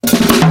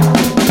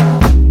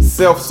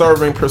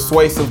self-serving,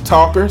 persuasive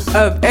talkers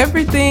of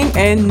everything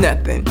and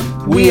nothing.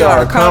 We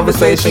are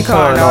Conversation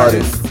Con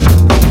Artists.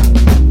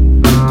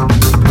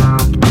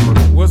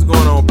 What's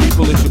going on,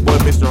 people? It's your boy,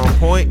 Mr. On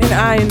Point. And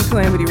I am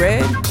Calamity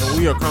Red. And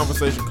we are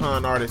Conversation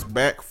Con Artists,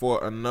 back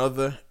for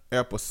another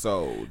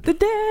episode. The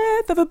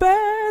death of a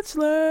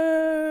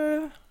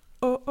bachelor.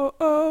 Oh, oh,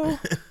 oh.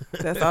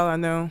 That's all I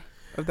know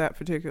of that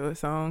particular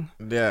song.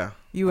 Yeah.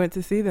 You went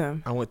to see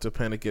them. I went to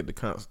Panic at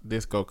the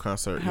Disco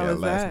concert How was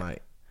last that?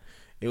 night.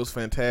 It was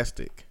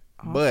fantastic.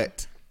 Awesome.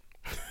 But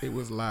it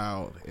was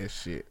loud as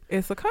shit.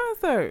 It's a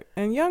concert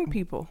and young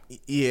people.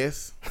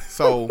 Yes.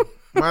 So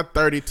my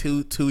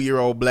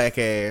 32-year-old black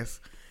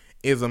ass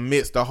is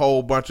amidst a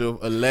whole bunch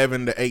of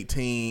 11 to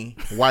 18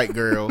 white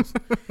girls,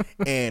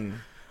 and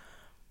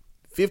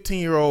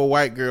 15-year-old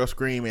white girl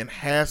screaming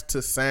has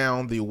to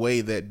sound the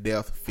way that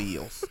death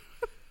feels.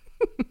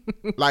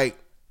 Like,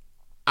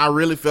 I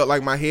really felt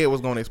like my head was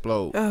going to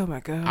explode. Oh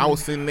my God. I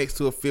was sitting next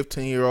to a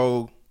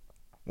 15-year-old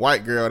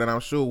white girl that I'm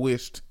sure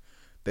wished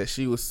that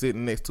she was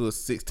sitting next to a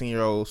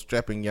 16-year-old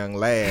strapping young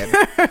lad.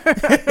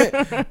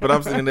 But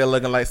I'm sitting there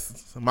looking like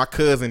my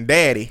cousin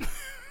daddy,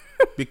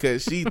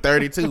 because she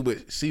 32,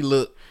 but she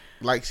looked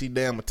like she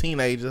damn a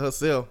teenager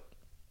herself.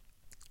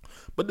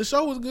 But the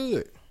show was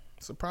good.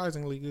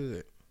 Surprisingly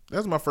good.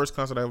 That's my first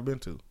concert I've ever been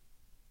to.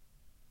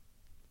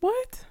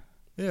 What?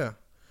 Yeah.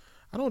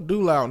 I don't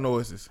do loud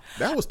noises.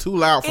 That was too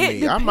loud for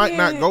me. I might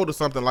not go to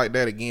something like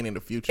that again in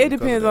the future. It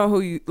depends on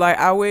who you like.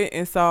 I went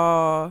and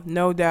saw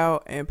No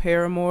Doubt and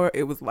Paramore.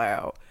 It was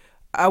loud.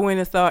 I went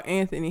and saw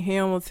Anthony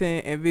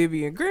Hamilton and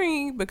Vivian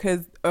Green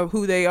because of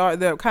who they are,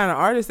 the kind of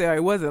artists they are.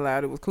 It wasn't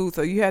loud. It was cool.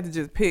 So you had to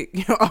just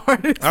pick your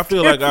artist. I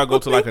feel like I'll go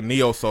to like a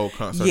neo soul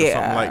concert or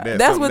something like that.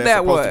 That's something what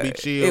that was. To be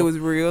chill, it was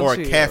real or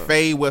chill. a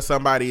cafe where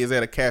somebody is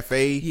at a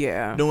cafe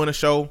doing a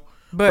show.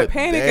 But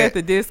Panic at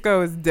the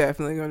Disco is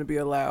definitely going to be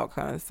a loud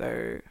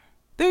concert.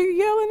 They're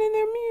yelling in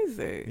their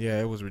music.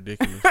 Yeah, it was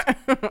ridiculous.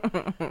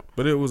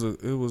 But it was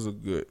a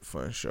good,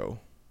 fun show.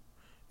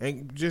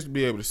 And just to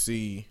be able to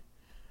see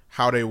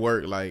how they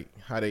work, like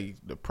how the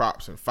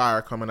props and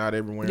fire coming out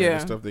everywhere and the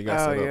stuff they got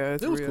set up. Yeah,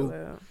 it was cool.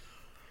 Loud.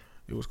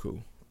 It was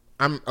cool.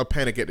 I'm a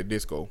Panic at the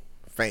Disco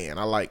fan.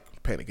 I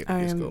like Panic at the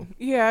Disco.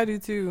 Yeah, I do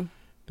too.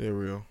 They're a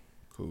real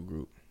cool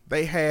group.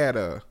 They had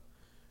a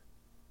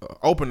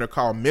opener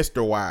called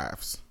Mr.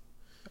 Wives,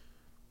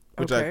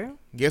 which I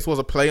guess was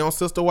a play on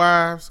Sister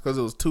Wives, because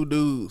it was two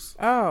dudes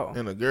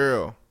and a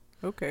girl.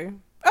 Okay.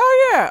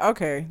 Oh yeah.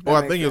 Okay. Or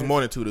I think it was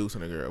more than two dudes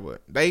and a girl, but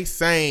they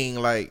sang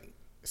like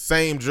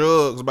Same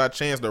Drugs by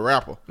Chance the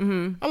Rapper.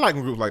 I like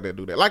when groups like that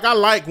do that. Like, I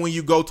like when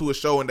you go to a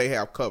show and they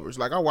have covers.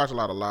 Like, I watch a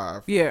lot of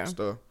live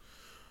stuff.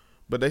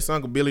 But they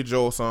sung a Billy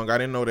Joel song. I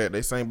didn't know that.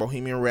 They sang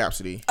Bohemian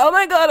Rhapsody. Oh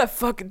my God,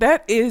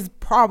 that is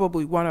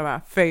probably one of my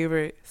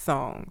favorite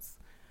songs.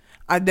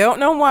 I don't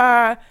know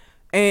why,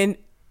 and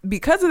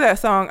because of that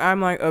song, I'm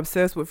like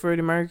obsessed with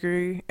Freddie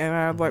Mercury, and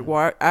I've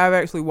I've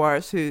actually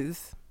watched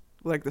his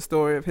the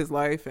story of his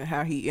life and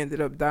how he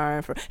ended up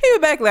dying from. He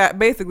was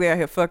basically out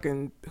here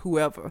fucking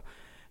whoever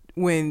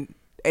when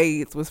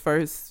AIDS was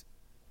first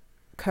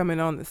coming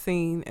on the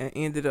scene, and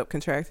ended up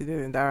contracting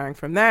it and dying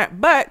from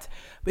that. But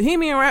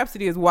Bohemian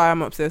Rhapsody is why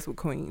I'm obsessed with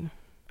Queen.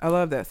 I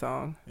love that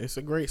song. It's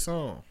a great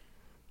song,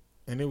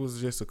 and it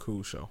was just a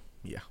cool show.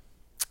 Yeah.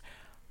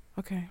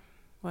 Okay.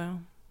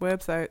 Well,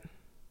 website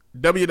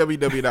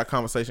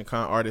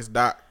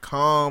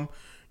www.conversationconartist.com.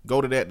 Go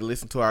to that to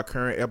listen to our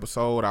current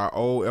episode, our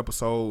old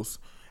episodes,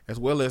 as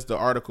well as the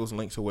articles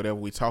linked to whatever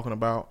we're talking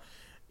about.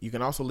 You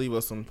can also leave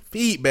us some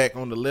feedback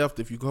on the left.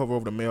 If you hover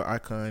over the mail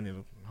icon,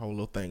 and a whole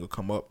little thing will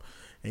come up,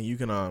 and you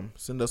can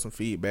send us some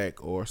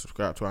feedback or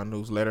subscribe to our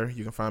newsletter.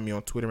 You can find me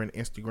on Twitter and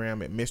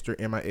Instagram at Mr.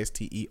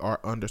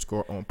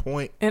 MISTER_on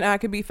point. And I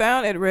can be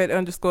found at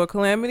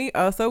Red_Calamity.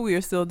 Also, we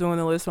are still doing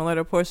the listener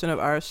letter portion of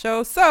our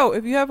show. So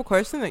if you have a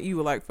question that you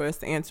would like for us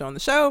to answer on the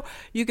show,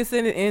 you can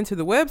send it into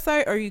the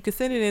website, or you can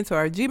send it into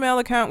our Gmail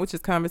account, which is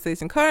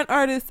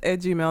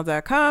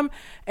conversationcurrentartist@gmail.com.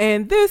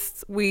 And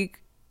this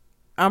week,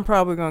 I'm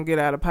probably going to get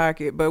out of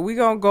pocket, but we're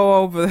going to go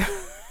over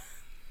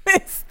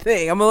this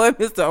thing. I'm going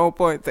to let Mr. On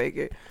Point take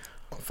it.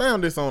 I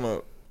found this on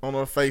a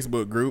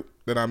Facebook group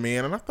that I'm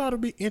in, and I thought it'd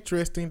be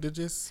interesting to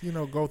just,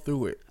 go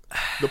through it.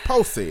 The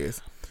post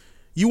says,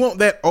 you want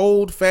that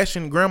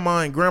old-fashioned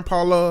grandma and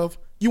grandpa love?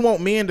 You want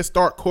men to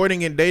start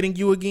courting and dating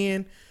you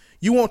again?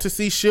 You want to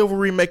see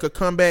chivalry make a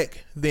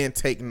comeback? Then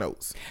take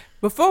notes.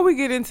 Before we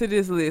get into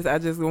this list, I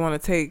just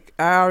want to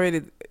I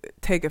already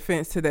take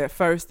offense to that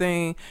first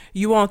thing.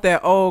 You want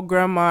that old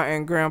grandma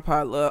and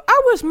grandpa love.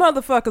 I wish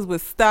motherfuckers would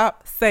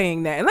stop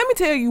saying that. And let me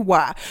tell you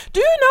why. Do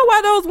you know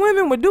why those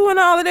women were doing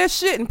all of that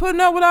shit and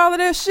putting up with all of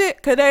that shit?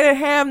 Because they didn't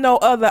have no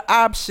other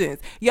options.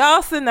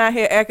 Y'all sitting out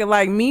here acting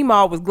like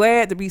Meemaw was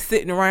glad to be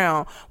sitting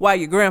around while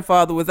your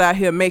grandfather was out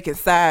here making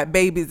side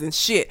babies and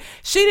shit.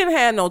 She didn't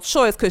have no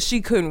choice because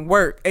she couldn't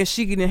work, and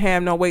she didn't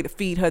have no way to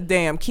feed her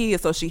damn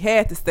kids, so she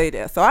had to stay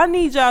there. So I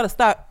need y'all to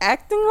stop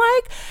acting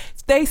like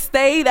they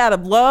stayed out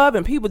of love love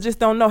and people just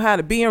don't know how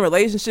to be in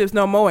relationships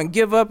no more and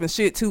give up and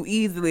shit too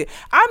easily.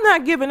 I'm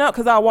not giving up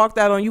because I walked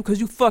out on you because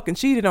you fucking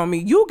cheated on me.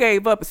 You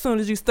gave up as soon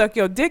as you stuck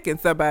your dick in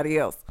somebody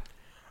else.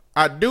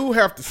 I do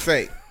have to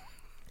say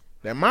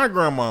that my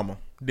grandmama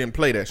didn't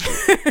play that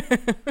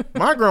shit.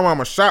 My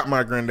grandmama shot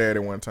my granddaddy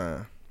one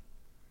time.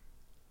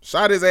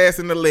 Shot his ass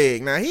in the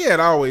leg. Now, he had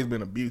always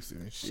been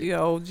abusive and shit. She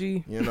a OG.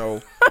 You know,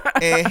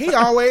 and he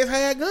always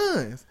had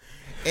guns.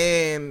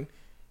 And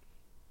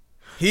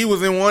he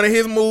was in one of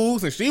his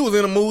moves, and she was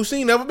in a move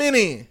she never been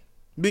in.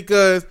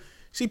 Because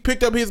she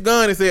picked up his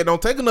gun and said,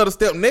 don't take another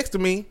step next to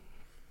me.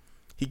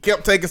 He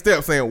kept taking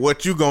steps saying,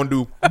 what you gonna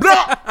do?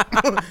 Blah!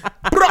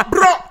 Blah,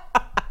 blah.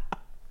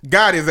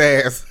 Got his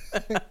ass.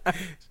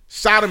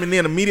 Shot him and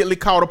then immediately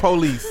called the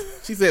police.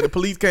 She said the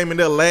police came in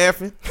there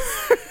laughing.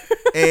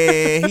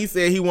 And he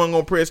said he wasn't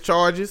gonna press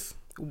charges.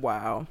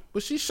 Wow.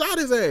 But she shot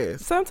his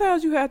ass.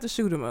 Sometimes you have to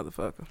shoot a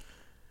motherfucker.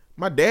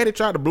 My daddy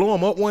tried to blow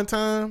him up one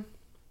time.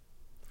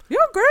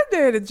 Your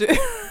granddaddy.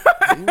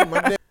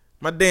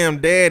 My damn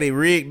daddy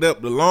rigged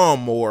up the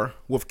lawnmower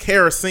with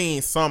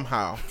kerosene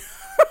somehow.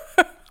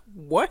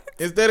 What?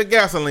 Instead of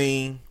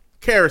gasoline,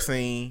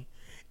 kerosene.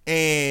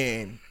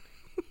 And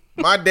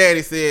my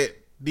daddy said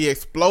the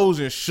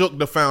explosion shook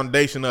the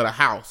foundation of the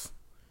house.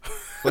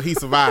 But he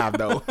survived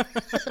though.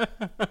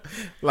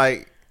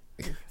 Like,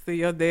 see,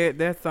 your dad,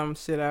 that's some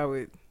shit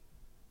I'm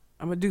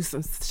gonna do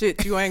some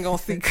shit you ain't gonna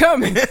see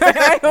coming.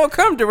 I ain't gonna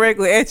come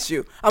directly at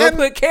you. I'm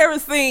gonna put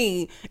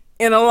kerosene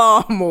in a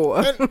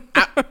lawnmower.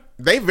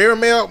 They very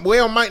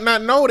well might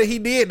not know that he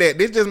did that.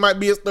 This just might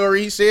be a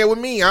story he shared with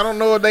me. I don't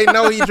know if they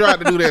know he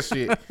tried to do that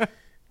shit.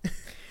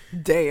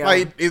 Damn.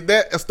 Like, is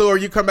that a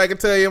story you come back and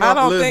tell your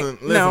mom? Listen,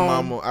 no.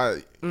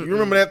 Mama. You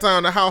remember that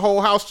time the whole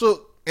house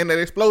shook and that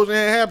explosion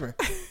had happened?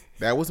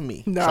 That was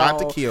me. No. Tried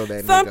to kill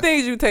that Some nigga.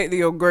 things you take to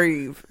your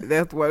grave.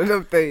 That's one of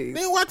them things.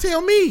 Then why tell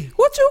me?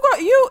 What you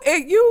got?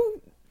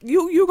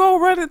 You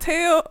gonna run and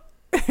tell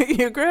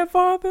your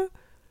grandfather?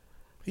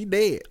 He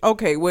dead.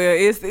 Okay, well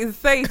it's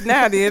safe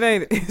now then,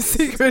 ain't it?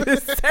 Secret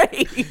is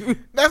safe.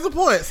 That's the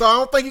point. So I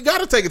don't think you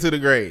gotta take it to the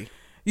grave.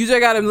 You just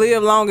gotta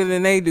live longer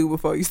than they do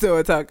before you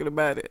start talking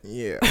about it.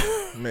 Yeah,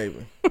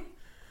 maybe.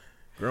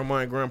 Grandma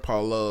and grandpa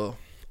love.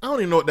 I don't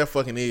even know what that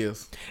fucking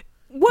is.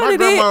 My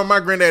grandma and my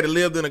granddaddy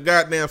lived in a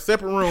goddamn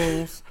separate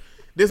rooms.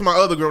 This is my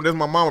other girl. This is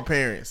my mama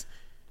parents.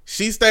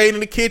 She stayed in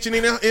the kitchen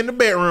in the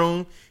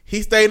bedroom.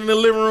 He stayed in the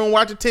living room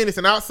watching tennis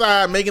and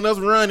outside making us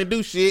run and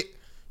do shit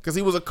because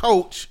he was a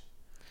coach.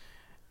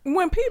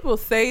 When people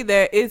say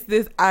that, it's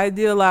this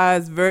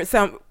idealized version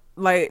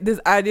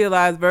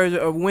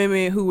of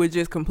women who were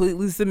just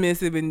completely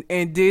submissive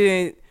and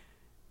didn't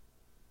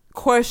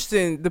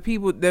question the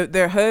people,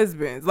 their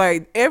husbands.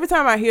 Like, every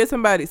time I hear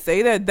somebody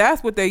say that,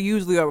 that's what they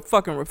usually are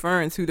fucking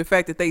referring to, the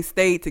fact that they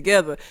stayed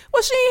together.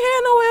 Well, she ain't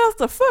had nowhere else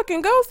to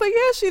fucking go, so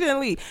yeah, she didn't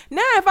leave.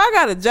 Now, if I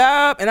got a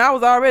job and I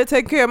was already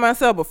taking care of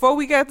myself before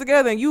we got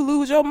together and you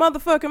lose your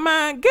motherfucking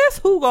mind, guess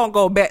who gonna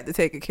go back to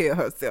taking care of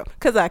herself?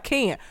 Because I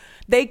can't.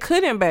 They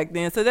couldn't back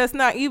then, so that's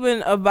not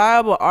even a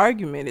viable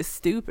argument. It's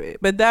stupid.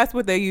 But that's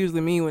what they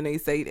usually mean when they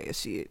say that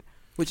shit,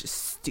 which is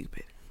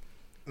stupid.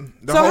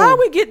 How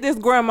we get this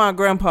grandma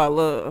grandpa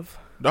love?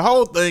 The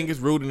whole thing is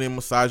rooted in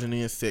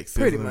misogyny and sexism.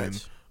 Pretty much.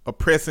 And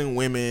oppressing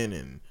women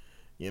and,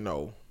 you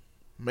know,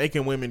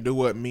 making women do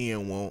what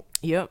men want.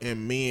 Yep.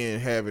 And men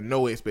having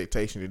no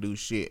expectation to do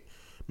shit.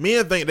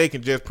 Men think they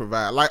can just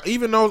provide. Like,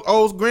 even those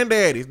old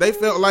granddaddies, they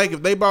felt like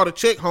if they brought a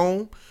check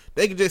home,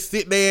 they could just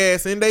sit their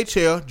ass in their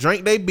chair,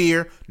 drink their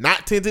beer,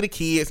 not tend to the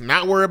kids,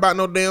 not worry about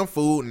no damn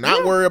food,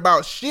 not worry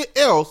about shit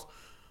else,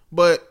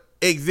 but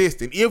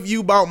existing. If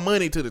you brought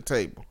money to the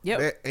table,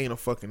 that ain't a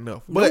fucking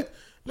enough. Nope. But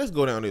let's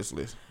go down this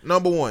list.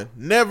 Number 1,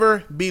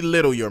 never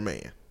belittle your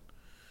man.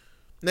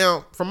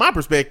 Now, from my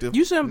perspective,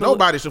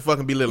 nobody should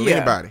fucking belittle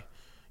anybody.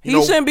 He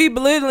shouldn't be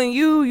belittling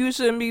you. You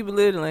shouldn't be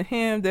belittling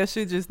him. That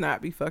should just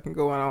not be fucking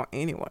going on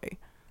anyway.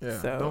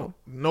 Yeah, so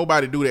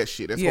nobody do that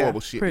shit. That's horrible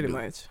shit. Pretty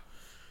much.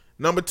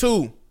 Number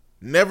 2,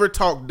 never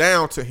talk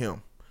down to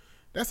him.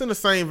 That's in the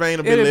same vein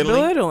of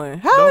belittling.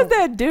 How is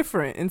that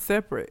different and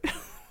separate?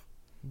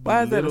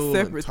 Why is that a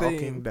separate thing?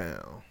 Talking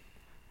down.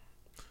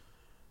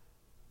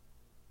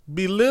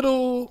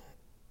 Belittle,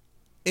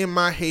 in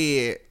my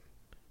head,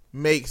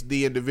 makes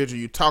the individual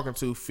you're talking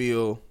to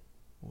feel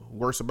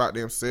worse about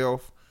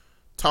themselves.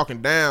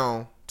 Talking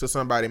down to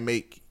somebody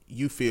make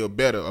you feel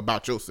better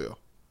about yourself.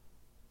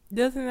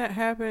 Doesn't that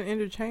happen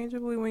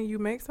interchangeably when you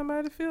make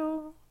somebody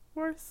feel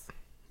worse?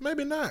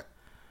 Maybe not.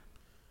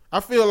 I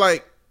feel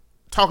like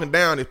talking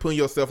down is putting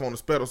yourself on the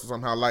pedestal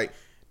somehow. Like,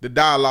 the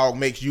dialogue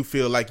makes you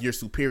feel like you're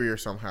superior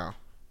somehow.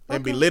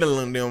 And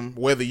belittling them,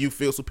 whether you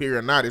feel superior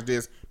or not, is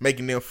just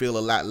making them feel a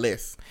lot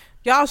less.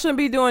 Y'all shouldn't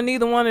be doing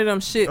neither one of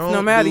them shits,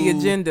 no matter your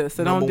gender.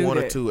 So don't do that.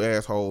 Number 1 or 2,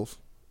 assholes.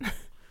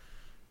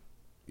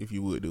 If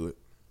you would do it.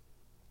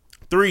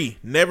 3,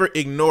 never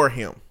ignore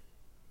him.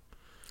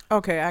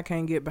 Okay, I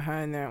can't get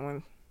behind that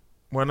one.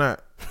 Why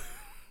not?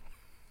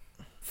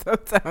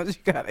 Sometimes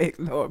you gotta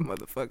ignore a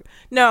motherfucker.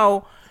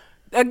 No,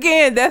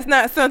 again, that's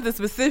not something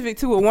specific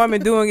to a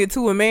woman doing it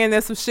to a man.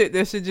 That's some shit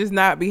that should just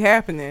not be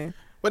happening.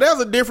 But there's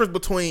a difference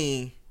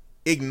between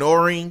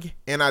ignoring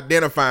and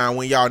identifying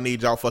when y'all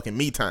need y'all fucking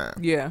me time.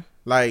 Yeah.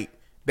 Like,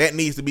 that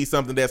needs to be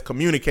something that's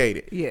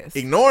communicated. Yes.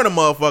 Ignoring a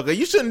motherfucker,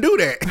 you shouldn't do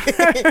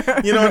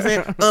that. You know what I'm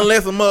saying?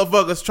 Unless a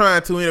motherfucker's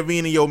trying to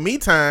intervene in your me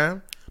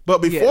time.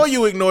 But before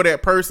you ignore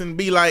that person,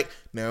 be like,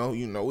 now,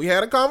 you know, we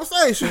had a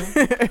conversation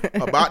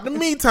about the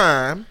me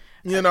time.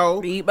 You know,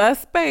 Leave my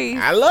space.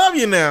 I love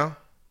you now,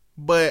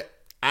 but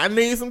I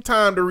need some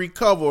time to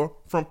recover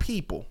from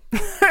people.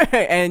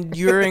 And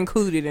you're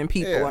included in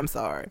people. Yeah. I'm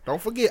sorry.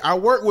 Don't forget, I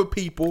work with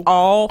people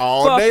All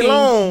day fucking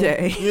long.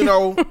 day. You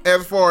know,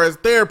 as far as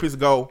therapists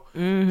go.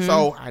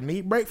 So I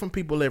need break from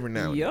people every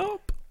now and then.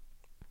 Yup.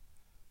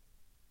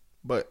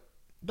 But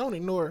don't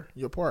ignore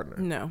your partner.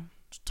 No.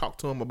 Just talk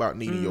to him about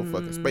needing your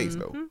fucking space,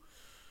 though.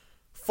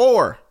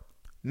 4,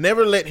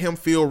 never let him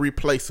feel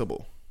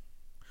replaceable.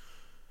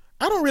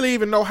 I don't really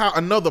even know how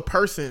another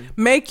person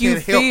Make you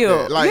can help feel.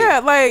 that. Like, yeah,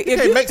 like you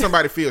can't make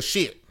somebody feel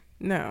shit.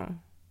 No.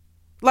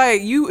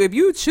 Like if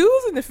you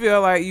choosing to feel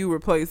like you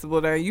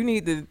replaceable, then you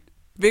need to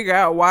figure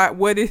out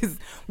what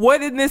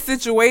in this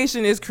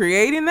situation is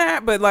creating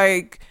that. But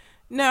like,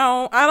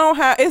 no, I don't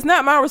have. It's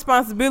not my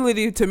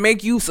responsibility to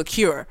make you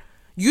secure.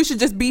 You should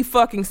just be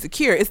fucking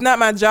secure. It's not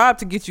my job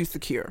to get you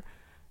secure.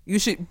 You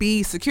should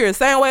be secure.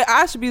 Same way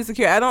I should be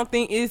secure. I don't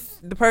think it's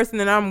the person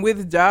that I'm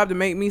with's job to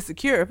make me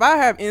secure. If I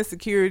have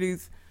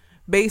insecurities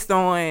based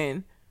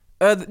on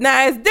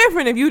now it's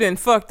different if you done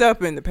fucked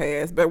up in the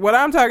past, but what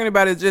I'm talking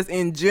about is just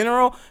in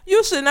general,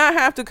 you should not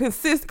have to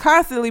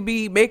constantly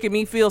be making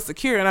me feel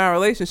secure in our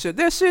relationship.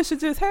 That shit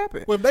should just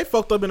happen. Well, if they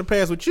fucked up in the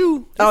past with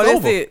you, that's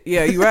over. it.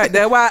 Yeah, you're right.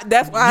 That's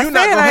why you're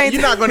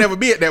not gonna ever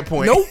be at that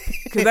point. Nope,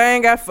 because I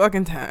ain't got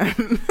fucking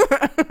time.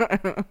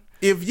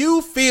 If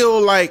you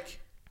feel like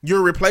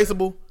you're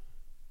replaceable,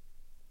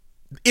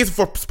 it's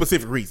for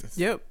specific reasons.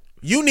 Yep.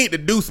 You need to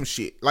do some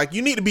shit. Like,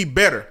 you need to be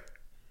better.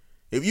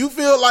 If you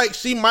feel like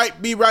she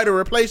might be right to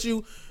replace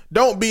you,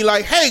 don't be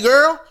like, hey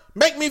girl,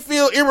 make me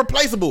feel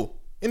irreplaceable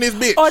in this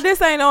bitch. Or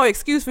this ain't no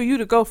excuse for you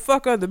to go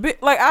fuck other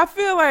bitch. Like, I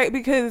feel like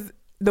because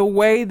the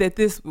way that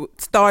this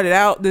started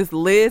out, this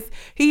list,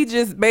 he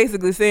just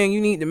basically saying you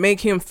need to make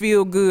him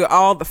feel good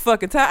all the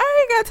fucking time. I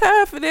ain't got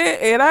time for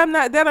that, and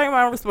that ain't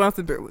my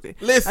responsibility.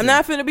 Listen, I'm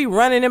not finna be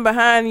running in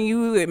behind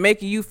you and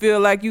making you feel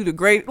like you the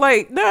great.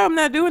 Like, no, I'm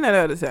not doing that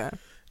all the time.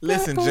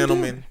 Listen,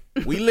 gentlemen,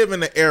 we live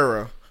in an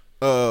era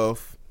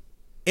of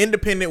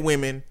independent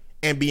women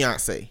and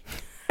Beyonce.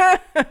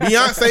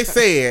 Beyonce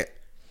said,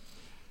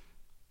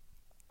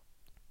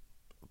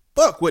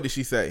 fuck, what did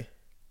she say?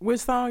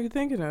 Which song you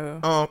thinking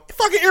of?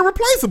 Fucking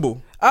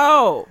irreplaceable.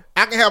 Oh,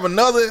 I can have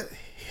another.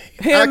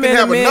 Him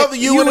another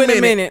you in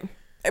a minute.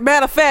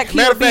 Matter of fact,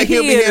 he'll be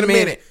here in a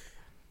minute.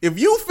 If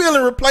you feel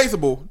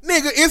irreplaceable,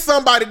 nigga, it's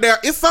somebody there.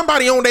 It's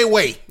somebody on their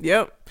way.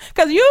 Yep.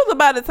 Because usually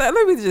by the time,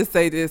 let me just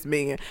say this,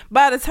 Megan.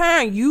 By the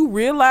time you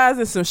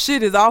realizing some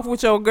shit is off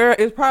with your girl,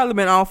 it's probably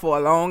been off for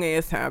a long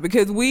ass time.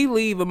 Because we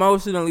leave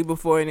emotionally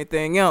before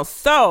anything else.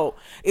 So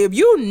if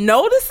you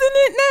noticing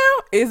it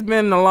now, it's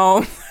been a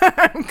long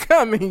time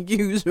coming.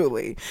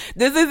 Usually,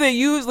 this isn't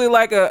usually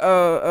like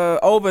a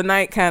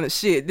overnight kind of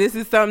shit. This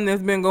is something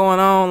that's been going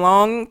on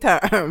long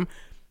time.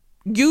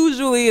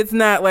 Usually it's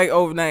not like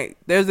overnight.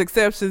 There's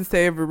exceptions to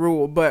every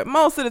rule, but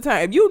most of the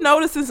time, if you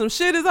noticing some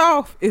shit is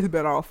off, it's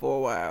been off for a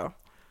while.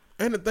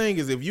 And the thing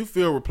is, if you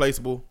feel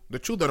replaceable, the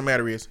truth of the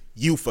matter is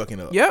you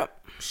fucking up.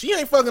 Yep. She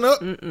ain't fucking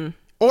up.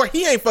 Or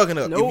he ain't fucking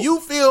up. Nope. If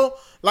you feel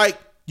like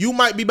you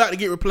might be about to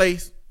get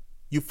replaced,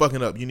 you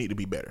fucking up. You need to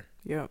be better.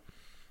 Yep.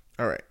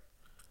 All right.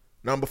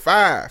 Number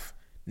 5,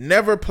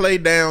 never play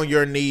down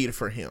your need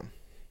for him.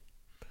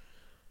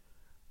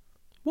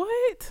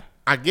 What?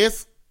 I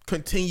guess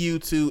continue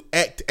to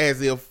act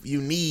as if you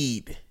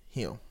need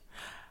him.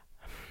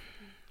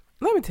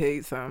 Let me tell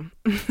you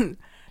something.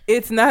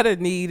 It's not a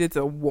need, it's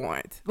a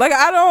want. Like,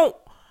 I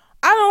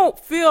don't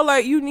feel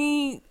like you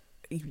need.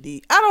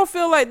 I don't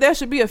feel like that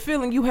should be a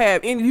feeling you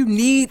have, and you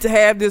need to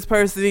have this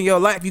person in your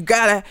life.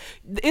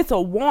 It's a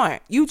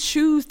want. You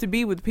choose to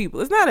be with people.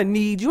 It's not a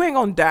need. You ain't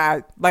gonna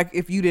die like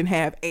if you didn't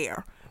have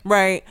air,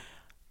 right?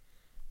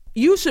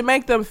 You should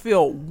make them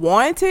feel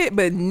wanted,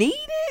 but needed.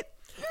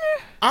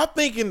 I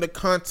think in the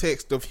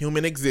context of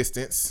human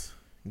existence,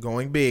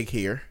 going big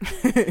here,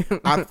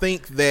 I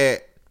think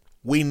that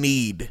we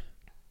need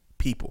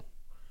people.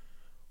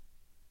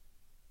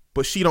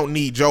 But she don't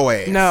need your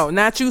ass. No,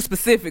 not you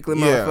specifically,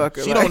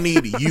 motherfucker. She don't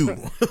need you.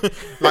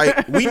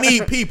 Like, we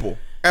need people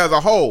as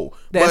a whole.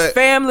 That's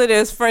family,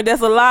 there's friend,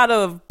 there's a lot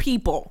of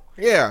people.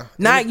 Yeah.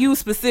 Not you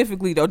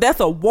specifically though.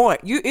 That's a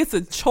want. It's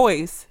a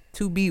choice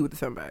to be with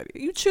somebody.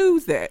 You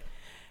choose that.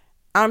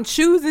 I'm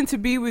choosing to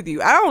be with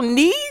you. I don't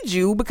need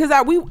you because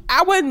I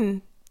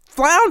wasn't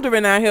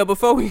floundering out here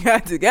before we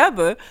got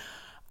together.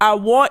 I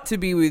want to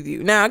be with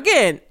you. Now,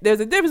 again, there's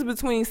a difference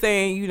between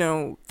saying you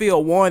don't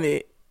feel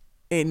wanted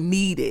and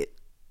needed.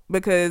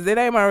 because it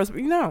ain't my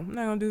responsibility. No, I'm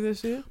not gonna do this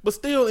shit. But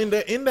still, in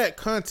that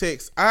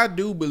context, I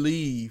do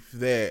believe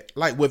that,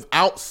 like,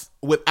 without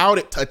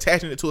it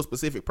attaching it to a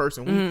specific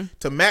person,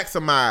 to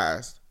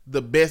maximize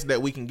the best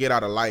that we can get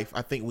out of life,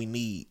 I think we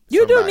need.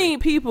 You somebody. do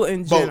need people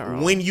in general.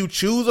 But when you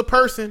choose a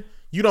person,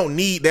 you don't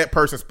need that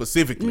person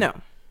specifically. No,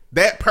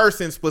 that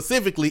person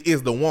specifically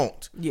is the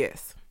want.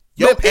 Yes.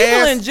 Your But people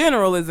ass, in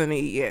general is a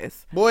need.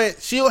 Yes. boy,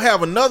 she'll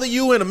have another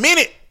you in a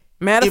minute.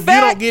 Matter if of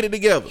fact, you don't get it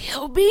together,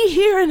 he'll be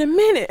here in a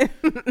minute.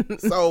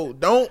 So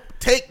don't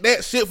take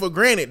that shit for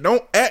granted.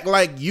 Don't act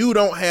like you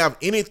don't have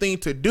anything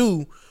to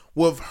do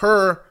with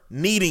her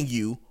needing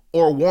you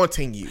or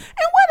wanting you.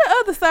 And what the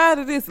other side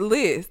of this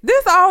list?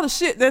 This all the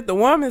shit that the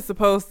woman's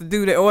supposed to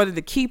do in order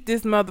to keep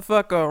this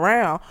motherfucker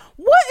around.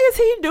 What is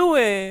he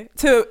doing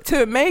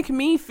to make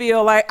me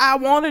feel like I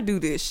want to do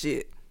this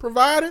shit?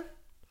 Providing,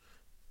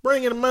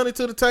 bringing the money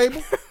to the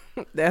table.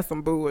 That's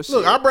some bullshit.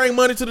 Look, I bring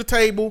money to the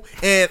table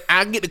and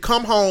I get to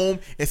come home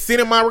and sit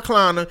in my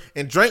recliner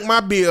and drink my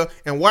beer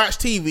and watch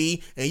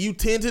TV, and you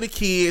tend to the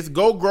kids,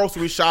 go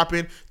grocery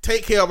shopping,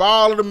 take care of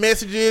all of the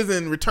messages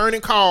and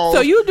returning calls.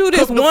 So you do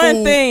this cook the one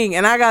food. thing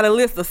and I got a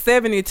list of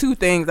 72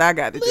 things I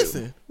got to do.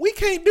 Listen, we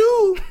can't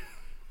do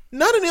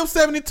none of them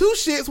 72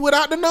 shits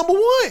without the number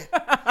one.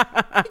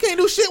 You can't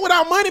do shit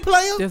without money,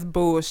 player. Just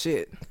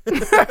bullshit.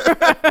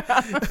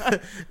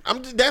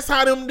 That's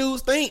how them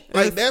dudes think.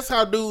 Like, that's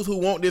how dudes who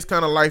want this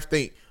kind of life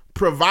think.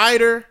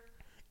 Provider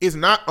is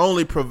not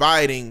only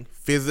providing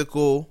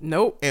physical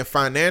and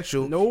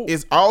financial.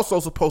 It's also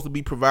supposed to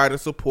be providing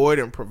support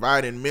and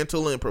providing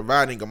mental and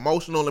providing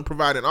emotional and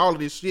providing all of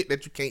this shit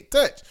that you can't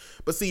touch.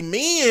 But see,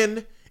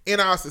 men in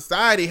our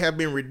society have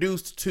been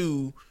reduced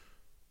to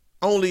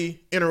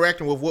only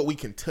interacting with what we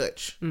can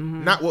touch,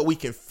 not what we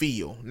can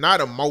feel,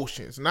 not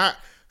emotions, not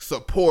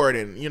support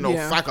and,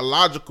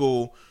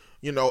 psychological,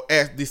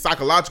 as the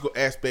psychological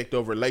aspect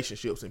of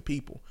relationships and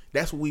people.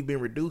 That's what we've been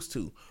reduced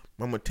to.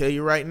 I'm going to tell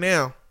you right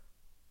now,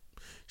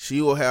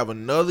 she will have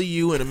another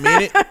you in a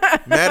minute.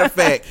 Matter of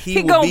fact,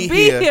 he will be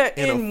here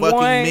in a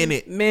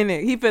fucking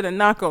minute. He finna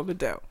knock on the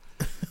door.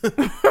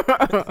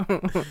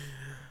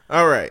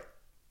 All right.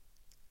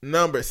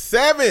 Number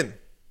 7.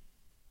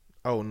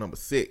 Oh, number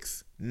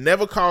 6.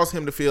 Never cause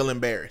him to feel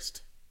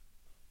embarrassed.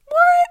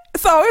 What?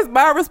 So it's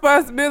my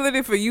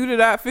responsibility for you to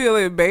not feel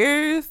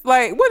embarrassed?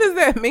 Like, what does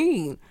that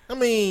mean? I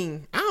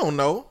mean, I don't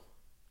know.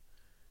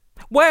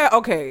 Well,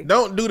 okay.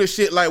 Don't do the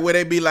shit like where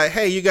they be like,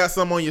 hey, you got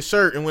some on your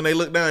shirt, and when they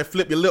look down and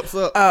flip your lips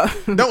up.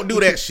 Don't do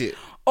that shit.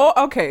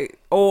 Okay,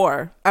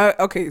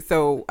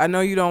 so I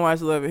know you don't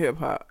watch Love and Hip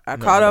Hop. I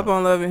caught up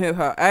on Love and Hip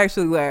Hop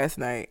actually last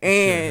night.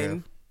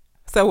 And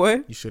so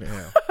what? You shouldn't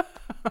have.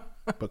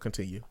 But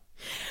continue.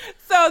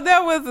 So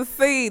there was a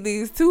scene.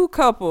 These two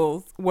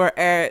couples were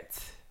I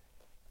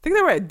think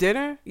they were at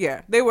dinner.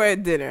 Yeah, they were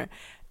at dinner.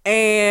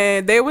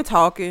 And they were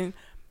talking.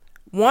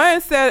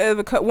 One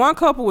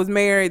couple was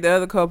married. The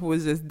other couple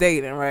was just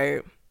dating,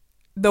 right?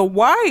 The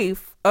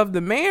wife of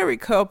the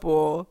married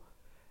couple,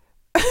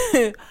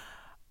 like,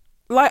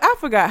 I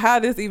forgot how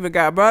this even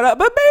got brought up.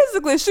 But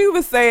basically, she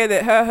was saying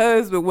that her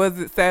husband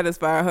wasn't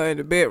satisfying her in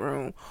the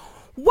bedroom.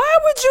 Why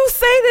would you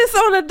say this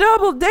on a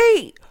double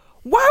date?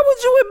 Why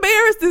would you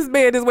embarrass this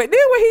man this way? Then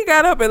when he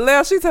got up and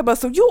left, she talking about,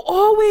 so you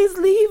always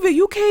leave it.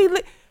 You can't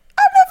leave.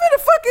 I'm not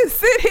gonna fucking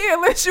sit here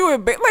and let you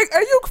embarrass. Like,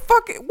 are you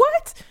fucking,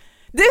 what?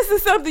 This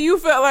is something you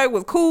felt like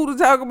was cool to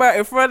talk about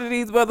in front of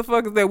these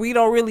motherfuckers that we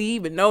don't really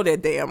even know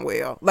that damn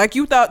well. Like,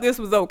 you thought this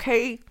was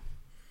okay?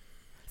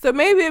 So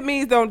maybe it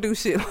means don't do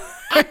shit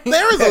like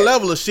there is a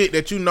level of shit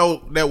that you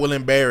know that will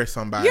embarrass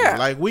somebody. Yeah.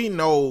 Like, we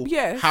know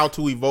how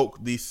to evoke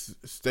this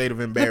state of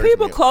embarrassment. The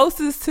people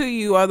closest to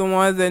you are the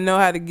ones that know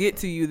how to get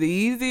to you the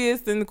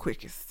easiest and the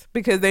quickest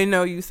because they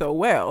know you so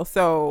well.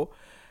 So,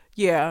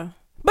 yeah.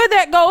 But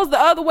that goes the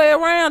other way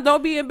around.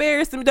 Don't be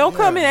embarrassed. Don't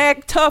come and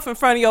act tough in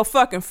front of your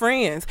fucking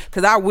friends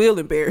because I will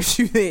embarrass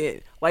you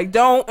then. Like,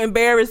 don't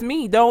embarrass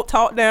me. Don't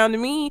talk down to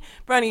me in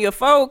front of your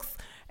folks.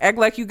 Act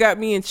like you got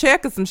me in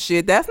check or some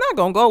shit. That's not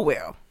going to go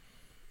well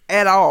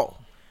at all.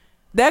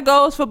 That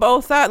goes for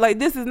both sides. Like,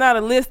 this is not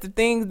a list of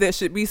things that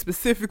should be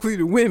specifically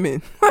to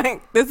women.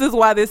 Like, this is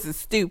why this is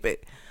stupid.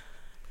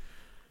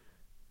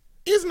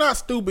 It's not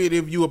stupid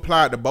if you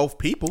apply it to both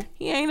people.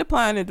 He ain't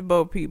applying it to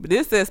both people.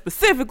 This says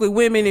specifically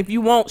women, if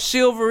you want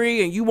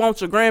chivalry and you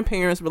want your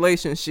grandparents'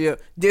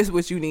 relationship, this is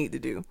what you need to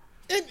do.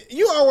 And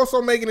you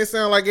also making it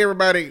sound like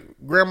everybody,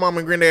 grandmama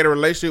and granddaddy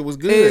relationship was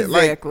good.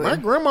 Exactly. Like,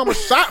 my grandmama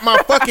shot my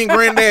fucking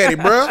granddaddy,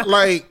 bro.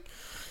 Like,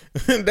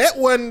 that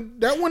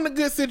wasn't a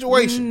good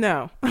situation.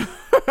 No.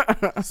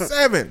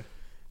 7,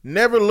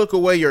 never look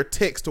away or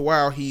text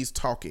while he's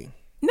talking.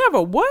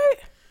 Never what?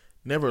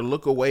 Never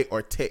look away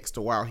or text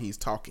while he's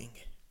talking.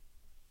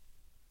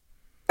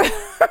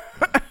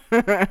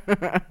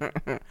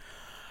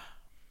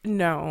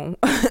 No.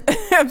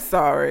 I'm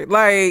sorry.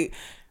 Like,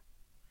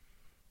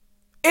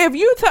 if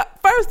you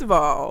first of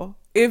all,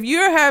 if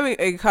you're having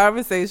a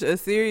conversation, a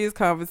serious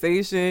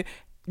conversation,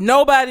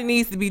 nobody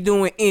needs to be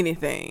doing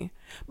anything.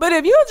 But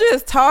if you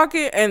just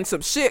talking and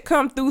some shit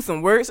come through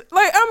some words,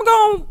 like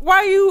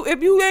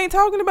if you ain't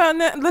talking about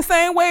nothing the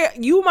same way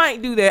you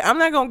might do that, I'm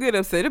not gonna get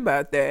upset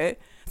about that.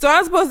 So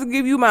I'm supposed to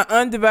give you my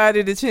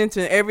undivided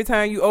attention every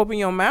time you open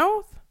your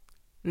mouth?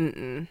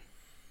 That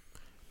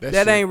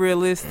ain't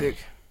realistic.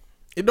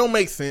 It don't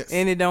make sense.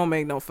 And it don't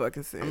make no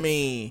fucking sense. I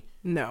mean,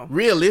 no.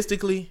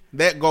 Realistically,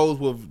 that goes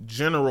with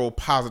general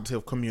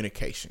positive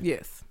communication.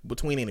 Yes.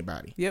 Between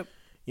anybody. Yep.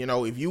 You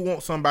know, if you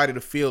want somebody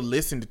to feel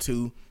listened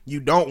to, you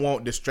don't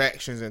want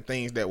distractions and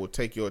things that will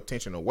take your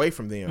attention away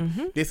from them.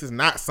 Mm-hmm. This is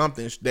not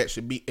something that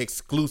should be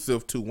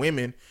exclusive to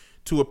women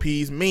to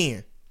appease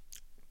men.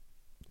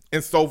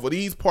 And so for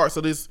these parts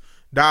of this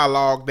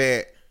dialogue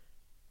that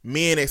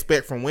men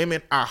expect from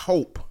women, I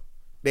hope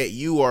that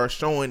you are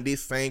showing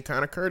this same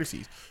kind of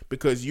courtesies,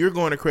 because you're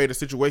going to create a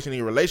situation in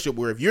your relationship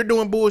where if you're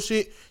doing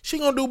bullshit, she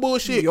gonna do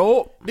bullshit.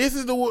 Yup. This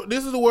is the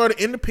world of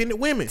independent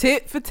women.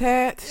 Tit for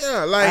tat.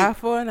 Yeah, like eye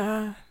for an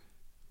eye.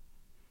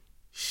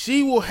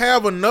 She will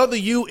have another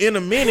you in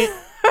a minute.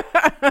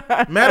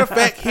 Matter of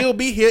fact, he'll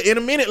be here in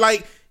a minute.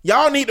 Like,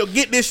 y'all need to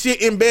get this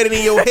shit embedded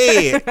in your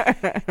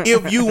head.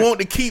 If you want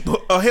to keep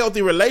a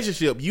healthy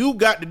relationship, you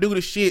got to do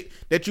the shit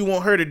that you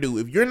want her to do.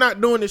 If you're not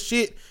doing the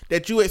shit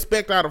that you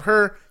expect out of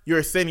her,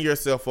 you're setting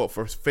yourself up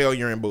for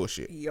failure and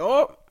bullshit.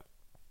 Yup.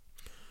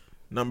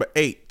 Number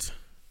 8,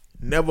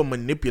 never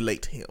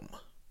manipulate him.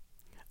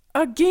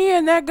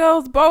 Again, that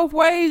goes both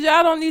ways.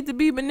 Y'all don't need to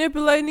be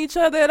manipulating each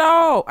other at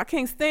all. I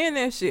can't stand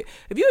that shit.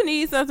 If you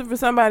need something from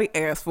somebody,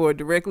 ask for it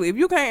directly. If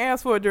you can't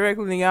ask for it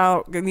directly, then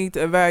y'all need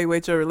to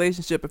evaluate your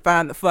relationship and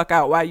find the fuck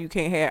out why you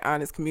can't have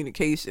honest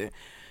communication.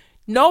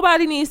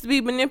 Nobody needs to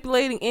be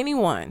manipulating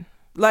anyone.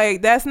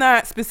 Like, that's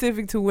not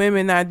specific to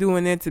women not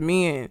doing it to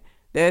men.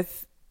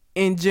 That's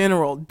in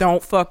general.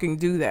 Don't fucking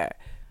do that.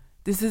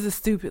 This is a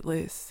stupid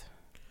list.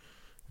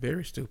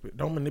 Very stupid.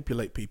 Don't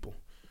manipulate people.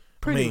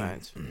 Pretty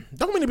much.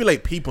 Don't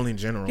manipulate people in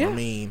general. Yeah. I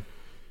mean,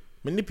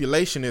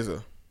 manipulation is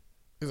a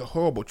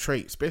horrible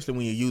trait, especially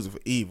when you use it for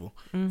evil.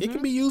 Mm-hmm. It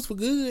can be used for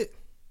good.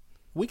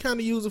 We kind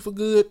of use it for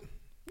good.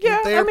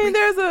 Yeah, I mean,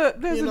 there's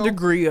a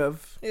degree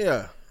of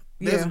there's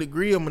a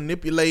degree of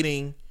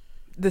manipulating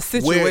the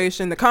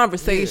situation, the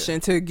conversation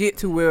to get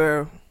to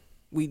where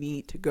we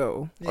need to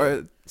go. Yeah.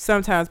 Or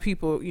sometimes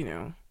people,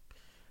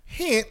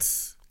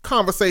 hence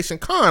conversation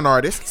con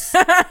artists,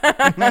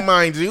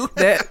 mind you.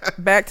 That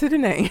back to the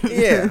name.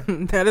 Yeah.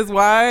 That is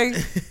why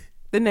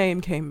the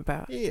name came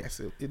about. Yes,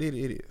 it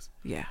is.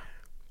 Yeah.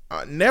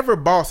 Never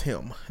boss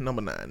him.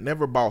 Number 9.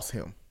 Never boss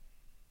him.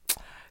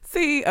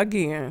 See,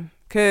 again,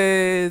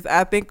 because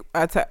I think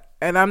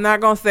and I'm not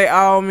gonna say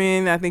all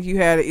men. I think you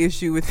had an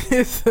issue with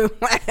this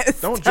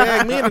last. Don't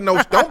drag me into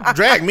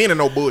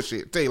no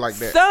bullshit. Tell you like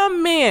that.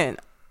 Some men,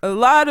 a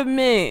lot of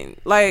men,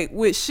 like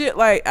with shit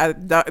like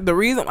the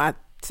reason I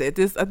said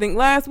this, I think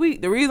last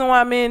week, the reason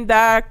why men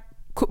die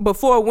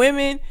before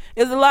women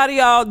is a lot of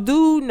y'all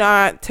do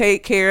not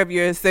take care of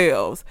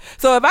yourselves.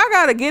 So if I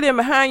gotta get in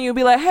behind you and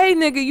be like, hey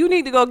nigga, you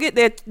need to go get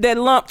that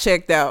lump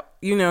checked out.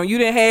 You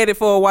done had it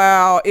for a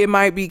while. It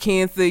might be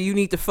cancer. You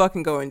need to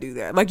fucking go and do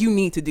that. Like, you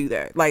need to do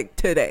that. Like,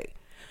 today.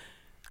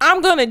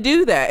 I'm gonna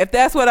do that. If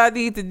that's what I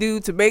need to do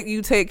to make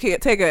you take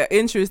an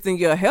interest in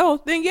your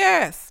health, then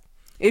yes.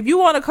 If you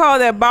want to call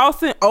that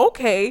bossing,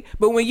 okay.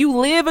 But when you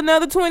live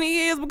another 20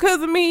 years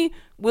because of me,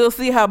 we'll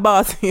see how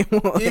bossy it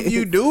was. If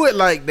you do it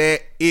like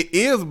that, it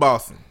is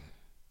bossing.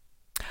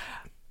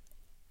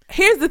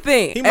 Here's the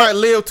thing. He might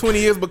live 20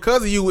 years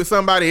because of you with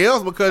somebody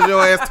else because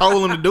your ass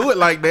told him to do it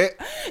like that.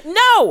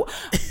 No.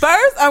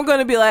 First, I'm going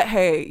to be like,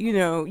 hey,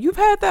 you've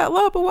had that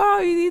lump a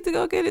while. You need to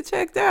go get it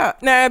checked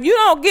out. Now, if you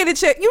don't get it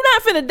checked, you're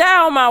not finna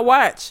die on my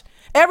watch.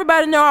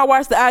 Everybody know I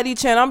watch the ID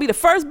channel. I'll be the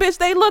first bitch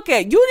they look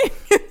at. You need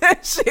to get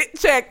that shit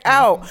checked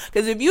out.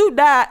 Because if you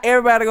die,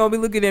 everybody going to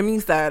be looking at me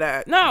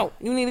side-eyed. No,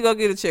 you need to go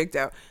get it checked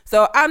out.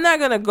 So I'm not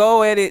going to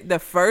go at it the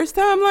first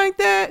time like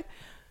that.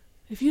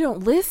 If you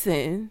don't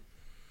listen,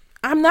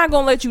 I'm not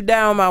going to let you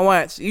die on my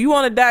watch. If you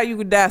want to die, you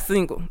could die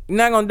single. You're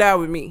not going to die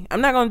with me.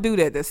 I'm not going to do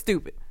that. That's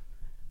stupid.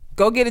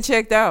 Go get it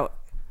checked out.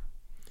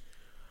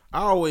 I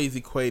always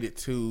equate it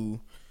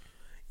to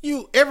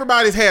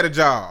everybody's had a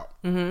job.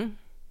 Mm-hmm.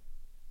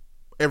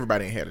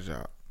 Everybody ain't had a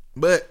job.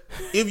 But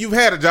if you've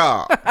had a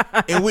job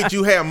in which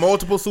you have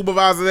multiple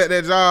supervisors at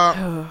that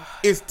job,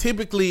 it's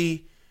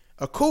typically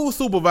a cool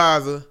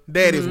supervisor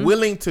that is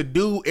willing to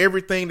do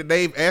everything that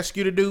they've asked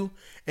you to do.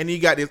 And you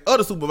got this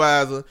other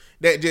supervisor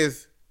that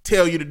just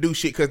tell you to do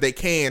shit because they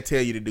can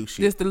tell you to do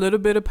shit. Just a little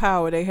bit of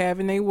power they have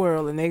in their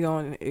world, and they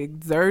going to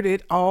exert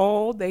it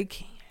all they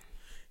can.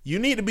 You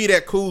need to be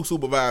that cool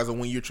supervisor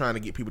when you're trying to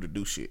get people to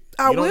do shit.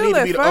 You don't need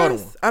to be the other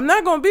one. I'm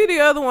not going to be the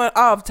other one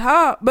off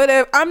top, but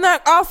I'm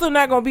not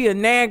going to be a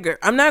nagger.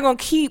 I'm not going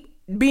to keep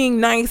being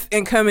nice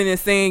and coming and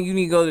saying you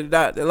need to go to the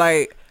doctor.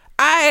 Like,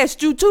 I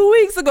asked you 2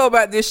 weeks ago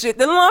about this shit.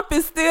 The lump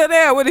is still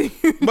there. What are you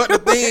But the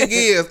thing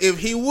is, if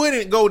he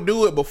wouldn't go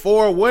do it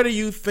before, what do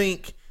you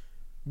think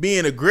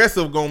being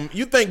aggressive gonna do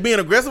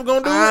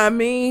it? I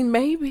mean,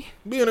 maybe.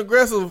 Being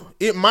aggressive,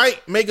 it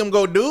might make him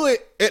go do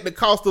it at the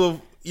cost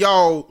of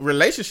y'all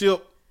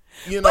relationship.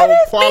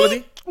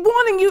 quality.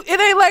 Wanting you, it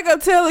ain't like I'm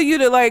telling you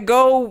to like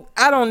go,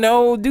 I don't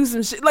know, do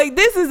some shit. Like,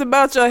 this is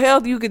about your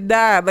health. You could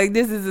die. Like,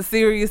 this is a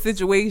serious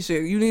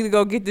situation. You need to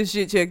go get this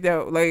shit checked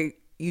out. Like,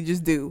 you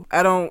just do.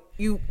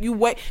 You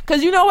wait,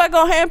 because you know what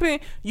gonna happen?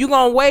 You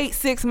gonna wait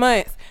 6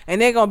 months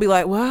and they're gonna be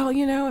like, well,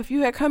 if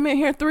you had come in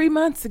here 3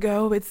 months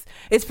ago,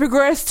 it's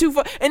progressed too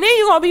far. And then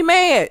you're gonna be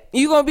mad.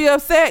 You're gonna be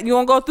upset. You're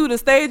gonna go through the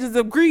stages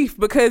of grief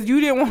because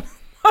you didn't want to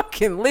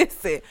fucking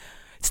listen.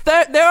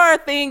 There are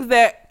things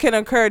that can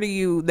occur to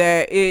you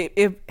that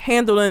if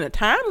handled in a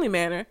timely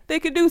manner, they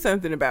could do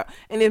something about.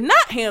 And if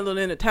not handled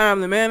in a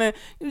timely manner,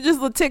 you're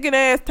just a ticking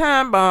ass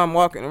time bomb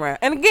walking around.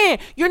 And again,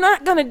 you're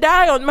not going to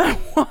die on my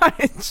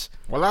watch.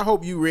 Well, I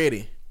hope you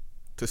ready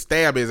to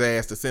stab his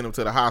ass to send him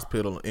to the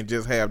hospital and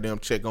just have them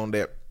check on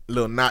that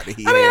little knot that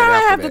he had. I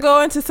might have to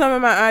go into some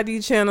of my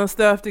ID channel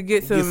stuff to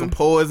get some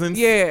poisons.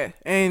 Yeah,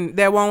 and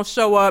that won't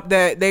show up.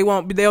 That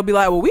they'll be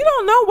like, well, we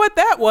don't know what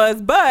that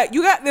was, but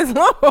you got this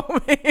lump over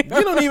here.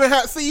 You don't even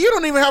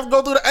have to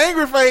go through the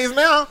angry phase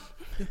now.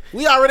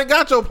 We already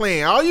got your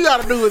plan. All you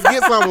got to do is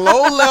get some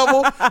low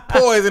level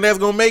poison that's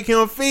gonna make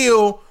him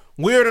feel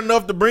weird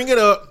enough to bring it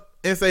up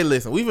and say,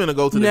 listen, we finna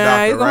go to the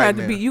doctor it's gonna right have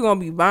to now. be, you gonna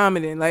be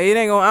vomiting. Like, it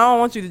ain't gonna, I don't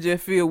want you to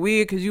just feel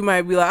weird because you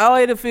might be like, oh,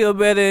 it'll feel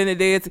better in a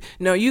day.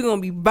 No, you're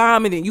gonna be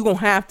vomiting. You gonna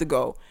have to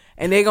go.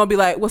 And they're gonna be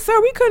like, well, sir,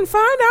 we couldn't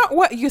find out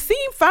what, you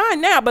seem fine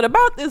now, but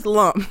about this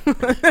lump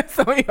that's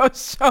on your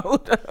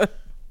shoulder.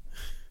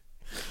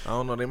 I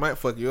don't know, they might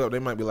fuck you up. They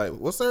might be like,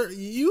 well, sir,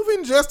 you've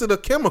ingested a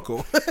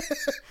chemical.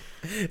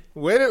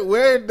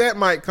 Where that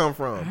might come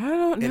from? I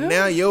don't know. And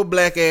now your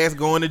black ass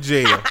going to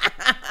jail.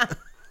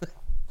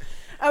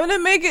 I'm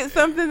gonna make it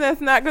something that's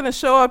not gonna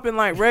show up in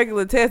like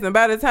regular tests, and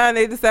by the time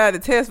they decide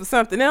to test for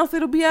something else,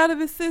 it'll be out of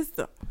his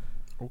system.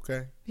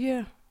 Okay.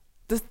 Yeah,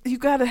 you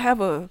gotta have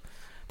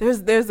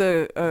there's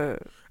a.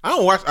 I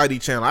don't watch ID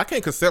channel. I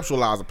can't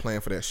conceptualize a plan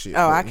for that shit.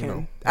 Oh, I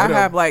can. I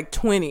have like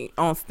 20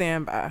 on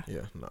standby.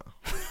 Yeah, no.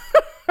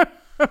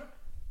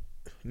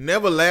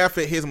 Never laugh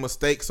at his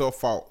mistakes or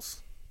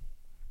faults.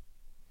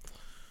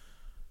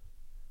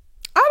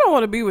 I don't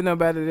want to be with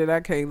nobody that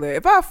I can't laugh.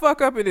 If I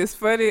fuck up and it's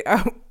funny,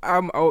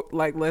 I'm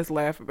like, let's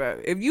laugh about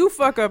it. If you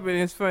fuck up and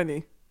it's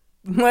funny,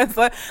 let's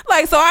like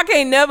so I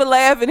can't never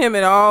laugh at him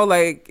at all.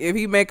 Like, if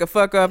he make a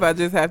fuck up, I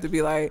just have to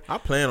be like, I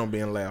plan on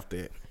being laughed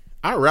at.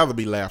 I'd rather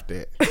be laughed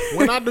at.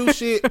 When I do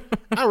shit,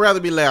 I'd rather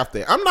be laughed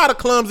at. I'm not a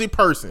clumsy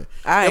person.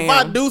 If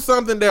I do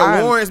something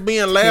that warrants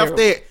being laughed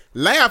at,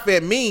 laugh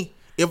at me.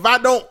 If I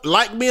don't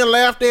like being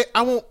laughed at,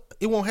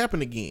 it won't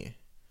happen again.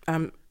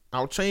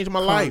 I'll change my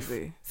life.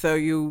 So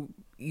you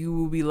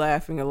will be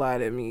laughing a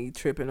lot at me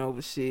tripping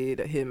over shit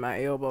or hitting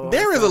my elbow.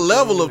 There is a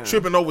level of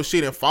tripping over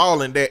shit and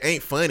falling that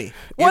ain't funny.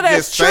 Well,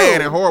 it's just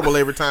sad and horrible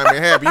every time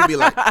it happens. You be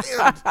like,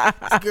 damn,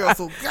 this girl's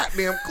so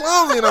goddamn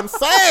clumsy and I'm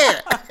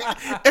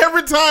sad.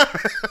 Every time.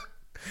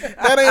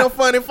 That ain't a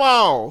funny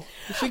fall.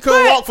 She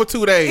couldn't walk for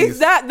 2 days. It's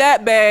not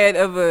that bad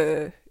of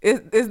a...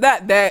 It's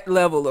not that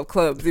level of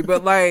clumsy,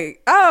 but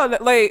like, I don't know,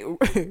 like,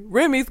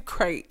 Remy's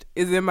crate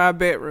is in my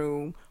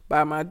bedroom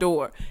by my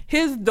door.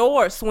 His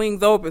door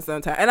swings open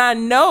sometimes, and I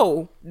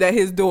know that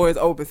his door is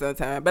open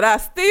sometimes, but I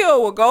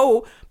still will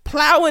go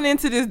plowing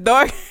into this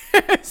dark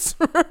ass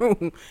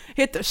room,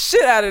 hit the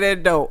shit out of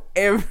that door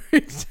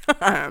every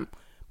time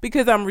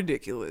because I'm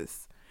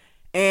ridiculous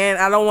and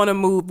I don't want to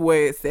move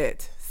where it's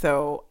at.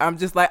 So I'm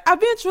just like,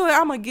 eventually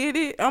I'm gonna get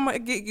it. I'm gonna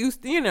get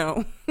used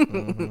to,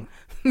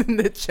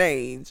 the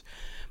change.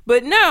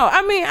 But no,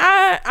 I mean,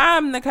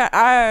 I'm the kind,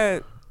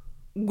 I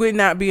would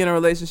not be in a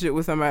relationship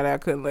with somebody I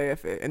couldn't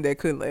laugh at, and they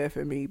couldn't laugh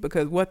at me,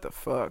 because what the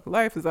fuck?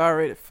 Life is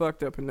already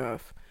fucked up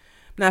enough.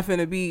 Not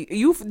finna be if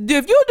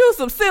you do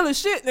some silly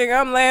shit, nigga,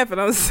 I'm laughing.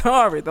 I'm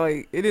sorry.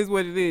 Like, it is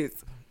what it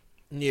is.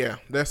 Yeah,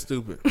 that's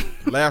stupid.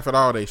 Laugh at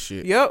all they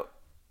shit. Yep.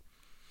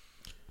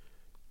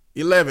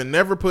 11.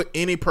 Never put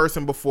any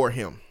person before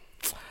him.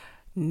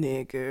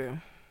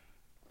 Nigga.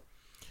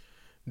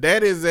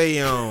 That is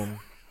a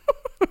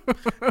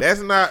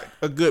that's not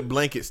a good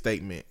blanket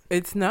statement.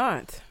 It's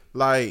not.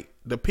 Like,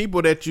 the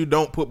people that you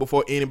don't put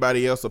before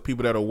anybody else are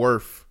people that are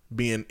worth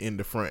being in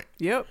the front.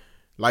 Yep.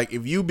 Like,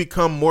 if you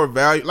become more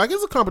valuable, like,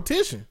 it's a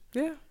competition.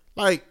 Yeah.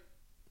 Like,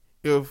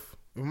 if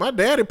my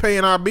daddy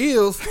paying our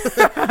bills,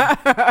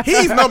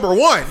 he's number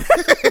one.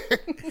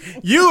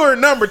 You are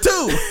number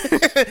two.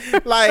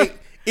 Like,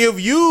 if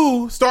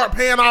you start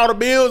paying all the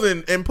bills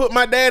and put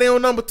my daddy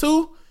on number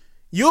two,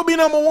 you'll be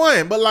number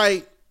one. But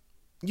like,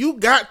 you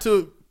got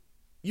to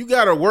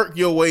work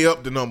your way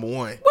up to number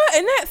one. Well,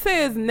 and that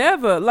says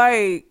never.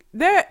 Like,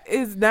 that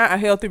is not a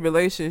healthy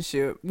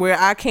relationship where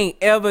I can't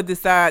ever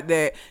decide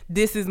that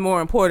this is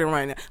more important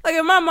right now. Like,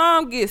 if my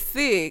mom gets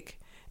sick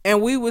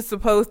and we was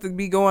supposed to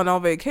be going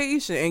on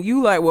vacation and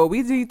you like, well,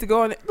 we need to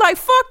go on. Like,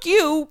 fuck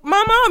you.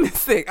 My mom is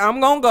sick. I'm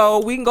going to go.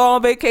 We can go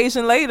on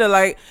vacation later.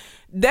 Like,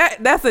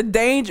 that's a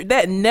danger.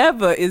 That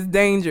never is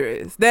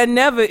dangerous. That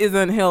never is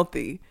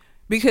unhealthy,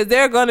 because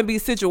there are going to be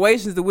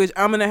situations in which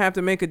I'm going to have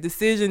to make a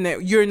decision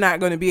that you're not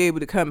going to be able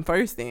to come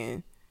first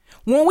in.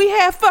 When we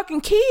have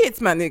fucking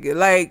kids, my nigga,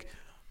 like,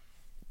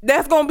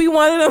 that's gonna be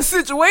one of those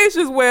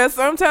situations where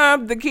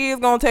sometimes the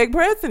kid's gonna take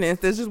precedence.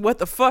 That's just what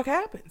the fuck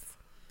happens.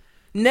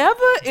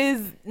 Never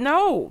is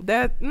no.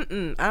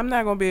 I'm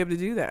not gonna be able to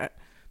do that.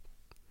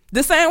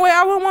 The same way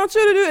I wouldn't want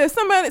you to do it.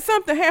 If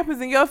something happens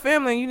in your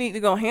family and you need to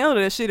go handle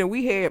that shit and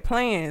we had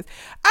plans,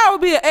 I would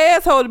be an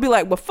asshole to be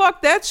like, well,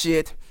 fuck that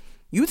shit.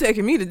 You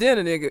taking me to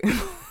dinner, nigga.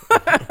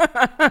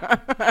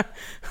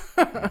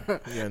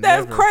 Yeah,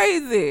 that's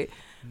crazy.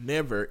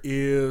 Never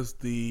is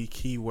the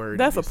key word.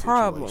 That's a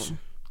problem.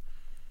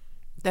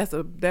 That's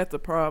a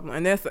problem.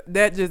 And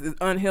that just is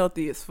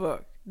unhealthy as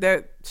fuck.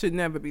 That should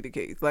never be the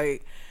case.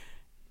 Like,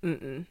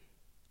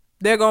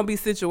 there gonna be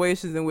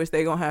situations in which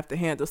they gonna have to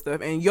handle stuff,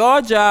 and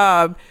your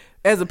job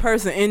as a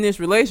person in this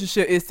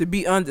relationship is to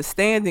be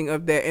understanding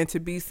of that and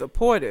to be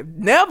supportive.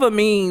 Never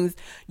means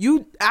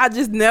I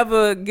just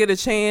never get a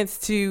chance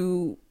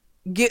to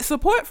get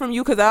support from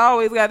you because I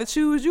always got to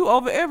choose you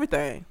over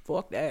everything.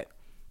 Fuck that.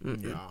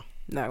 Yeah,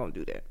 not gonna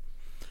do that.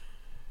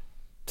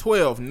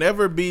 12.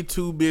 Never be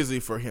too busy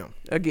for him.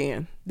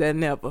 Again, that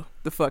never.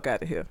 The fuck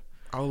out of here.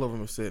 All of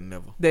them have said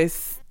never. They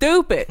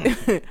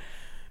stupid.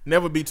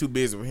 Never be too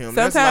busy for him.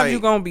 Sometimes you're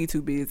going to be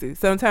too busy.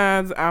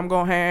 Sometimes I'm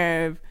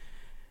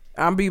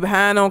be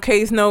behind on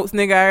case notes.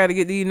 Nigga, I got to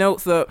get these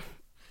notes up.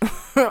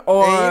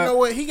 Or and you know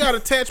what? He got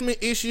attachment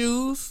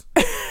issues.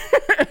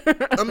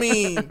 I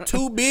mean,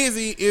 too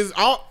busy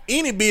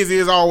any busy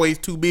is always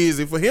too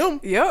busy for him.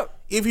 Yep.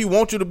 If he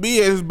wants you to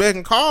be at his beck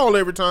and call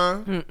every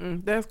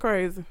time. That's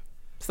crazy.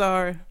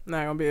 Sorry.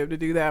 Not going to be able to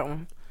do that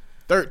one.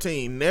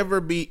 13.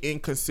 Never be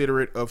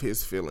inconsiderate of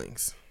his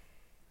feelings.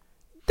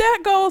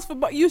 That goes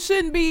for, you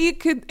shouldn't be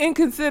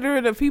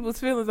inconsiderate of people's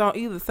feelings on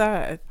either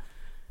side.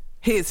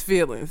 His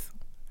feelings.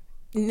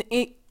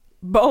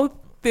 Both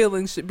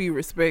feelings should be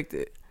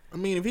respected. I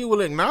mean, if he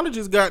will acknowledge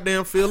his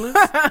goddamn feelings,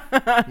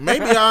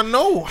 maybe I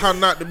know how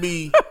not to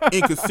be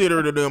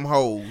inconsiderate of them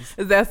hoes.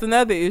 That's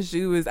another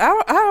issue is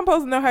I'm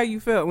supposed to know how you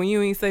felt when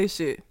you ain't say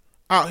shit.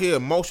 Out here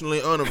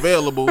emotionally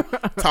unavailable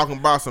talking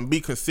about some be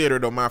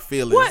considerate of my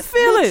feelings. What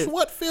feelings?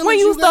 What feelings when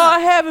you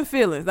start got? having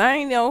feelings? I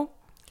ain't know.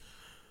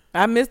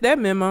 I missed that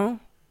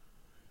memo.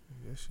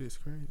 That shit's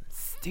crazy.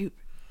 Stupid.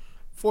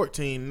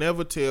 14.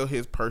 Never tell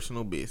his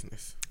personal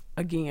business.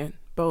 Again,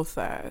 both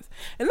sides.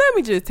 And let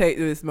me just take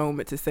this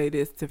moment to say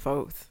this to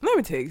folks. Let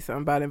me tell you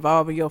something about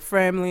involving your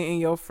family and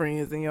your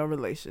friends in your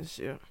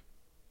relationship.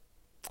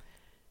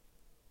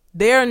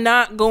 They're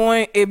not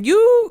going, if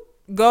you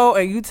go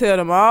and you tell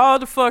them all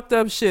the fucked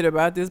up shit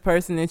about this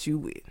person that you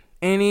with,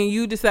 and then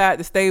you decide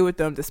to stay with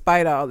them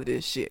despite all of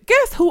this shit,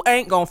 guess who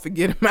ain't gonna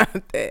forget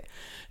about that?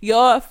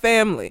 Your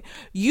family.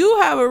 You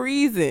have a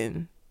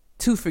reason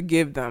to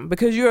forgive them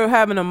because you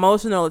have an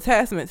emotional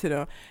attachment to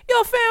them.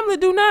 Your family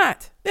do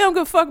not. They don't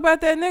give a fuck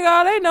about that nigga.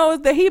 All they know is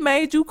that he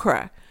made you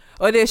cry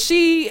or that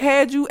she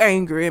had you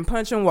angry and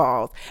punching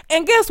walls.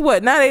 And guess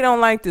what? Now they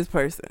don't like this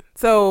person.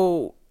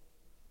 So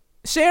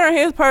sharing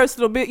his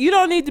personal bit, you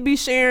don't need to be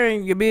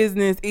sharing your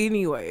business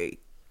anyway.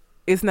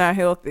 It's not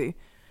healthy.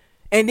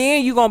 And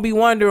then you gonna be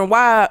wondering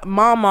why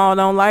mama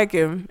don't like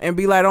him and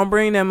be like, don't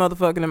bring that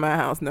motherfucker to my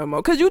house no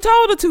more. Cause you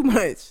told her too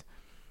much.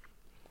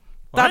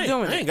 Stop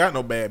doing it. I ain't got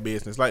no bad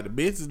business. Like the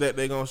business that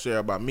they gonna share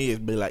about me is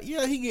be like,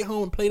 yeah, he get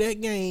home and play that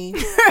game.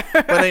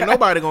 But ain't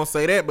nobody gonna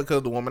say that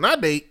because the woman I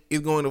date is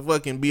going to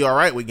fucking be all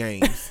right with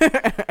games.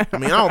 I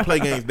mean, I don't play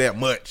games that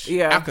much.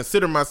 Yeah. I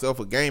consider myself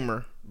a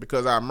gamer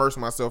because I immerse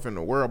myself in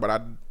the world,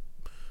 but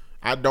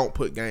I don't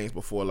put games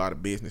before a lot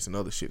of business and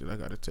other shit that I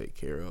gotta take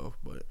care of.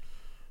 But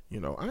you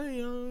know, I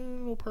ain't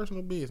no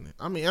personal business.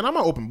 I mean, and I'm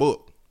an open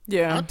book.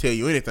 Yeah. I'll tell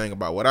you anything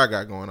about what I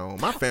got going on.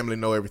 My family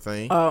know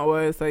everything. Oh,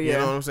 well, so yeah. You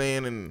know what I'm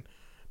saying? And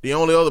the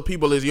only other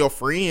people is your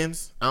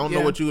friends. I don't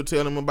know what you would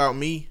tell them about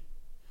me.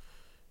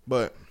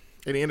 But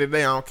at the end of the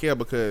day, I don't care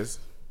because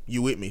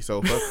you with me.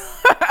 So fuck.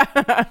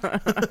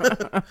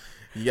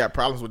 You got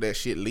problems with that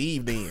shit,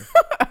 leave then.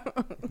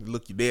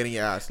 Look you dead in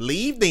your eyes.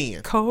 Leave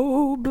then.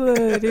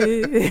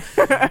 Cold-blooded.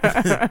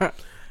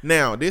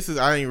 Now,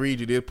 I ain't read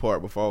you this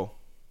part before.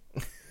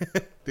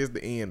 This is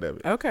the end of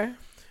it. Okay.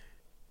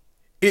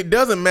 It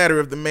doesn't matter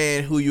if the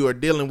man who you are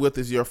dealing with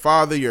is your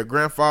father, your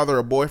grandfather,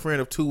 a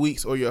boyfriend of 2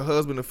 weeks, or your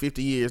husband of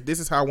 50 years. This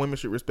is how women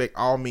should respect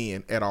all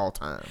men at all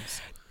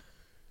times.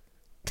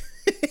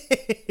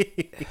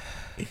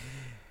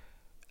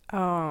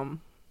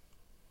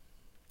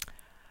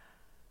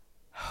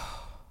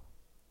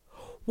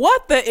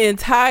 What the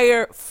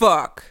entire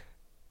fuck?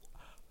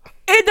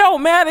 It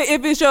don't matter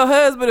if it's your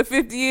husband of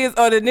 50 years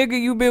or the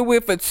nigga you been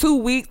with for 2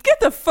 weeks.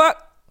 Get the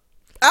fuck.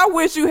 I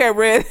wish you had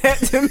read that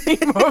to me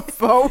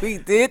before we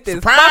did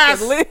this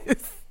fucking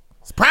list.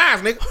 Surprise,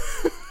 nigga.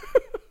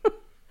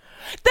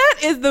 That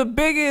is the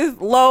biggest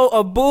load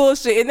of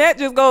bullshit. And that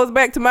just goes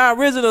back to my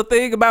original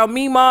thing about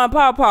me, ma, and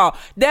papa.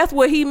 That's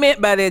what he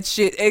meant by that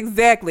shit.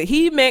 Exactly.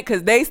 He meant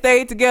because they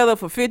stayed together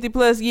for 50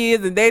 plus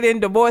years and they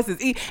didn't divorce his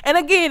And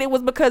again, it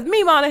was because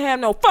me, ma, didn't have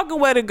no fucking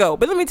way to go.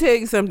 But let me tell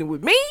you something.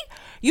 With me,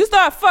 you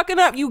start fucking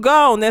up, you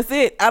gone. That's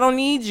it. I don't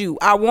need you.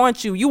 I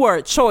want you. You are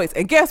a choice.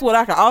 And guess what?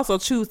 I can also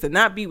choose to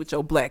not be with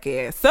your black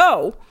ass.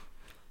 So,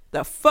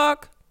 the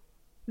fuck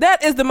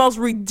That is the most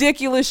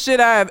ridiculous shit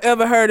I have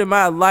ever heard in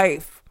my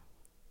life.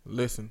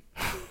 Listen,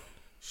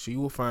 she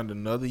will find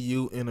another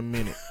you in a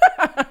minute.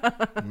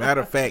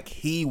 Matter of fact,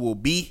 he will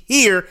be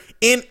here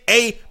in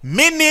a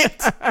minute.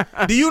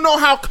 Do you know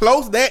how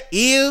close that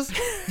is?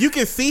 You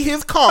can see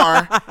his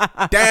car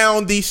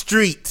down the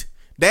street.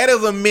 That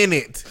is a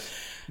minute.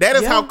 That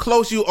is how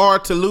close you are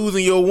to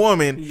losing your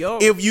woman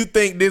if you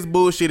think this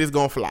bullshit is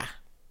going to fly.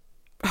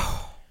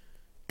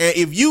 And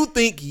if you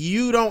think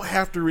you don't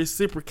have to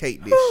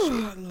reciprocate this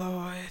shit.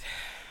 Lord.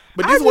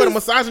 But this is where the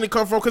misogyny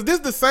come from, because this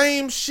is the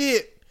same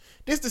shit.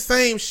 This the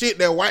same shit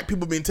that white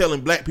people been telling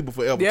black people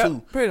forever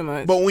too. Pretty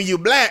much. But when you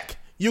black,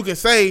 you can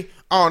say,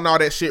 "Oh no,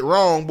 that shit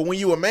wrong." But when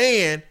you a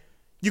man,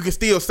 you can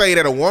still say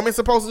that a woman's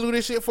supposed to do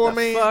this shit for a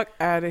man. Fuck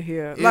out of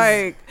here!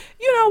 Like,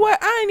 you know what?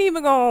 I'm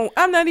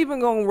not even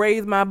gonna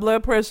raise my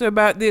blood pressure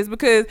about this,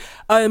 because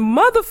a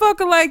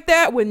motherfucker like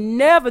that would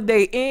never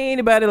date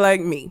anybody like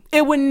me.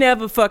 It would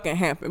never fucking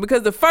happen,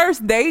 because the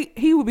first date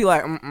he would be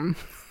like,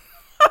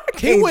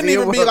 He wouldn't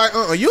even be like,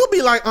 You'll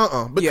be like,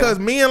 because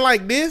men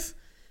like this,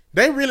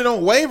 they really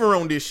don't waver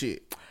on this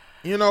shit.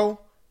 You know,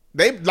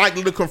 they like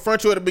to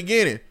confront you at the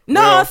beginning.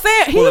 No, I'm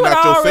saying he would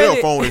out already. your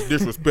cell phone is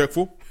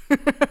disrespectful.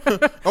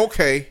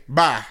 Okay,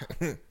 bye.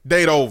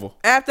 Date over.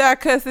 After I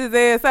cuss his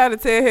ass out and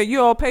tell him, you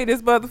don't pay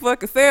this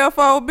motherfucking cell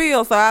phone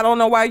bill, so I don't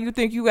know why you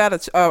think you gotta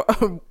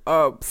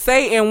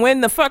say and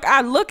when the fuck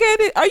I look at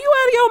it. Are you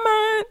out of your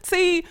mind?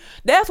 See,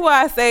 that's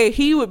why I say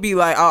he would be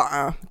like,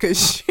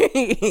 because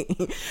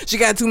she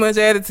got too much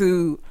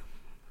attitude.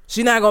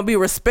 She not gonna be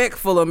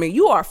respectful of me.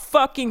 You are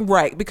fucking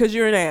right, because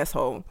you're an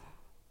asshole.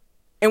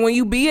 And when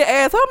you be an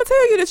asshole, I'm gonna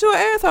tell you that you're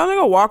an asshole. I'm not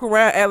gonna walk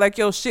around act like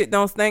your shit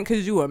don't stink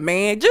because you a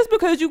man. Just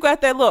because you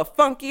got that little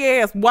funky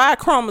ass Y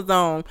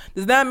chromosome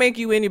does not make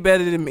you any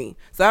better than me.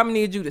 So I'm gonna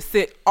need you to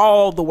sit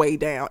all the way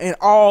down in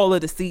all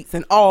of the seats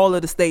and all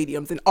of the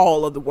stadiums in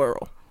all of the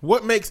world.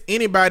 What makes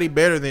anybody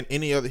better than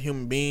any other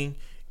human being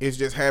is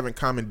just having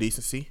common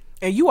decency.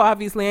 And you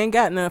obviously ain't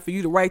got nothing for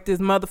you to write this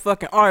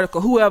motherfucking article,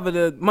 whoever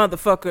the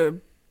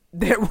motherfucker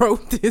that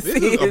wrote this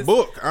is a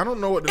book. I don't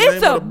know what the name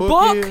of the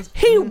book is.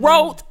 He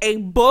wrote a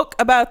book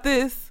about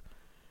this.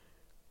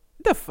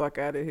 The fuck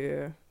out of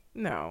here.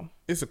 No.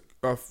 It's a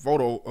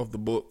photo of the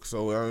book,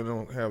 so I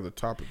don't have the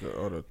topic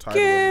or the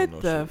title.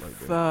 Get the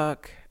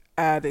fuck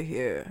out of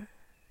here.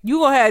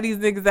 You gonna have these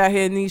niggas out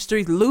here in these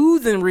streets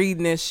losing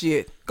reading this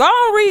shit. Go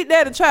on, read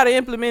that and try to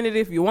implement it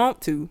if you want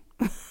to.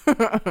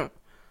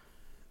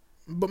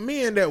 But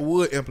men that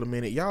would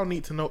implement it, y'all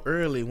need to know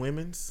early,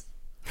 women's.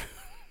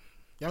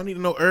 Y'all need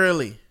to know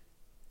early.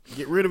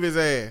 Get rid of his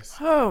ass.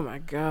 Oh my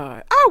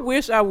God. I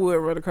wish I would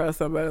run across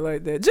somebody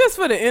like that. Just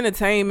for the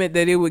entertainment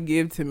that it would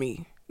give to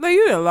me. Like,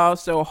 you done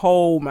lost your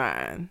whole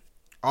mind.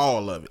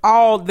 All of it.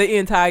 All the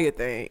entire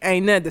thing.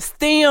 Ain't nothing. The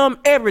stem,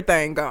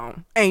 everything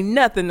gone. Ain't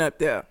nothing up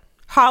there.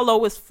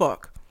 Hollow as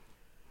fuck.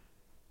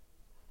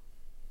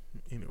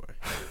 Anyway.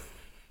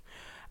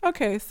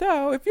 Okay,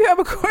 so if you have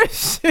a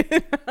question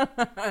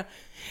that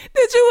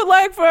you would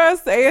like for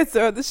us to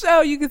answer on the show,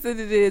 you can send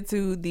it in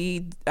to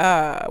the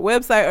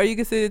website, or you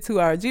can send it to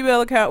our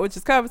Gmail account, which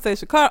is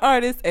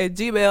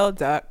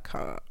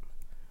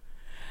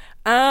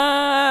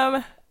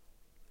conversationcarartist@gmail.com.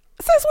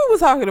 Since we were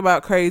talking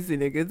about crazy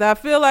niggas, I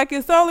feel like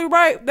it's only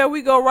right that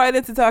we go right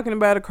into talking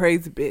about a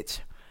crazy bitch.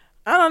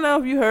 I don't know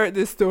if you heard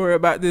this story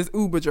about this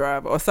Uber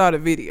driver or saw the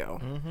video.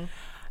 Mm-hmm.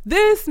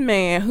 This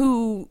man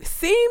who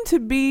seemed to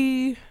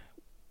be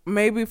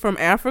maybe from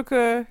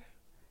Africa,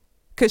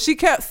 because she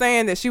kept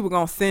saying that she was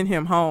gonna send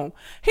him home.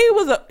 He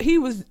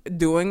was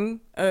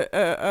doing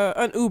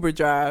an Uber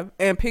drive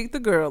and picked the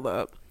girl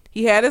up.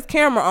 He had his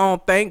camera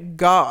on, thank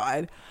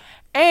God,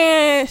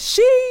 and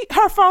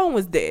her phone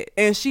was dead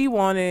and she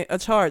wanted a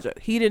charger.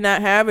 He did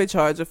not have a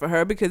charger for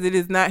her because it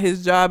is not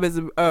his job as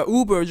a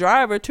Uber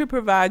driver to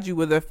provide you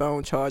with a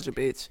phone charger,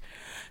 bitch.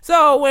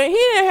 So when he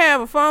didn't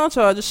have a phone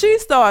charger, she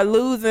started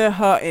losing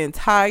her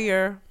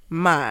entire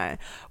mind,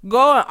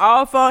 going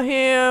off on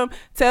him,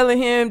 telling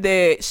him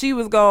that she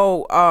was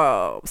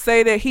gonna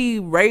say that he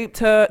raped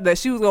her, that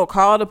she was gonna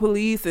call the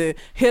police and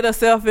hit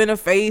herself in the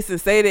face and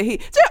say that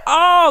just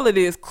all of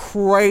this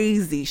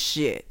crazy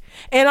shit.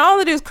 And all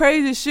of this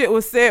crazy shit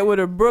was said with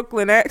a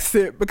Brooklyn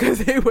accent because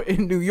they were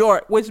in New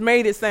York, which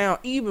made it sound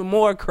even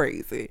more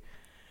crazy.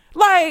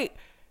 Like,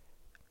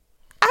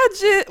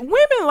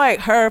 women like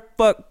her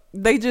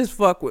they just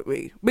fuck with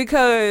me,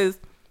 because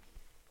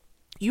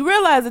you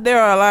realize that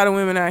there are a lot of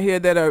women out here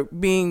that are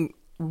being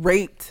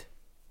raped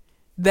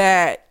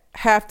that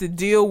have to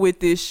deal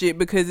with this shit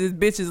because it's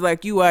bitches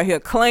like you out here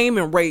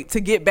claiming rape to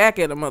get back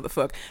at a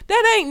motherfucker.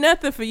 That ain't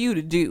nothing for you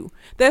to do.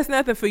 That's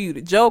nothing for you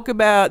to joke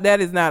about.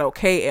 That is not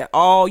okay at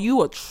all.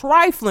 You a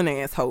trifling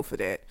asshole for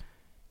that.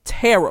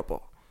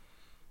 Terrible.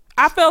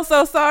 I felt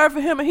so sorry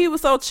for him, and he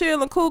was so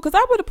chill and cool, because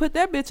I would have put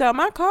that bitch out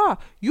my car.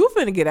 You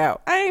finna get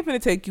out. I ain't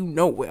finna take you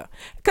nowhere.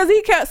 Because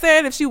he kept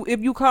saying if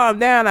you calm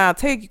down, I'll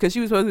take you, because she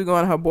was supposed to be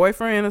going to her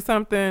boyfriend or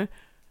something. I ain't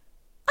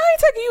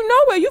taking you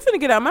nowhere. You finna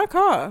get out my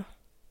car.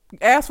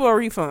 Ask for a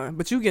refund,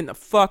 but you getting the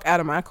fuck out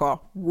of my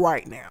car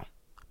right now.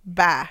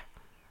 Bye.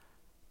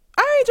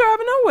 I ain't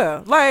driving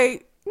nowhere.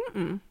 Like,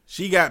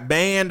 She got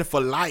banned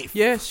for life.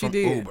 Yes, she from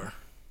did. Uber.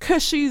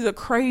 Cause she's a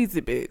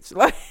crazy bitch.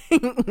 Like,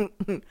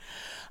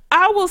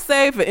 I will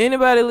say for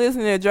anybody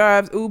listening that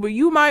drives Uber,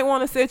 you might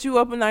want to set you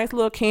up a nice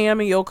little cam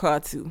in your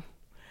car too.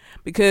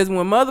 Because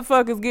when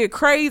motherfuckers get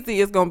crazy,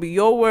 it's gonna be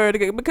your word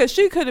again. Because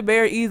she could have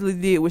very easily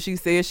did what she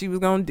said she was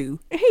gonna do,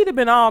 and he'd have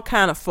been all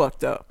kind of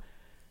fucked up.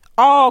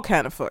 All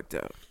kind of fucked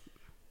up.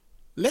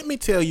 Let me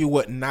tell you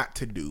what not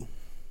to do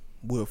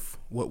with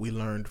what we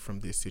learned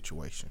from this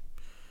situation.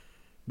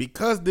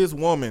 Because this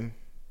woman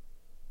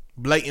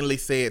blatantly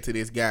said to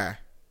this guy,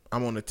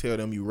 I'm going to tell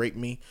them you raped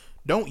me.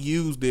 Don't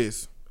use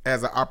this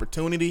as an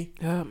opportunity.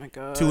 Oh my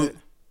God. To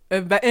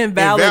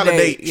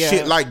invalidate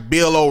shit like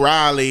Bill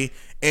O'Reilly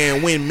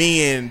and when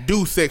men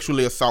do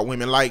sexually assault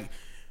women. Like,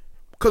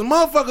 because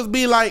motherfuckers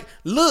be like,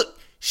 look,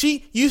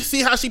 you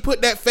see how she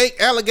put that fake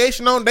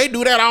allegation on? They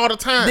do that all the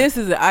time. This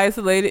is an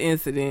isolated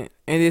incident,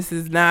 and this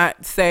is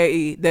not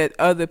say that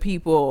other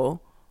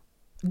people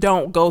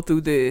don't go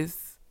through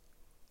this.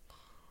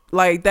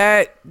 Like,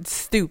 that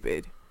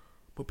stupid.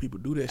 But people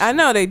do that shit. I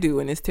know they do,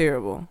 and it's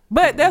terrible.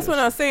 But that's what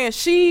I'm saying.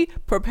 She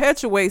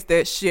perpetuates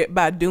that shit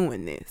by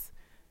doing this.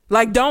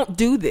 Like, don't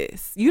do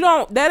this.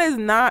 That is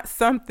not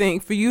something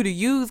for you to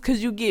use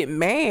because you get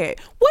mad.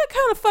 What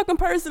kind of fucking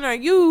person are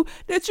you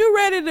that you're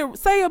ready to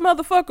say a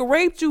motherfucker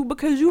raped you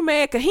because you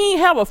mad because he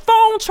ain't have a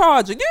phone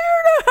charger? Do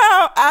you know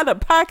how out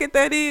of pocket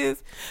that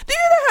is? Do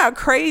you know how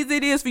crazy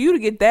it is for you to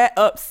get that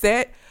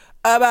upset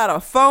about a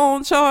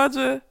phone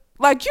charger?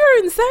 Like,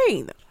 you're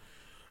insane.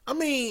 I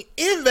mean,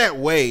 in that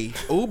way,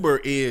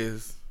 Uber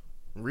is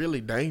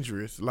really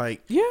dangerous.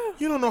 Like, yeah,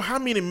 you don't know how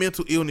many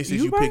mental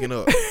illnesses you picking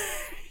up.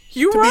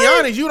 To be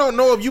honest, you don't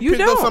know if you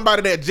picked up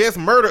somebody that just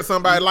murdered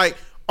somebody. Like,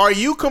 are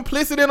you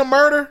complicit in a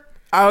murder?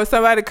 Oh,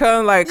 somebody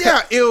come like...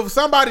 Yeah, if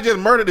somebody just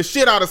murdered the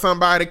shit out of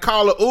somebody,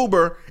 call an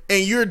Uber,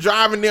 and you're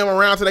driving them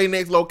around to their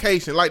next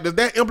location. Like, does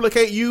that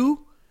implicate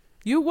you?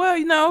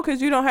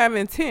 Because you don't have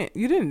intent.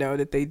 You didn't know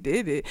that they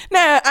did it.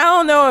 Now, I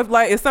don't know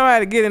if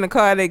somebody get in the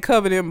car, they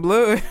covered in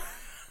blood.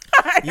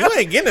 You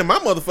ain't getting in my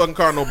motherfucking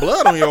car no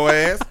blood on your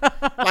ass.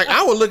 Like,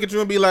 I would look at you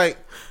and be like,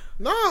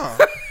 nah,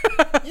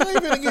 you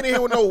ain't finna get in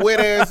here with no wet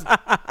ass.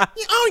 I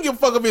don't give a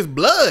fuck if it's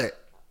blood.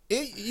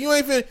 You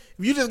ain't finna, if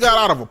you just got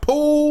out of a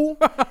pool,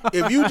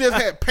 if you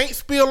just had paint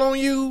spill on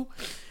you,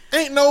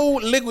 ain't no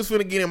liquids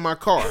finna get in my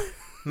car.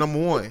 Number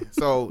one.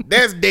 So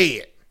that's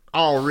dead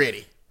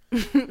already.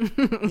 But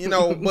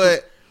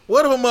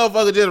what if a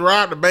motherfucker just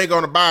robbed the bank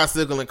on a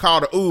bicycle and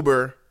called an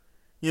Uber?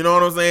 You know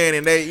what I'm saying?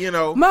 And they,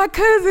 My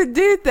cousin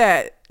did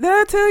that. Did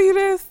I tell you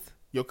this?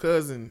 Your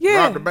cousin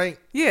robbed the bank?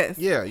 Yes.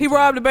 Yeah. He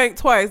robbed the bank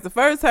twice. The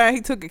first time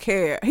he took a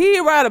cab. He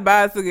didn't ride a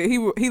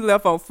bicycle. He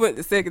left on foot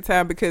the second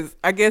time because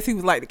I guess he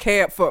was like, the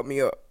cab fucked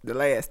me up the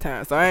last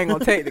time, so I ain't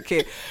gonna take the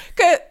cab.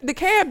 Cause the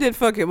cab didn't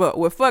fuck him up.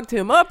 What fucked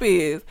him up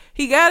is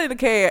he got in the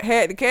cab,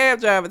 had the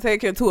cab driver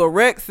take him to a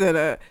rec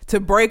center to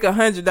break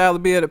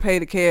 $100 bill to pay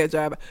the cab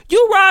driver.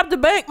 You robbed the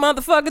bank,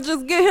 motherfucker.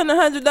 Just get him the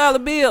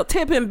 $100 bill.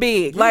 Tip him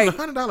big. Like a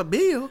 $100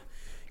 bill?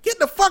 Get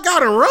the fuck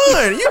out and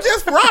run. You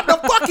just robbed the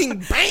fucking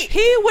bank.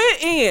 He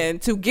went in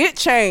to get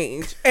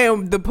change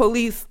and the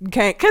police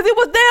came because it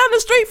was down the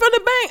street from the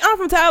bank. I'm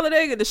from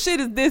Talladega. The shit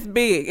is this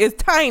big. It's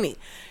tiny.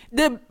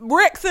 The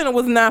rec center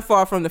was not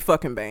far from the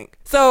fucking bank.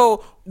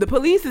 So the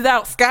police is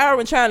out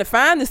scouring trying to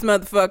find this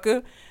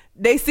motherfucker.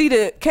 They see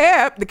the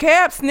cab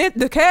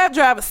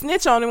driver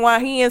snitch on him while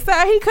he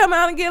inside. He come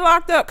out and get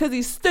locked up because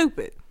he's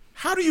stupid.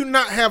 How do you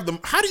not have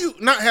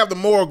the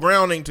moral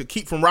grounding to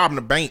keep from robbing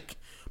the bank?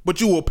 But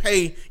you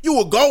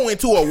will go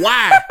into a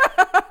Y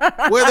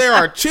where there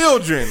are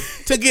children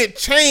to get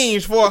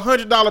change for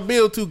 $100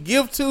 bill to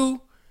give to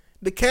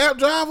the cab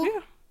driver? Yeah.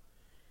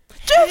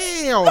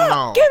 Hell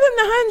no. Give him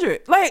the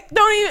 100. Like,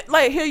 don't even,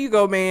 like, here you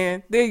go,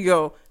 man. There you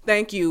go.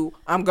 Thank you.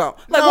 I'm gone.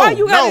 Like,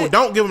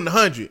 don't give him the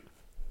 100.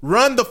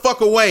 Run the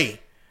fuck away.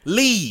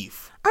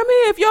 Leave. I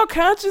mean, if your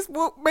conscience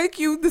will make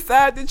you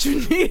decide that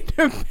you need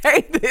to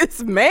pay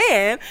this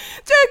man,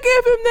 just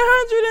give him the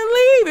 100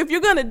 and leave. If you're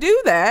going to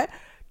do that,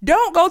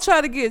 don't go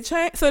try to get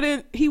changed. So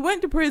then he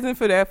went to prison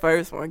for that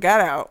first one, got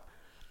out.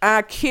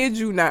 I kid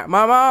you not.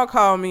 My mom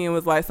called me and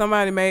was like,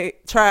 somebody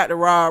tried to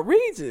rob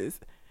Regis.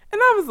 And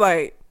I was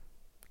like,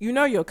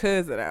 your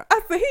cousin out. I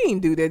said, he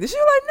didn't do that. She was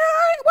like,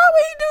 nah, why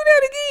would he do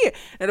that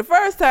again? And the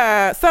first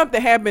time,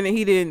 something happened and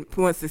he didn't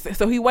want to,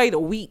 so he waited a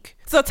week.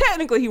 So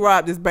technically he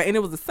robbed this bank. And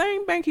it was the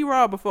same bank he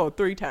robbed before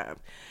 3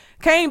 times.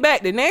 Came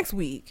back the next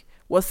week.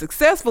 Was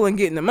successful in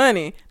getting the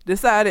money,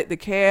 decided the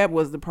cab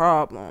was the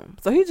problem.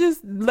 So he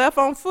just left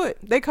on foot.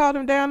 They called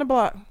him down the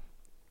block.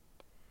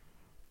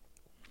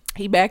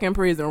 He back in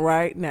prison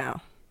right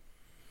now.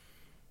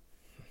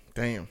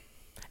 Damn.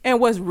 And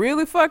what's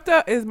really fucked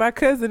up is my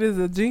cousin is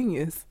a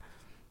genius.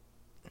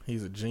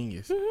 He's a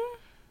genius. Mm-hmm.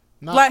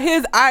 Like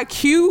his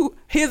IQ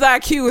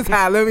is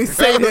high. Let me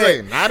say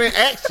that. Not in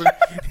action.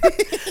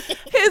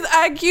 His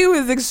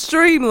IQ is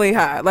extremely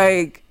high.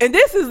 Like, and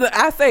this is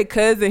I say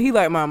cousin. He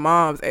like my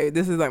mom's age.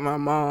 This is like my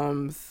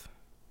mom's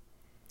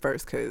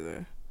first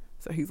cousin.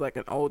 So he's like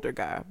an older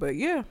guy. But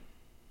yeah.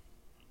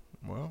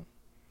 Well,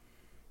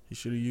 He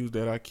should have used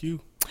that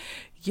IQ.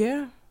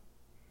 Yeah.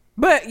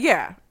 But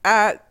yeah,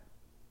 I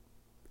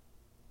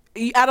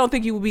don't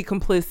think you would be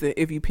complicit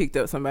if you picked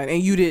up somebody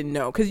and you didn't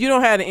know, because you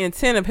don't have the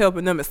intent of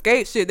helping them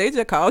escape. Shit, they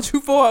just called you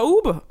for an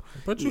Uber.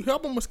 But you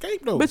help them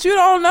escape though. But you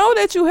don't know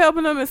that you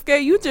helping them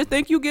escape. You just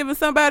think you giving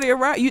somebody a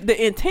ride.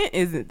 The intent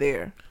isn't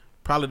there.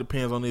 Probably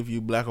depends on if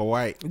you black or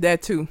white.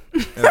 That too.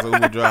 As an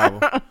Uber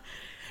driver.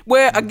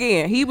 Well,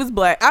 again, he was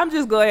black. I'm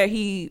just glad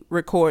he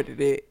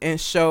recorded it and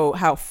showed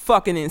how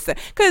fucking insane.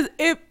 Because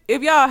if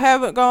y'all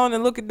haven't gone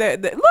and look at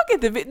that, look at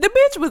the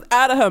bitch was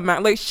out of her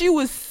mind. Like, she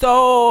was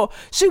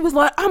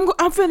like,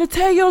 I'm finna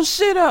tear your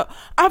shit up.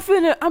 I'm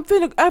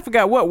finna, I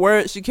forgot what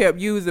word she kept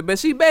using, but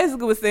she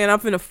basically was saying, I'm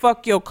finna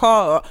fuck your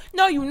car up.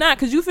 No, you not,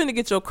 because you finna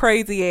get your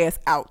crazy ass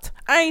out.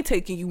 I ain't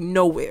taking you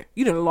nowhere.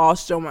 You done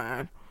lost your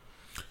mind.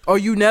 Or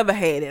you never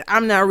had it.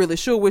 I'm not really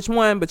sure which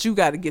one, but you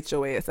got to get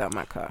your ass out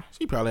my car.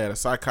 She probably had a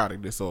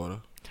psychotic disorder.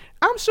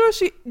 I'm sure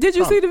she did.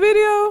 You see the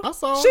video? I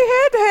saw. She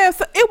had to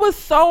have. It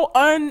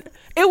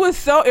was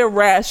so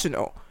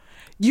irrational.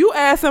 You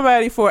ask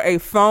somebody for a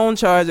phone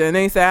charger and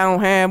they say, I don't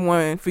have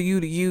one for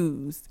you to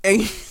use,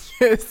 and you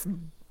just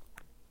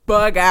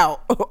bug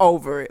out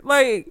over it.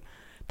 Like,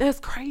 that's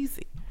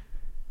crazy.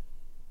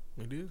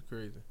 It is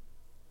crazy.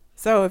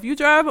 So if you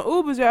driving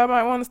Ubers, y'all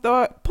might want to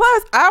start.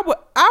 Plus, I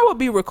would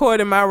be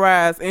recording my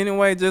rides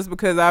anyway, just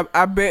because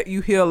I bet you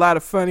hear a lot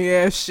of funny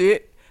ass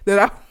shit that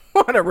I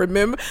want to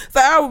remember.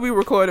 So I would be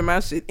recording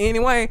my shit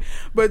anyway.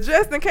 But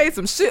just in case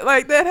some shit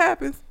like that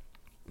happens,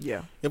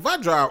 yeah. If I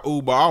drive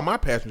Uber, all my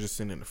passengers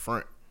sit in the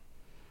front.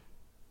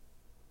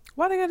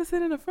 Why they gotta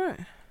sit in the front?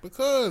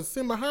 Because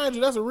sitting behind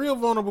you, that's a real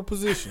vulnerable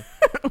position.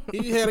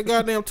 He had a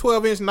goddamn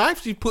 12-inch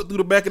knife she put through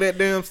the back of that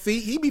damn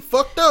seat. He be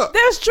fucked up.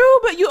 That's true,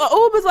 but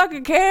Uber's like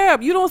a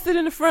cab. You don't sit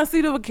in the front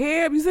seat of a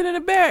cab. You sit in the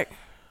back.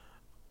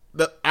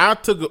 I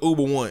took an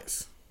Uber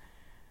once.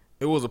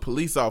 It was a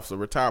police officer,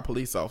 retired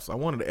police officer. I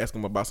wanted to ask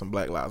him about some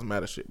Black Lives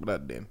Matter shit, but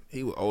I didn't.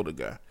 He was an older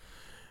guy.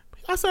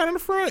 I sat in the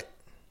front.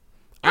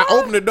 I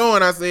opened the door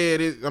and I said,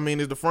 is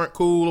the front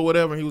cool or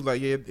whatever? And he was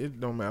like, yeah,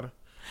 it don't matter.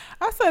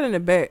 I sat in the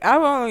back.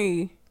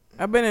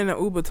 I've been in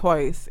an Uber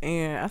twice,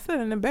 and I sat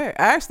in the back.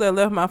 I actually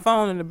left my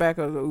phone in the back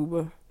of the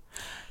Uber.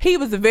 He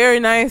was a very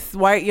nice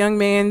white young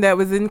man that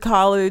was in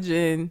college,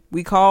 and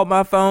we called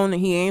my phone,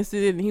 and he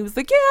answered it, and he was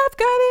like, yeah, I've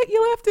got it.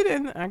 You left it,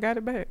 and I got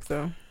it back.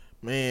 So,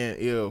 man,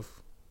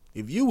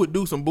 if you would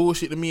do some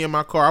bullshit to me in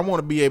my car, I want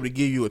to be able to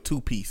give you a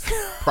 2-piece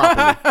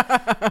properly.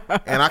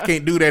 And I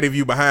can't do that if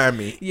you behind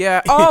me.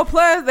 Yeah. Oh,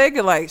 plus they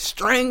could like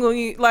strangle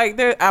you. Like,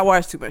 I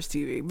watch too much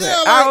TV, but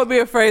yeah, I would be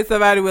afraid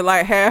somebody would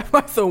like have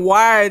some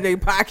wire in their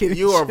pocket.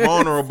 You are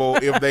vulnerable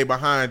if they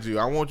behind you.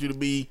 I want you to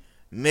be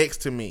next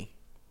to me.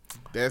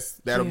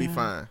 That'll be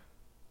fine.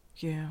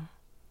 Yeah.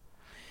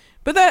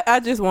 But I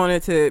just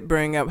wanted to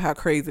bring up how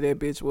crazy that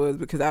bitch was,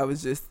 because I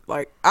was just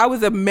like, I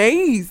was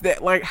amazed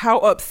that like how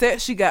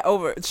upset she got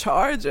over a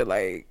charger.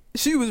 Like,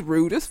 she was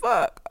rude as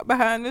fuck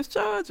behind this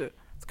charger.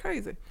 It's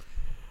crazy.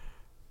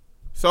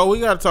 So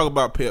we got to talk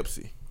about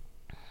Pepsi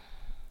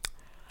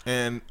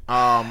and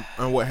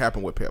what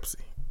happened with Pepsi,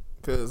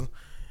 because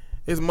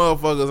this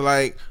motherfuckers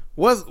like,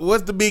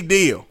 what's the big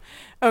deal?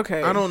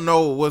 Okay. I don't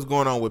know what's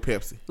going on with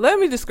Pepsi. Let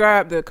me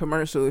describe the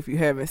commercial if you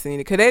haven't seen it,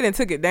 because they done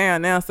took it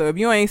down now. So if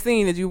you ain't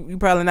seen it, you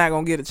probably not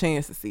going to get a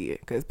chance to see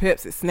it, because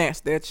Pepsi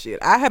snatched that shit.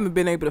 I haven't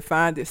been able to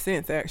find it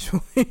since,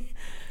 actually.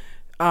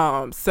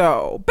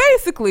 So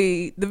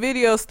basically, the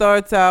video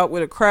starts out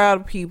with a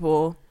crowd of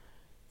people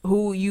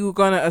who you're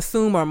going to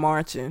assume are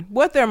marching.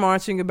 What they're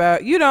marching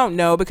about, you don't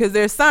know, because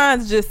their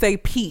signs just say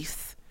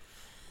peace.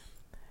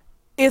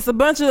 It's a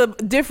bunch of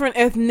different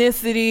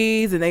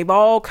ethnicities, and they've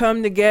all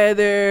come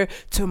together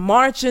to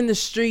march in the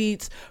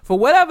streets for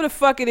whatever the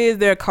fuck it is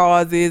their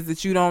cause is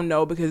that you don't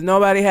know, because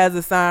nobody has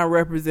a sign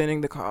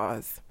representing the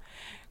cause.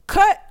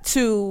 Cut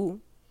to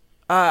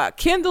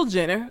Kendall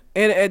Jenner,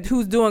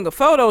 who's doing a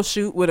photo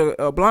shoot with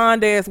a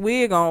blonde ass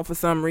wig on for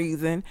some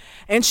reason,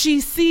 and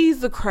she sees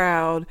the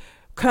crowd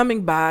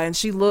coming by, and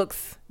she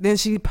looks, then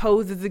she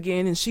poses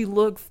again, and she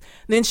looks,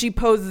 then she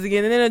poses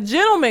again, and then a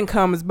gentleman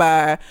comes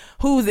by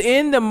who's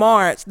in the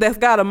march that's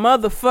got a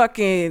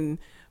motherfucking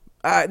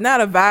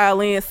not a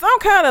violin, some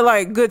kind of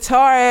like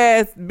guitar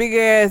ass big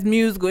ass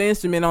musical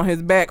instrument on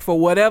his back for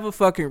whatever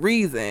fucking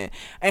reason,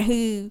 and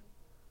he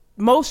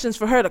motions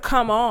for her to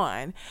come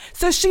on.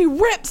 So she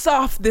rips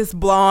off this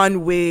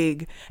blonde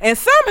wig, and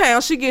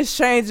somehow she gets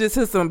changed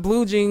into some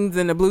blue jeans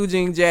and a blue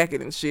jean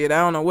jacket and shit. I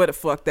don't know where the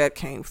fuck that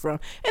came from.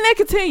 And they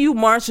continue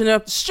marching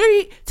up the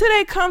street till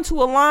they come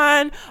to a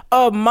line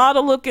of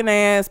model looking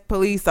ass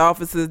police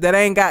officers that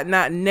ain't got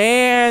not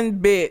nan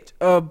bit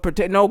of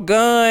no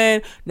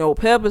gun, no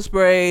pepper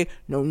spray,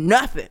 no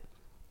nothing.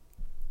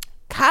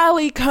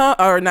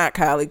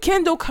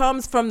 Kendall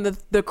comes from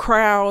the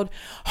crowd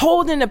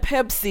holding a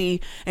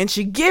Pepsi, and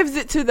she gives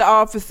it to the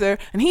officer,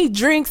 and he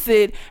drinks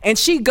it, and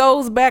she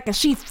goes back and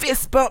she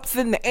fist bumps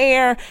in the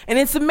air, and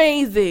it's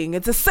amazing.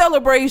 It's a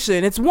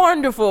celebration. It's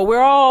wonderful. We're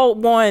all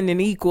one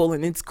and equal,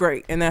 and it's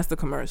great. And that's the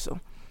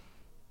commercial.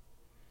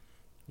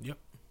 Yep.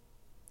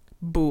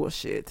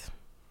 Bullshit.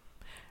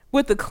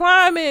 with the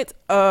climate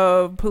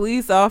of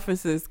police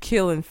officers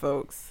killing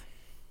folks,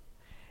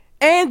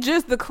 and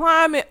just the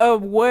climate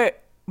of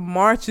what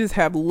marches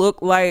have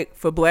looked like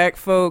for black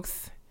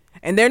folks,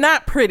 and they're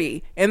not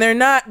pretty, and they're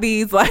not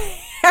these like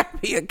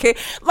happy, okay,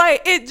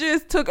 like it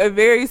just took a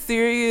very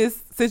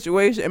serious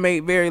situation and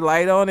made very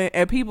light on it,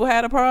 and people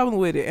had a problem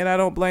with it, and I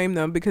don't blame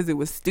them because it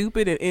was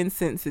stupid and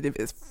insensitive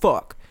as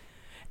fuck.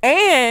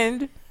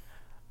 And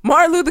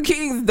Martin Luther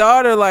King's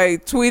daughter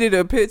like tweeted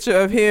a picture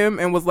of him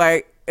and was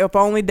like, if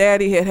only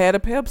daddy had had a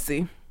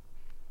Pepsi.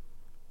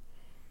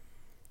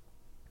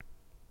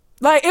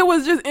 Like, it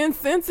was just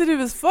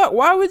insensitive as fuck.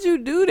 Why would you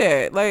do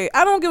that? Like,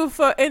 I don't give a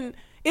fuck. And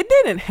it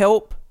didn't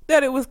help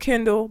that it was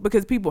Kendall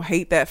because people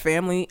hate that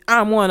family.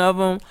 I'm one of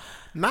them.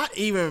 Not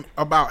even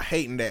about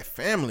hating that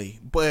family,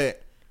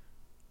 but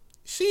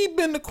she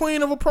been the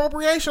queen of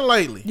appropriation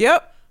lately.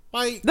 Yep.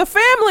 Like, the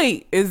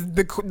family is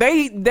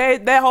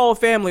that whole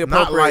family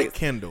appropriates. Not like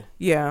Kendall.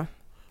 Yeah.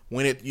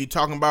 When you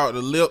talking about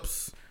the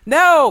lips.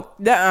 No,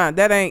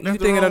 that ain't. You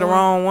thinking of the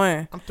wrong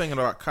one. I'm thinking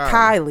about Kylie.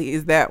 Kylie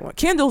is that one.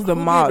 Kendall's the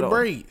model. Who did the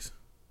braids?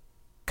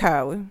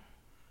 Kylie.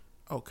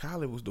 Oh,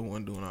 Kylie was the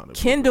one doing all the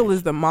Kendall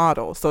is the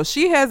model. So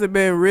she hasn't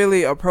been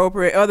really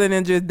appropriate other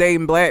than just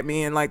dating black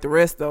men like the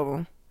rest of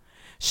them.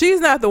 She's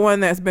not the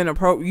one that's been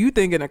appropriate. You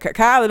thinking of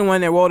Kylie, the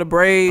one that wore the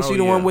braids. She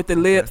the one with the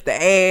lips, the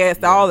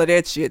ass, all of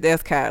that shit.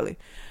 That's Kylie.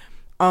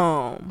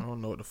 I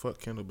don't know what the fuck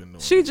Kendall been doing.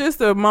 She just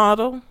a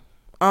model.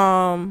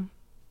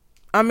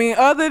 I mean,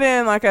 other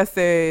than, like I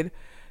said,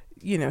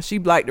 you know, she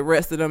like the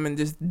rest of them and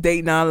just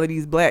dating all of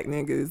these black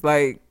niggas.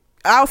 Like,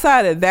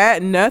 outside of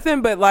that,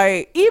 nothing. But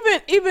like,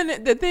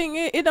 even the thing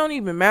is, it don't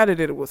even matter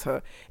that it was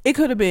her. It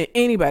could have been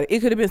anybody. It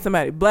could have been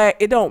somebody black.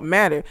 It don't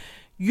matter.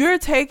 You're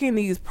taking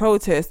these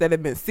protests that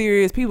have been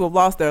serious. People have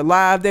lost their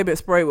lives. They've been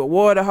sprayed with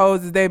water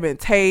hoses. They've been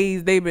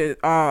tased. They've been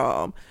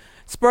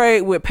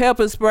sprayed with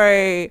pepper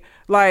spray.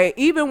 Like,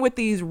 even with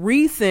these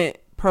recent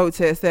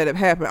protests that have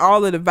happened,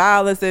 all of the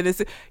violence that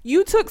is,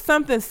 you took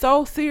something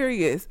so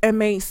serious and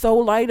made so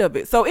light of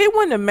it. So it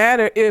wouldn't have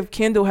mattered if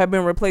Kendall had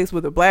been replaced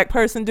with a black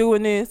person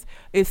doing this.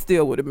 It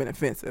still would have been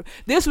offensive.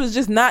 This was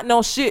just not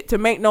no shit to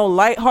make no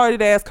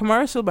lighthearted ass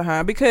commercial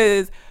behind,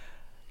 because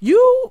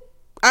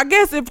I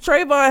guess if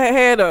Trayvon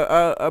had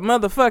a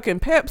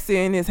motherfucking Pepsi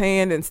in his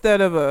hand instead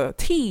of a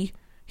tea,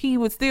 he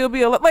would still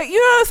be like, you know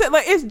what I'm saying?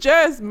 Like, it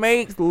just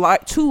makes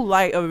too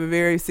light of a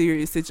very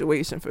serious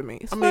situation for me.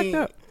 It's fucked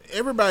up.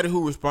 Everybody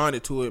who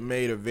responded to it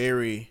made a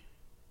very,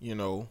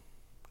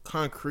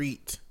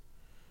 concrete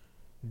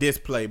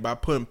display by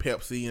putting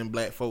Pepsi in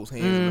black folks'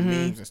 hands and the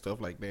memes and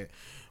stuff like that.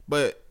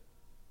 But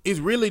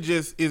it's really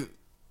the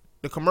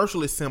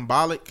commercial is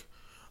symbolic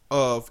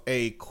of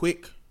a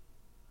quick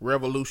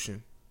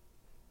resolution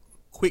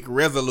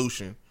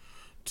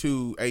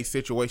to a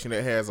situation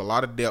that has a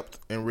lot of depth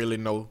and really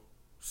no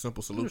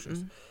simple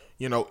solutions.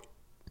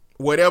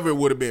 Whatever it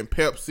would have been,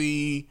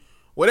 Pepsi,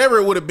 whatever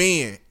it would have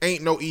been,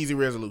 ain't no easy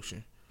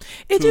resolution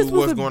to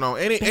what's going on.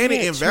 And it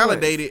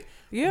invalidated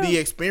the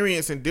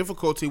experience and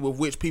difficulty with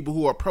which people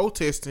who are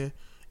protesting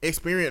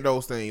experience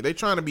those things. They're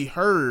trying to be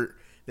heard.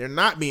 They're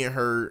not being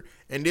heard.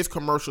 And this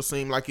commercial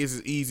seemed like it's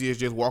as easy as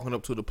just walking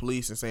up to the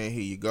police and saying,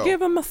 here you go. Give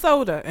them a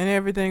soda and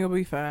everything will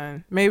be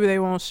fine. Maybe they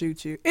won't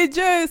shoot you.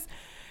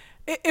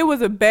 It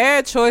was a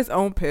bad choice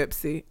on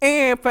Pepsi.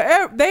 And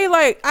I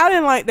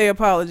didn't like their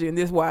apology, and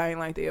this is why I didn't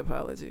like their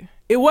apology.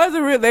 It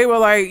wasn't real. They were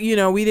like,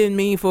 we didn't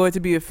mean for it to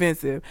be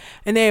offensive.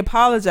 And they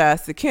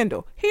apologized to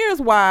Kendall. Here's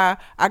why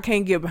I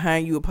can't get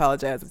behind you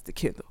apologizing to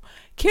Kendall.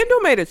 Kendall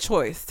made a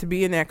choice to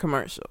be in that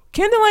commercial.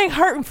 Kendall ain't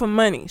hurting for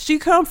money. She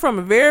come from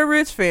a very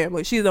rich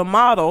family. She's a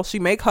model. She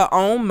make her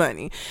own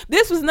money.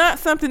 This was not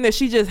something that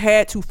she just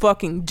had to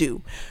fucking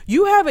do.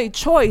 You have a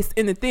choice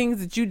in the things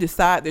that you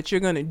decide that you're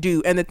going to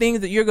do and the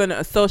things that you're going to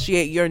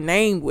associate your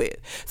name with.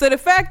 So the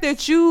fact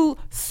that you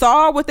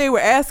saw what they were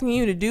asking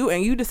you to do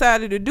and you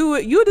decided to do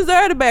it, you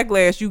deserve the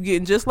backlash you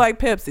getting, just like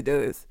Pepsi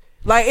does.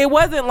 Like, it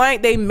wasn't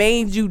like they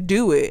made you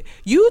do it.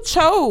 You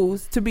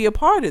chose to be a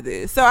part of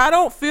this. So I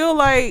don't feel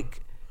like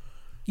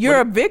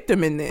you're a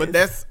victim in this. But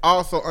that's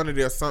also under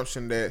the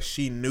assumption that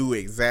she knew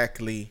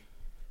exactly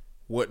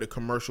what the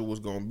commercial was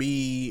going to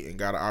be and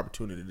got an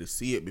opportunity to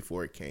see it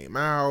before it came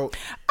out.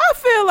 I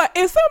feel like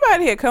if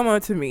somebody had come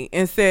up to me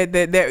and said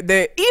that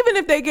even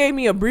if they gave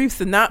me a brief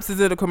synopsis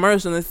of the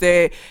commercial and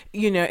said,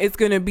 it's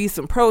going to be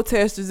some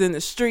protesters in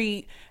the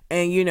street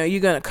and, you're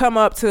going to come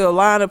up to a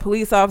line of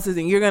police officers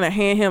and you're going to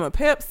hand him a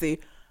Pepsi,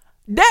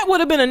 that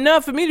would have been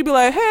enough for me to be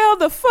like, hell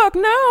the fuck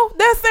no,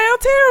 that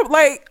sounds terrible.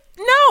 Like,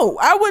 no,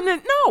 I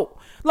wouldn't. No,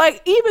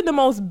 like, even the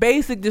most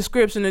basic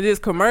description of this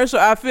commercial,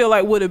 I feel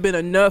like would have been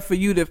enough for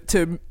you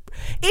to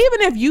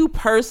even if you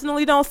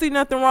personally don't see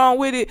nothing wrong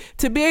with it,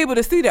 to be able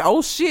to see that,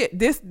 oh shit,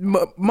 this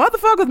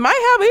motherfuckers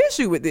might have an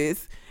issue with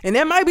this, and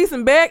there might be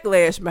some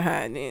backlash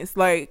behind this.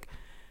 Like,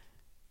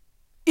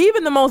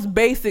 even the most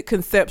basic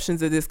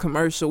conceptions of this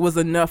commercial was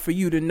enough for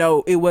you to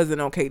know it wasn't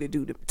okay to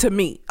do to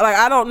me. Like,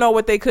 I don't know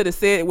what they could have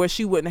said where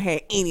she wouldn't have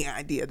had any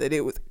idea that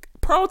it was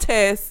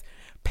protests,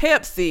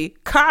 Pepsi,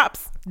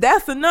 cops,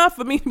 That's enough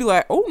for me to be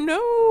like, oh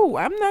no,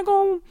 I'm not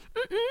going,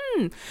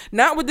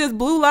 not with this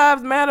Blue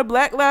Lives Matter,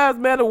 Black Lives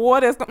Matter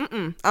war. That's I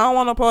don't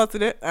want no parts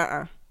of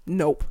that.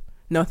 Nope,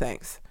 no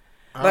thanks.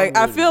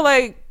 I feel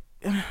like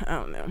I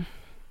don't know.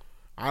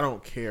 I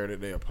don't care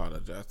that they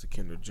apologize to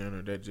Kendall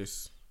Jenner.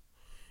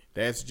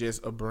 That's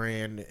just a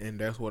brand, and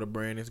that's what a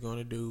brand is going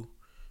to do.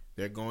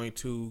 They're going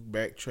to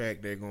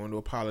backtrack. They're going to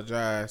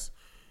apologize.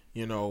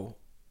 You know,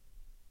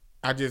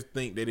 I just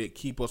think that it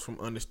keep us from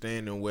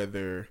understanding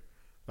whether,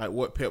 like,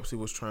 what Pepsi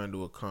was trying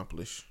to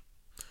accomplish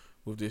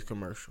with this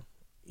commercial.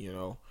 You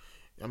know,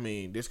 I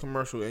mean, this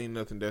commercial ain't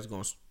nothing that's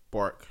going to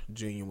spark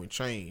genuine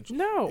change.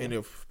 No. And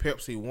if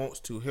Pepsi wants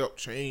to help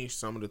change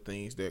some of the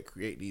things that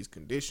create these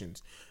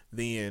conditions,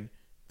 then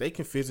they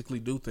can physically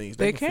do things.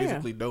 They can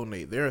physically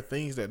donate. There are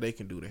things that they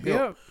can do to help.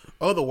 Yep.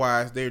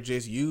 Otherwise, they're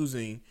just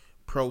using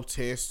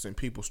protests and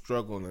people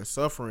struggling and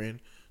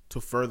suffering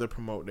to further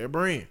promote their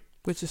brand.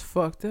 Which is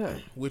fucked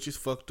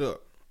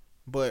up.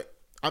 But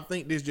I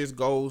think this just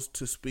goes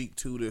to speak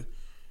to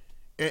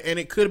and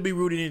it could be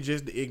rooted in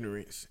just the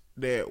ignorance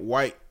that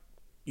white,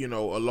 you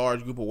know, a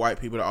large group of white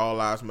people, the All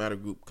Lives Matter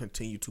group,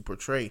 continue to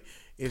portray,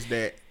 is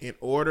that in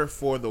order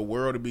for the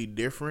world to be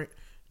different,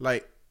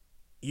 like,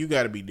 you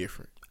got to be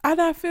different. And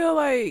I feel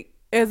like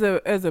as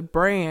a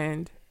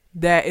brand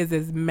that is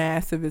as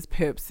massive as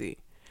Pepsi,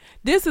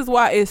 this is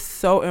why it's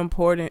so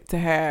important to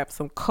have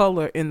some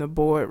color in the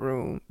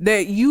boardroom.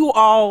 You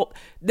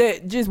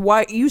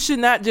should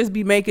not just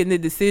be making the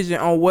decision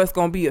on what's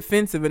going to be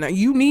offensive. And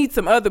you need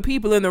some other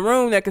people in the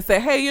room that can say,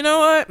 hey, you know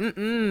what?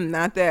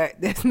 Not that.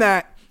 That's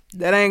not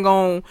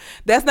going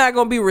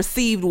to be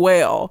received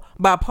well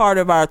by part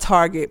of our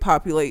target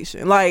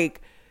population.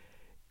 Like,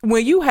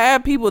 when you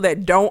have people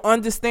that don't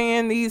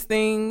understand these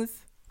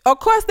things, of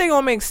course they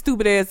gonna make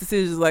stupid ass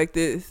decisions like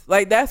this.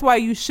 Like, that's why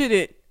you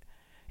shouldn't.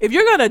 If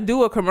you're gonna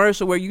do a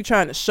commercial where you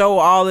trying to show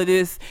all of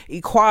this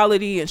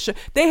equality and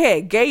they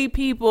had gay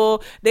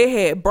people, they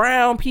had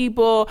brown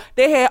people,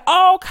 they had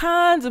all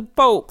kinds of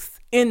folks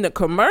in the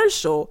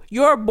commercial,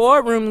 your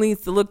boardroom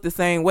needs to look the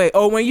same way.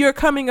 Or when you're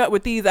coming up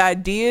with these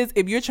ideas,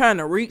 if you're trying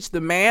to reach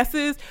the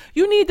masses,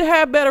 you need to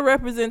have better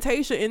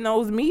representation in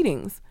those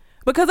meetings.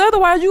 Because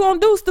otherwise you're going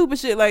to do stupid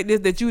shit like this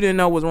that you didn't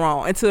know was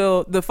wrong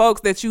until the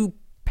folks that you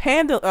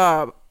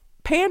pandering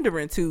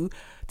to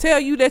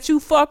tell you that you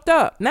fucked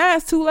up. Now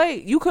it's too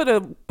late. You could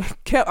have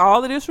kept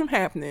all of this from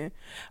happening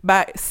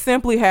by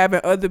simply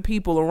having other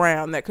people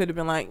around that could have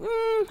been like,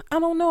 I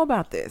don't know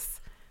about this.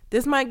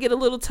 This might get a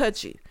little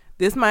touchy.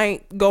 This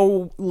might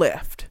go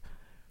left.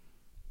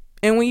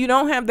 And when you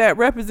don't have that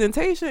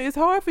representation, it's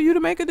hard for you to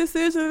make a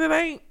decision that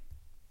ain't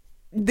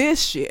this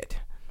shit.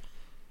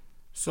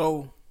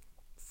 So,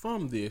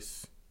 from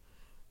this,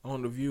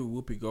 on The View,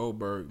 Whoopi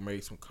Goldberg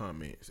made some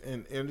comments.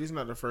 And this is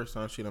not the first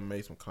time she done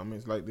made some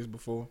comments like this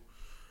before.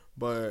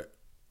 But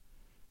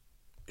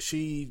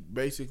she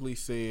basically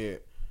said,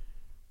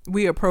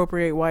 we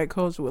appropriate white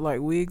culture with, like,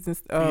 wigs and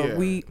stuff.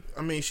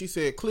 I mean, she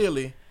said,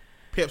 clearly,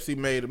 Pepsi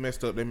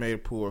messed up. They made a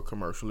poor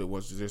commercial. It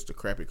was just a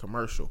crappy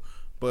commercial.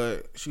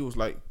 But she was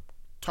like,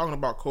 talking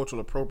about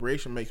cultural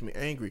appropriation makes me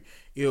angry.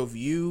 If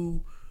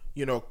you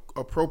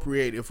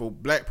appropriate, if a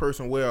black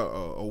person wear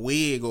a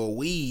wig or a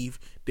weave,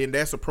 then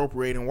that's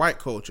appropriating white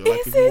culture.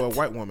 Like, if you wear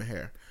white woman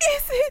hair.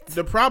 Is it?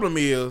 The problem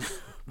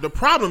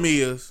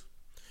is,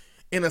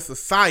 in a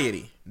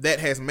society that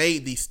has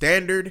made the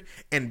standard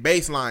and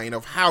baseline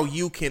of how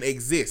you can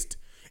exist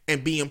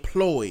and be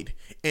employed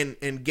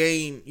and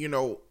gain,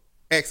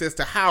 access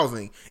to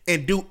housing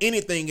and do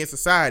anything in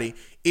society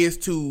is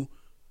to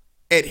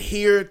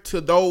adhere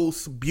to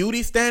those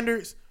beauty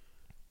standards,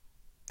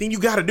 then you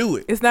got to do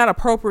it. It's not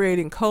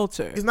appropriating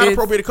culture. It's not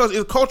appropriating culture.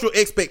 It's cultural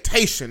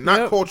expectation,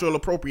 not cultural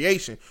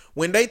appropriation.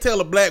 When they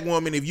tell a black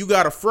woman, if you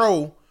got a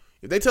fro,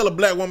 if they tell a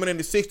black woman in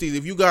the 60s,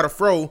 if you got a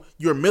fro,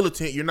 you're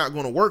militant, you're not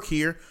going to work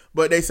here.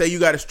 But they say you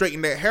got to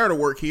straighten that hair to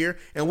work here.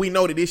 And we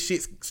know that this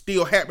shit's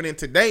still happening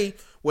today,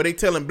 where they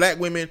telling black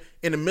women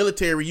in the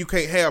military you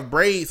can't have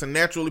braids, a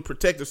naturally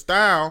protective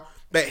style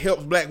that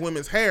helps black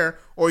women's hair.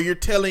 Or you're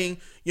telling,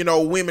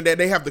 women that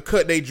they have to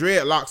cut their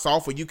dreadlocks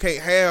off, or you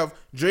can't have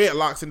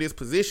dreadlocks in this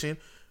position.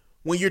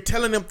 When you're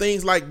telling them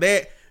things like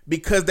that,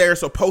 because they're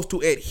supposed to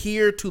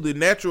adhere to the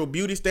natural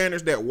beauty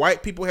standards that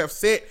white people have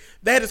set,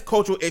 that is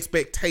cultural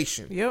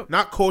expectation,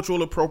 not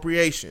cultural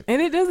appropriation.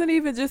 And it doesn't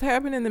even just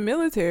happen in the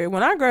military.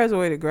 When I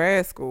graduated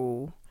grad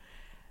school,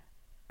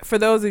 for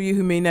those of you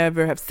who may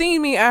never have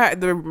seen me,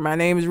 my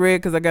name is red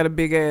because I got a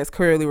big ass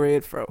curly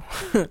red fro.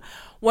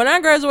 When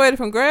I graduated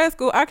from grad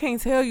school, I can't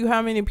tell you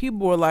how many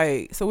people were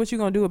like, so what you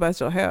gonna do about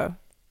your hair?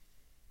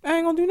 I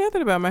ain't gonna do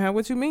nothing about my hair.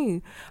 What you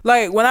mean?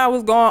 Like, when I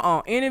was going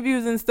on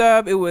interviews and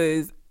stuff, it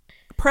was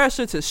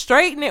pressure to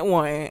straighten it,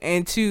 one,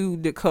 and two,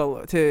 the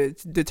color, to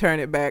turn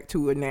it back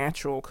to a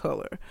natural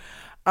color.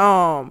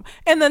 And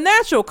the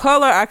natural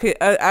color,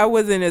 I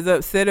wasn't as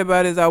upset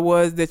about as I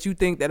was that you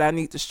think that I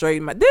need to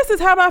straighten this is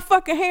how my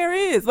fucking hair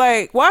is.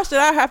 Like, why should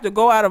I have to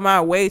go out of my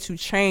way to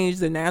change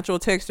the natural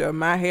texture of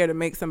my hair to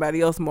make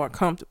somebody else more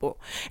comfortable?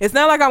 It's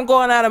not like I'm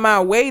going out of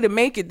my way to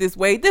make it this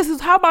way. This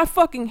is how my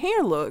fucking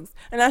hair looks,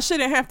 and I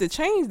shouldn't have to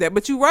change that.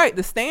 But you're right,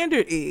 the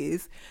standard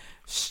is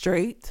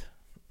straight,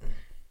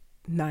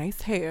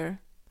 nice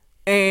hair.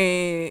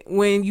 And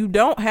when you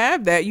don't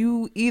have that,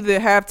 you either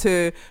have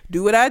to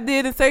do what I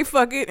did and say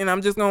fuck it, and I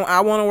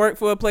want to work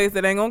for a place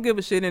that ain't gonna give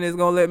a shit and is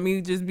gonna let me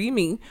just be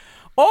me,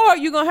 or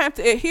you're gonna have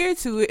to adhere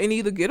to it and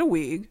either get a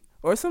wig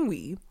or some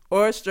weave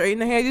or straighten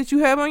the hair that you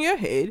have on your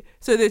head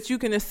so that you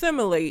can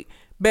assimilate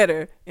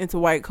better into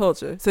white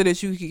culture so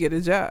that you can get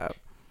a job.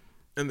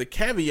 And the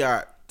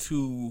caveat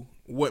to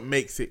what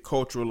makes it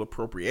cultural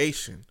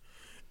appropriation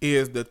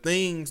is the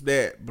things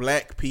that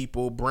black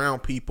people, brown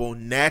people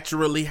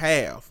naturally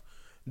have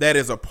that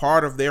is a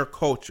part of their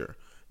culture,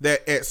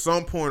 that at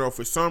some point or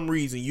for some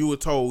reason you were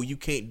told you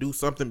can't do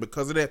something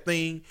because of that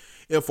thing.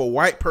 If a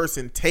white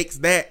person takes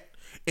that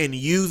and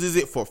uses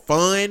it for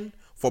fun,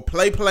 for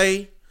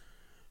play,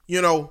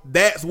 you know,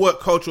 that's what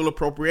cultural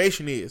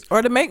appropriation is.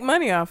 Or to make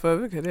money off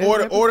of it.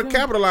 Or to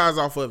capitalize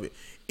off of it.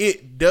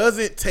 It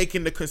doesn't take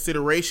into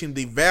consideration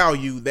the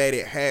value that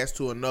it has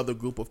to another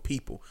group of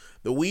people.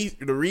 The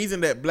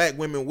reason that black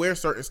women wear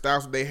certain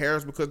styles with their hair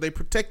is because they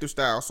protective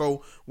style.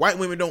 So white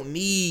women don't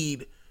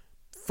need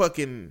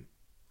fucking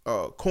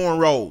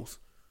cornrows.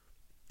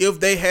 If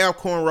they have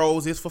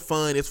cornrows, it's for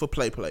fun, it's for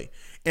play.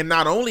 And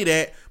not only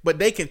that, but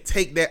they can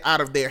take that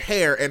out of their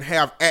hair and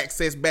have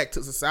access back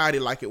to society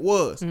like it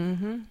was.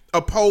 Mm-hmm.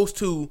 Opposed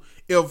to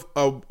if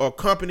a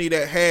company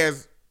that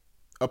has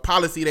a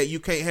policy that you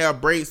can't have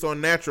braids on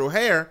natural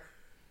hair,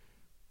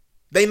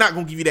 they not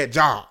gonna give you that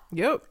job.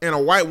 Yep. And a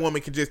white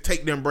woman can just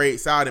take them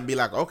braids out and be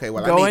like, okay,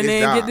 well, go I need this job. Go in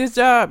there and get this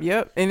job.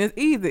 Yep. And it's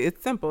easy.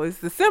 It's simple.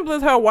 It's as simple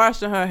as her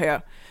washing her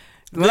hair.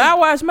 When I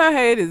wash my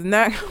hair, it's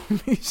not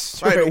gonna be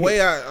straight. Right,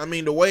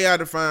 the way I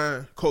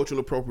define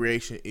cultural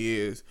appropriation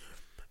is,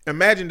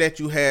 imagine that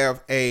you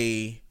have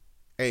an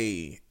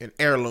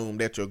heirloom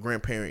that your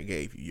grandparent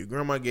gave you. Your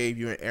grandma gave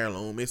you an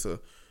heirloom. It's a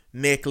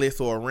necklace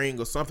or a ring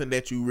or something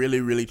that you really,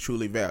 really,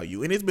 truly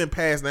value. And it's been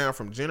passed down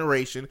from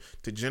generation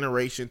to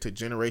generation to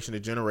generation to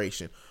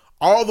generation,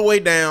 all the way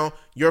down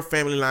your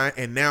family line,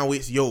 and now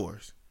it's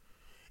yours.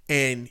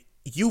 And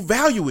you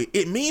value it.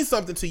 It means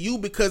something to you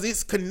because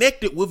it's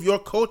connected with your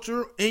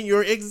culture and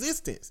your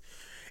existence.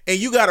 And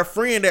you got a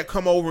friend that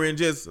come over and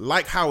just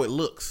like how it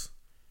looks.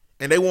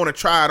 And they want to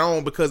try it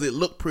on because it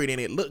looked pretty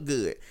and it looked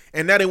good.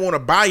 And now they want to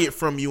buy it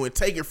from you and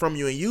take it from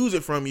you and use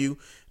it from you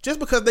just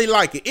because they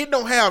like it. It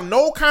don't have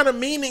no kind of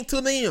meaning to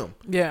them.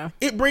 Yeah.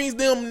 It brings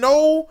them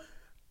no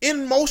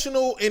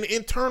emotional and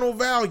internal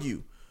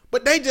value.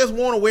 But they just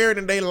want to wear it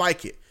and they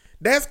like it.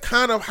 That's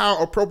kind of how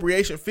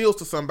appropriation feels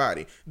to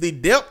somebody. The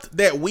depth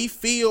that we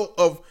feel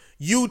of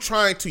you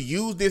trying to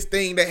use this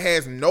thing that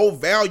has no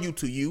value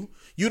to you.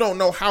 You don't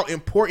know how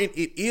important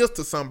it is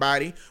to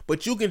somebody,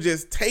 but you can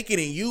just take it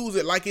and use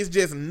it like it's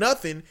just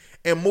nothing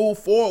and move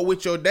forward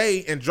with your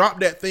day and drop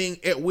that thing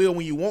at will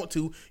when you want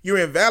to. You're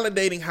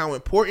invalidating how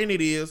important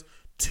it is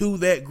to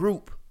that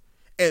group.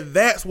 And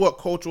that's what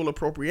cultural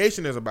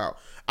appropriation is about.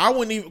 I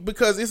wouldn't even,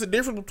 because it's a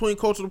difference between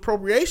cultural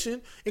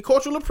appropriation and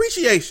cultural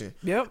appreciation.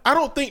 Yep. I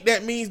don't think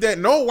that means that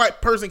no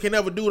white person can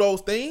ever do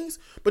those things,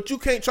 but you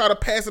can't try to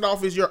pass it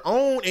off as your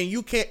own, and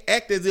you can't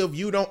act as if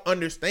you don't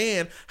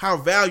understand how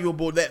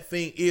valuable that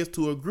thing is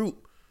to a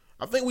group.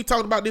 I think we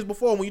talked about this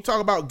before. When you talk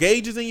about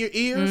gauges in your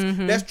ears,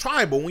 that's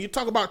tribal. When you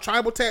talk about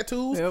tribal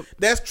tattoos,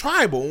 that's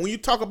tribal. When you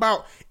talk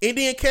about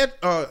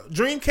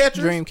dream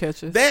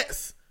catchers,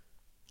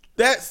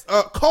 that's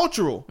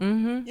cultural.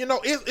 You know,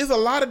 it's a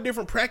lot of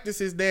different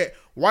practices that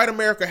white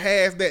America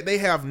has that they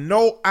have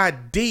no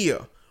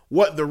idea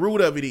what the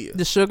root of it is.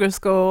 The sugar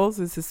skulls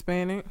is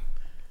Hispanic.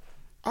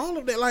 All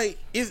of that, like,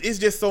 it's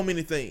just so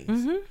many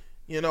things,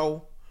 you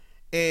know,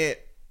 and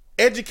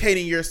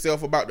educating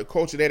yourself about the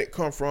culture that it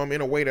comes from in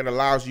a way that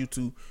allows you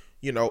to,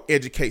 you know,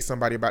 educate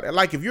somebody about it.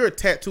 Like, if you're a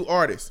tattoo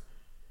artist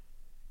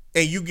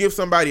and you give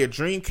somebody a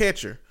dream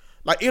catcher,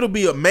 like, it'll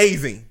be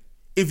amazing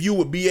if you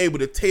would be able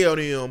to tell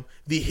them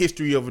the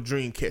history of a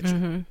dream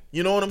catcher.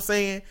 You know what I'm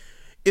saying?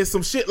 It's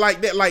some shit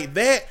like that. Like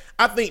that,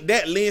 I think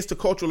that lends to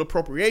cultural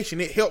appropriation.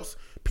 It helps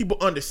people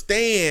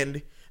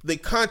understand the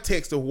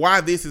context of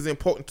why this is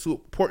important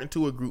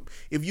to a group.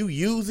 If you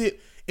use it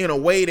in a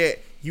way that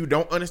you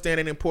don't understand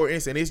the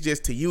importance and it's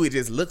just to you, it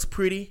just looks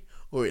pretty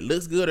or it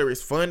looks good or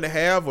it's fun to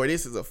have or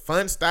this is a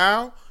fun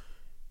style,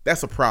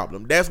 that's a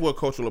problem. That's where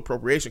cultural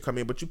appropriation come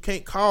in. But you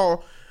can't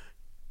call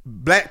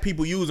black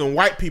people using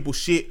white people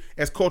shit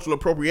as cultural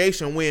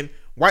appropriation when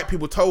white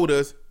people told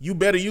us you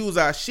better use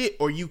our shit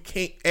or you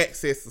can't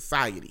access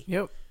society.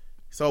 Yep.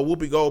 So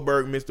Whoopi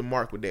Goldberg missed the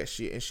mark with that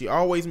shit, and she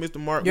always missed the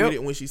mark with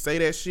it when she say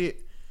that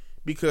shit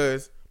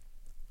because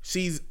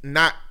she's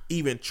not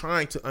even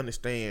trying to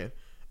understand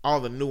all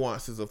the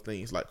nuances of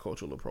things like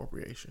cultural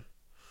appropriation.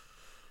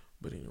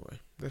 But anyway,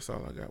 that's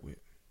all I got with.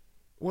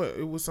 Well,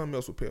 it was something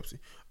else with Pepsi.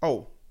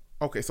 Oh,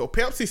 Okay, so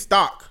Pepsi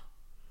stock,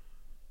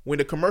 when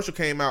the commercial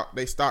came out,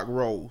 they stock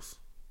rose.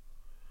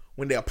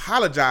 When they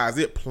apologized,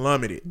 it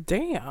plummeted.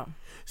 Damn.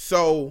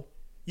 So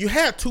you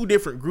had two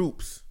different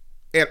groups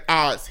at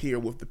odds here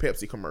with the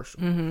Pepsi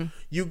commercial. Mm-hmm.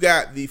 You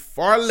got the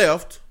far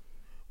left,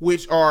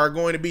 which are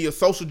going to be your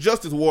social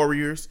justice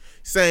warriors,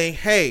 saying,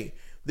 hey,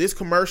 this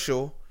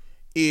commercial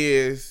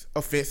is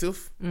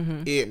offensive.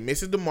 Mm-hmm. It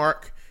misses the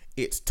mark.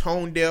 It's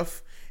tone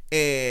deaf.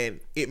 And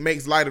it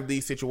makes light of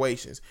these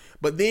situations.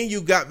 But then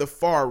you got the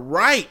far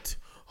right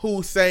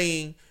who's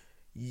saying,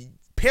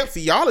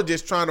 Pepsi, y'all are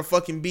just trying to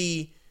fucking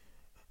be,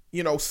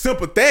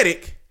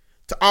 sympathetic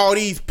to all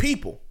these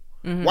people.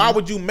 Mm-hmm. Why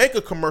would you make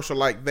a commercial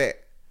like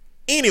that?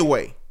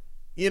 Anyway,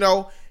 they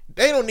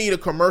don't need a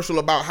commercial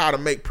about how to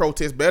make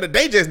protests better.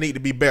 They just need to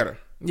be better.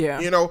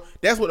 Yeah.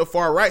 That's what the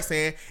far right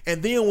saying.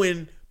 And then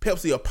when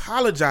Pepsi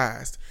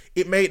apologized,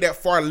 it made that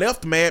far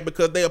left mad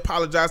because they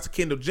apologized to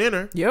Kendall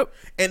Jenner. Yep.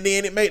 And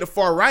then it made the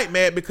far right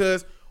mad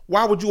because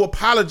why would you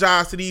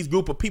apologize to these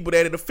group of people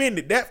that it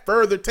offended? That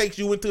further takes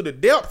you into the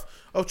depth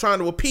of trying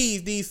to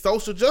appease these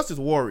social justice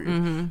warriors.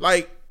 Mm-hmm.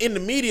 Like in the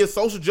media,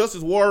 social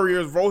justice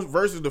warriors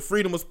versus the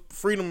freedom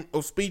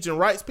of speech and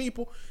rights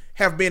people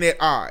have been at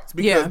odds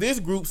because this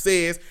group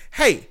says,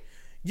 hey,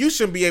 you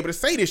shouldn't be able to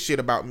say this shit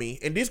about me.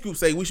 And this group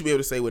say we should be able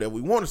to say whatever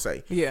we want to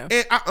say. Yeah.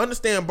 And I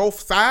understand both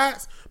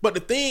sides, but the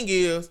thing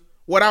is,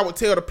 what I would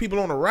tell the people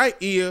on the right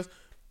is,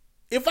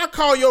 if I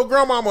call your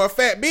grandmama a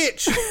fat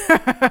bitch,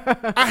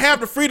 I have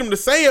the freedom to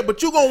say it,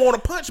 but you gonna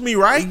want to punch me,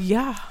 right?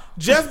 Yeah.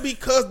 Just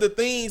because the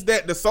things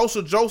that the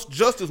social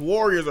justice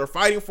warriors are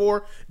fighting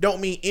for don't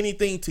mean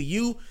anything to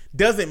you,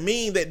 doesn't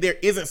mean that there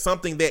isn't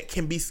something that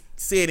can be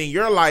said in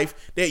your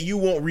life that you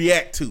won't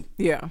react to.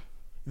 Yeah.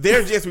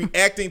 They're just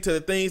reacting to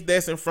the things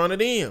that's in front of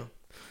them.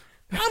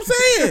 I'm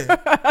saying.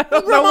 I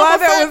don't know why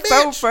that was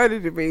so funny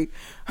to me.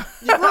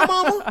 Your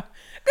grandmama?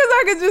 Because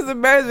I can just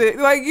imagine,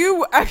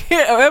 I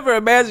can't ever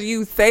imagine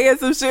you saying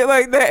some shit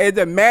like that and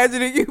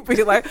imagining you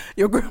be like,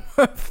 your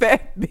grandma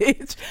fat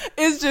bitch.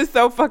 It's just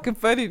so fucking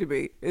funny to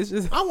me. It's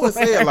just I wouldn't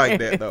say it like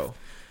that, though.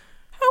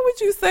 How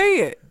would you say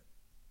it?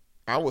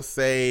 I would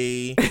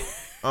say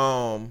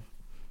some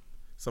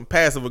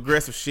passive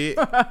aggressive shit.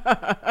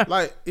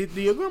 Like,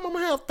 do your grandmama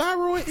have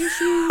thyroid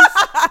issues?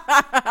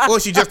 Or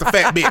is she just a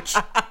fat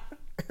bitch?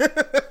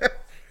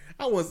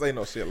 I wouldn't say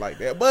no shit like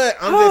that, but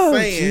I'm just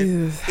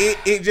saying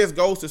it just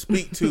goes to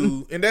speak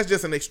to, and that's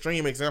just an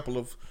extreme example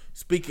of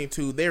speaking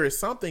to, there is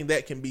something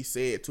that can be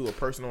said to a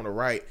person on the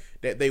right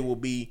that they will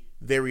be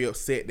very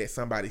upset that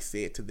somebody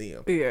said to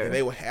them. Yeah. And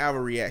they will have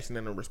a reaction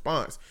and a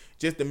response.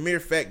 Just the mere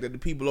fact that the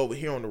people over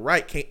here on the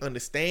right can't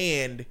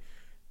understand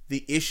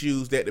the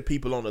issues that the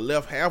people on the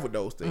left have with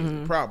those things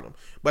is the problem.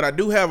 But I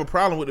do have a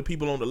problem with the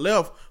people on the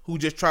left who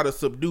just try to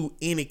subdue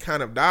any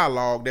kind of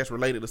dialogue that's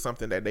related to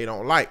something that they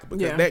don't like,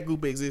 because that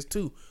group exists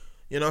too.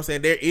 You know what I'm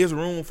saying? There is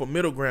room for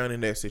middle ground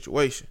in that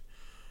situation.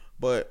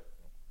 But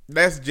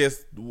that's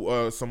just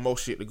some more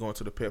shit to go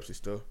into the Pepsi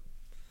stuff.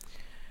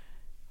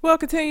 Well,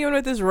 continuing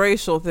with this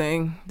racial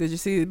thing, did you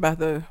see about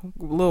the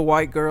little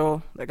white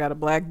girl that got a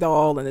black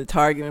doll and the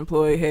Target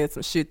employee had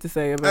some shit to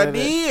say about it? I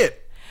did.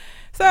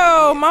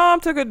 So mom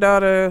took her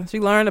daughter,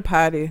 she learned to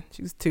potty,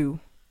 she was 2,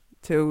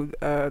 to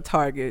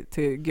Target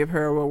to give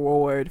her a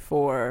reward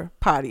for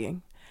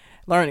pottying,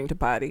 learning to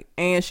potty.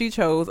 And she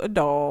chose a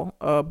doll,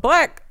 a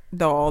black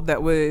doll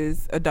that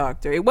was a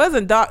doctor. It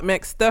wasn't Doc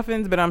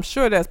McStuffins, but I'm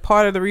sure that's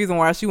part of the reason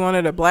why she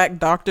wanted a black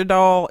doctor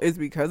doll is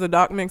because of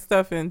Doc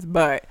McStuffins.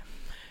 But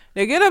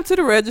they get up to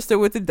the register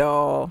with the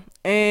doll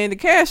and the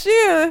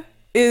cashier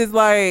is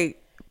like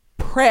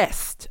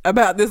pressed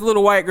about this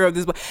little white girl.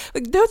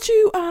 Don't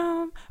you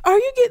are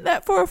you getting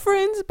that for a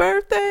friend's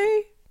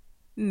birthday?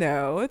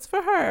 No, it's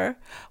for her.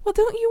 Well,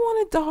 don't you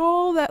want a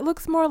doll that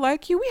looks more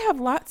like you? We have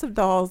lots of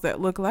dolls that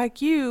look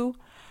like you.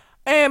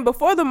 And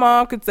before the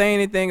mom could say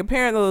anything,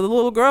 apparently the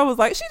little girl was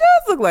like, she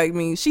does look like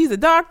me. She's a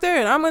doctor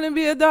and I'm going to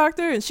be a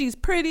doctor, and she's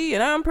pretty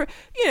and I'm pretty.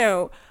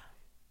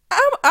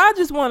 I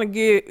just want to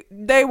get,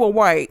 they were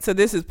white, so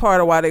this is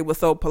part of why they were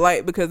so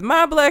polite, because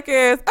my black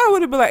ass, I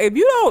would have been like, if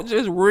you don't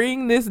just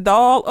ring this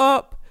doll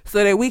up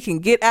so that we can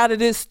get out of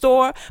this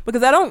store,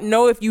 because I don't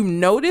know if you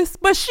noticed,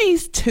 but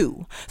she's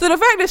 2. So the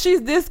fact that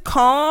she's this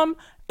calm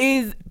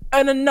is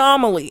an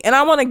anomaly, and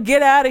I want to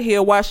get out of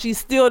here while she's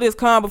still this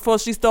calm before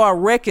she start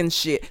wrecking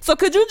shit. So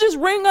could you just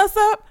ring us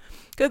up?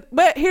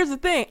 But here's the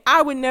thing,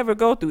 I would never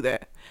go through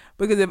that.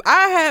 Because if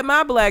I had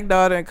my black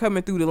daughter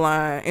coming through the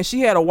line and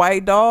she had a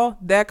white doll,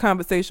 that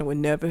conversation would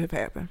never have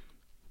happened.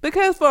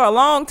 Because for a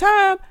long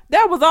time,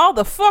 that was all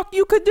the fuck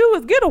you could do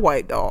is get a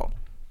white doll.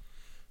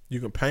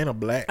 You can paint a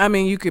black. I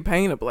mean, you could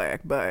paint a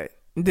black, but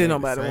didn't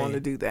nobody want to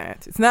do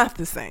that. It's not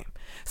the same.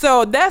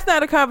 So that's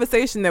not a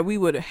conversation that we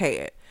would have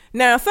had.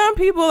 Now, some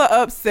people are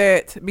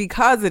upset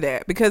because of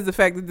that, because the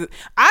fact that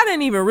I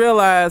didn't even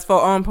realize, for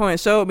On Point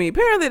showed me,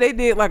 apparently they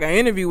did like an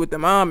interview with the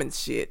mom and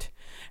shit.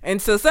 And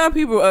so some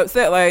people are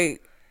upset,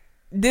 like,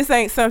 this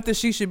ain't something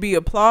she should be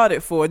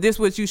applauded for. This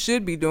what you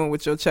should be doing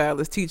with your child,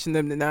 is teaching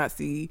them to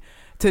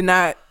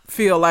not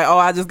feel like, oh,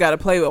 I just got to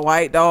play with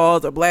white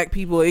dolls or black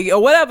people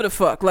or whatever the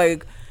fuck.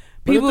 Like,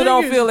 People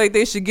don't feel like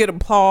they should get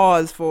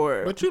applause for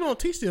it. But you don't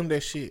teach them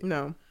that shit.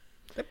 No.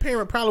 That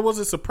parent probably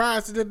wasn't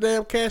surprised at the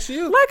damn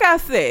cashier. Like I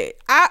said,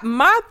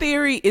 my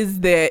theory is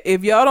that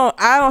if y'all don't,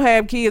 I don't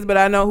have kids, but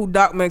I know who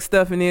Doc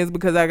McStuffin is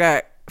because I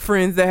got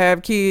friends that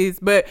have kids.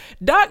 But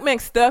Doc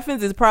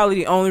McStuffins is probably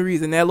the only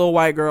reason that little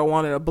white girl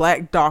wanted a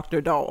black doctor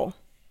doll.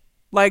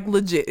 Like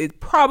legit. It's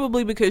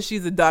probably because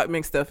she's a Doc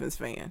McStuffins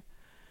fan.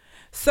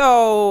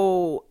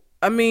 So,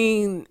 I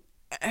mean,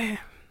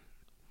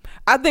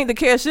 I think the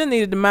cashier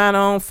needed to mind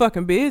her own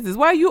fucking business.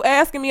 Why are you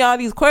asking me all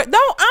these questions?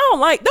 Don't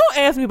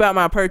ask me about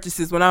my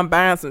purchases when I'm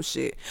buying some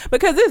shit.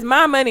 Because it's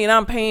my money and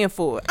I'm paying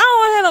for it. I don't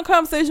want to have no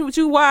conversation with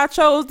you why I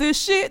chose this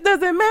shit.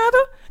 Doesn't matter.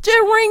 Just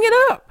ring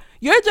it up.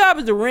 Your job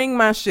is to ring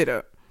my shit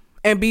up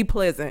and be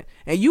pleasant.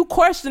 And you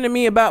questioning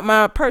me about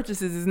my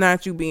purchases is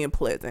not you being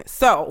pleasant.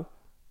 So,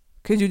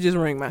 could you just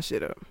ring my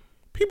shit up?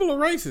 People are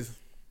racist.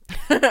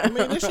 I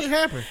mean, this shit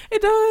happen.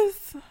 It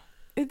does.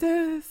 It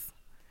does.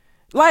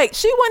 Like,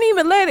 she wouldn't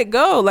even let it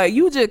go. Like,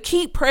 you just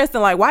keep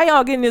pressing. Like, why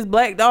y'all getting this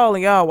black doll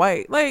and y'all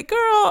white? Like,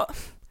 girl,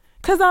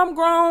 because I'm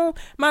grown.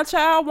 My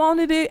child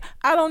wanted it.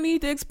 I don't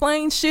need to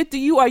explain shit to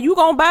you. Are you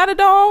going to buy the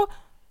doll?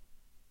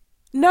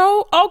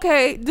 No?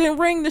 Okay, then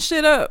ring the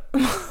shit up.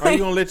 Are you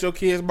going to let your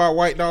kids buy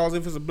white dolls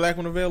if it's a black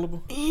one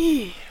available?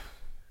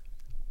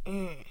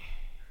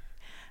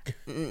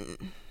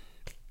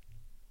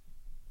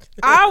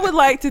 I would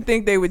like to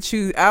think they would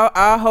choose.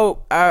 I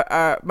hope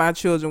my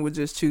children would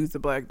just choose the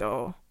black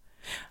doll.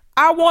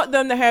 I want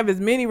them to have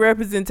as many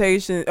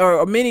representations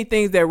or many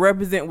things that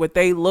represent what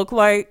they look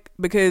like,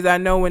 because I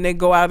know when they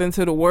go out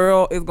into the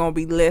world, it's going to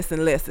be less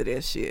and less of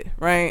that shit,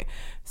 right?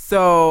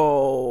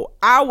 So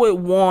I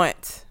would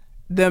want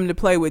them to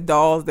play with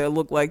dolls that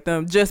look like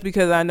them, just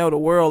because I know the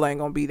world ain't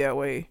going to be that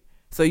way.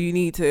 So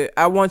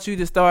I want you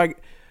to start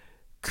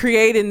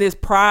creating this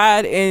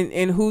pride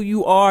in who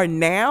you are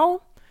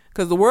now,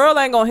 because the world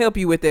ain't going to help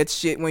you with that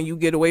shit when you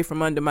get away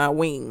from under my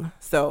wing.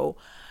 So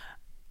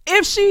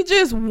if she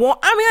just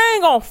I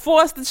ain't gonna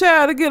force the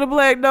child to get a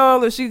black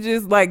doll, or she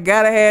just like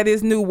gotta have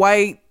this new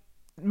white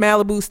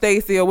Malibu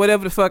Stacy or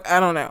whatever the fuck. I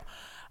don't know.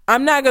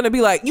 I'm not gonna be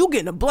like, you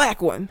getting a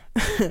black one.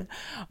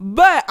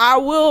 But I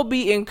will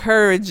be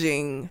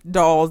encouraging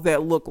dolls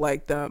that look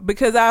like them,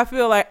 because I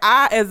feel like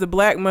I, as a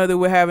black mother,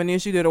 would have an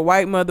issue that a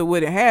white mother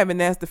wouldn't have, and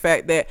that's the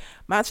fact that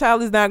my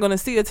child is not gonna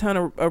see a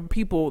ton of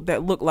people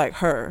that look like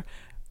her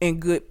in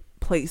good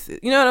places.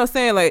 You know what I'm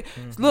saying? Like,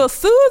 little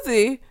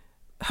Susie,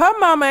 her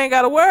mama ain't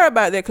got to worry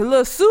about that, because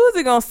little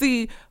Susie gonna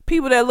see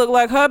people that look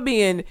like her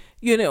being,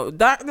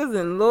 doctors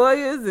and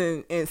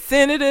lawyers and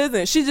senators,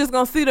 and she just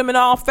gonna see them in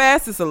all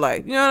facets of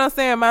life. You know what I'm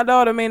saying? My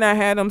daughter may not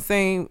have them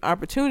same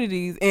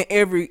opportunities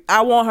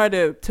I want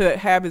her to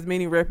have as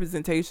many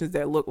representations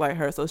that look like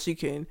her, so she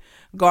can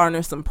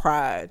garner some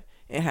pride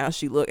in how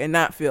she look and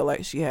not feel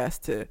like she has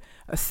to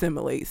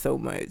assimilate so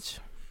much.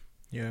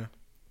 Yeah.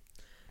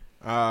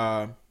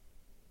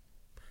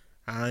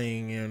 I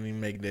ain't gonna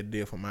make that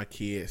deal for my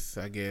kids,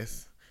 I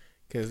guess,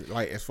 because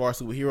like as far as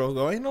superheroes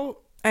go, ain't no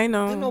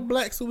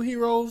black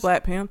superheroes.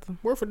 Black Panther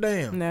worth a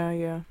damn. Nah,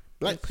 yeah.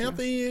 Black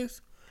Panther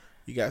is.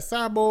 You got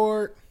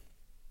Cyborg,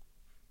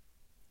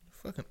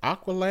 fucking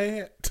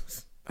Aqualad.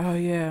 Oh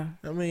yeah.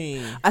 I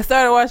mean, I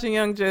started watching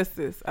Young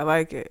Justice. I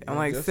like it. I'm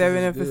like Justice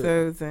 7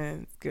 episodes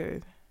and it's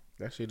good.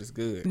 That shit is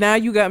good. Now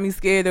you got me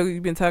scared though.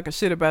 You've been talking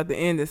shit about the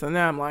ending, so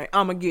now I'm like,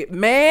 I'm gonna get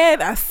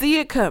mad. I see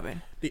it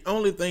coming. The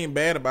only thing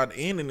bad about the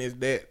ending is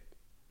that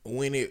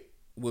when it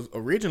was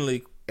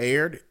originally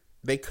aired,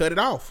 they cut it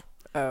off.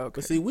 Oh, okay.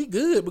 But see, we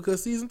good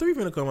because season 3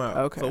 finna come out.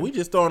 Okay. So we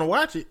just starting to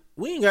watch it.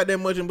 We ain't got that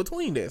much in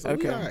between that. So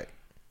okay. We all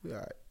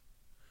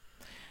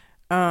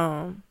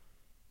right.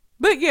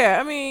 But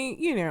yeah, I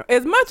mean,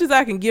 as much as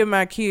I can give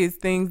my kids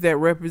things that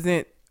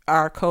represent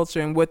our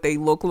culture and what they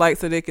look like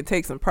so they can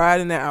take some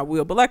pride in that, I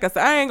will. But like I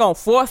said, I ain't gonna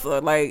force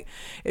her. Like,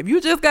 if you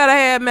just gotta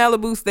have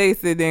Malibu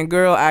Stacy, then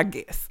girl, I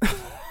guess.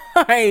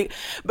 Right?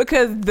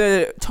 Because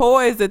the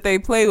toys that they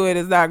play with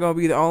is not going to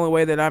be the only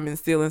way that I'm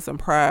instilling some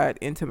pride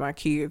into my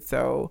kids.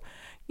 So,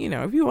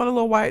 if you want a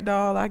little white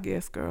doll, I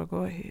guess, girl, go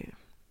ahead.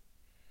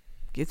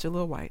 Get your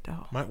little white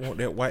doll. Might want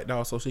that white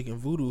doll so she can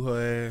voodoo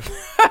her ass.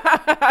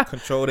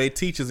 Control their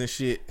teachers and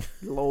shit.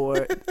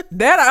 Lord.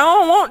 That, I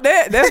don't want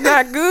that. That's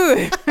not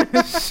good.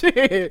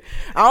 Shit.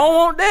 I don't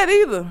want that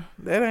either.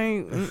 That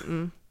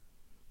ain't,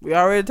 We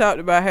already talked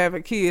about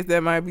having kids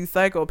that might be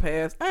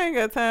psychopaths. I ain't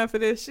got time for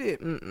that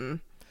shit.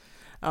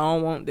 I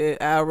don't want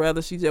that. I'd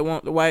rather she just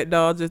want the white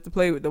doll just to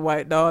play with the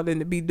white doll than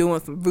to be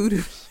doing some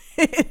voodoo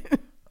shit.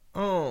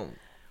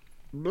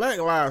 Black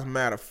Lives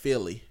Matter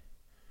Philly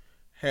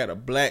had a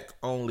black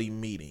only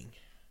meeting.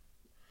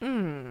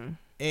 And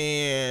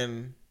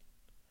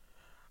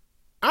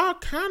I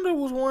kind of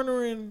was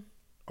wondering,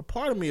 a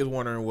part of me is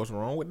wondering what's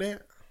wrong with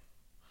that.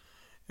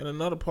 And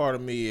another part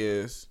of me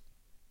is,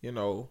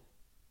 another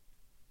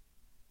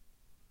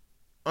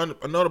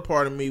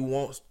part of me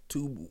wants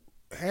to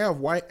have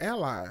white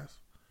allies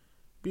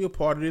be a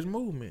part of this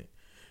movement.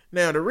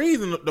 Now, the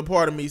reason the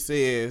part of me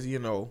says,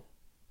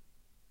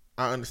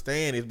 I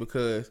understand is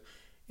because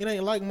It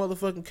ain't like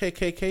motherfucking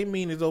KKK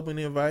meetings open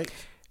invites.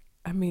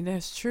 I mean,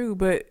 that's true,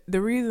 but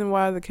the reason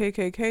why the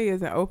KKK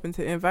isn't open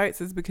to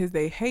invites is because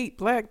they hate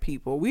black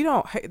people. We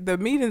don't. The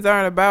meetings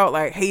aren't about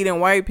like hating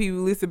white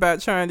people. It's about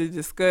trying to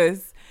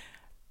discuss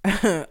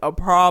a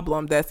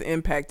problem that's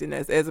impacting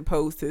us, as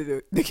opposed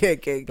to the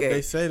KKK. But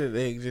they say that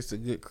they're just a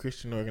good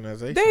Christian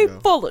organization. They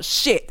though. full of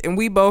shit, and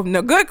we both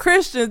know good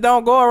Christians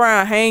don't go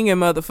around hanging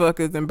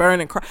motherfuckers and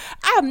burning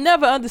I've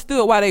never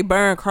understood why they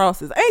burn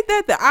crosses. Ain't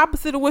that the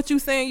opposite of what you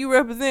saying you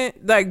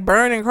represent? Like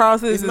burning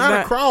crosses It's is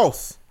not a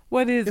cross.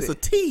 What is It's it? a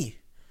T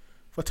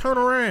for turn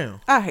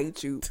around. I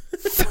hate you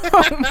so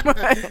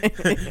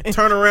much.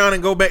 Turn around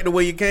and go back to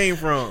where you came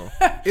from.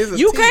 It's a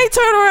You T. can't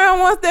turn around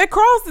once that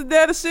cross is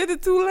there. The shit is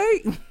too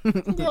late.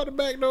 You go out the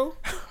back though.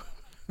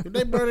 If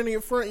they burning in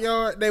your front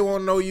yard, they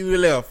won't know you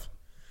left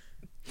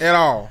at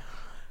all.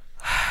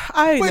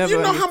 I ain't But never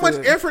you know how much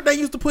understood. effort they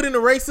used to put into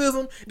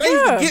racism? They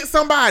used to get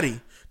somebody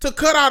to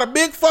cut out a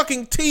big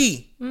fucking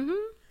T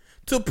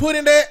to put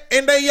in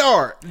their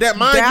yard. That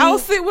mind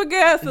Douse you, it with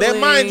gasoline. that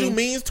mind you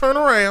means turn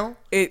around,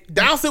 It,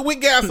 douse it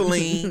with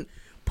gasoline,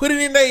 put it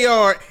in their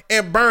yard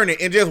and burn it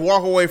and just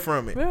walk away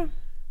from it. yeah.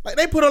 Like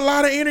they put a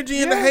lot of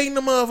energy into Yeah. hating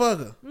the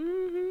motherfucker.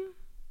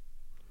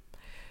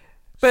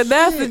 But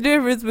that's the Shit.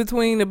 difference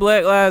between the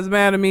Black Lives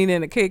Matter meeting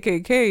and the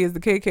KKK. Is the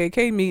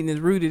KKK meeting is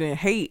rooted in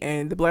hate,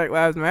 and the Black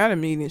Lives Matter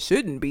meeting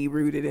shouldn't be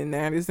rooted in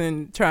that. It's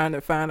in trying to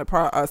find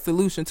a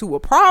solution to a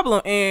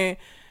problem, and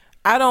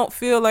I don't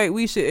feel like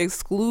we should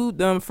exclude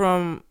them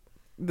from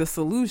the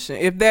solution.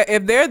 If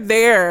they're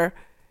there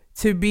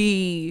to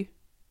be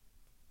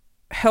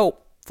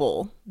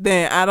helpful,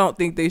 then I don't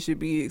think they should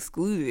be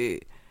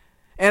excluded.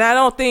 And I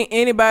don't think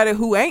anybody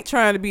who ain't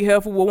trying to be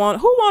helpful will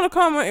want to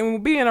come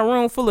and be in a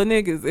room full of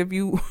niggas. If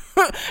you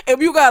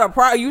if you got a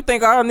problem, you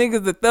think all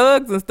niggas are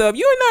thugs and stuff,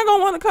 you're not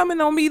gonna want to come in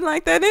on meeting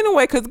like that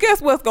anyway. Cause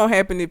guess what's gonna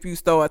happen if you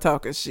start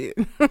talking shit?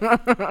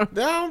 I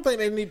don't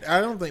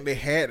think they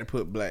had to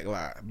put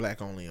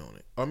black only on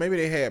it, or maybe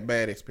they had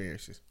bad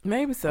experiences.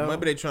 Maybe Or so.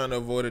 maybe they trying to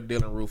avoid a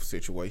Dylan Roof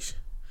situation.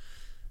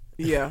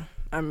 Yeah,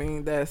 I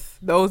mean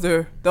those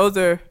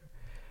are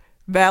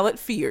valid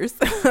fears.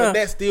 But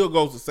that still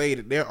goes to say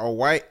that there are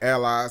white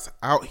allies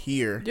out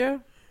here Yeah.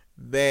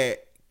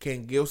 that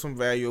can give some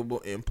valuable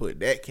input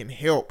that can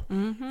help.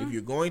 If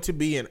you're going to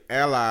be an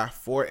ally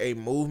for a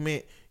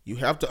movement, you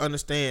have to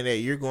understand that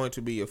you're going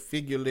to be a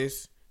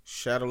figureless,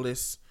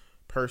 shadowless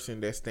person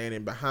that's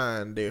standing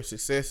behind their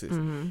successes.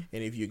 And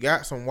if you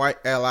got some white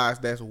allies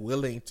that's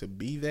willing to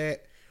be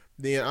that,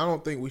 then I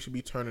don't think we should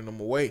be turning them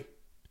away.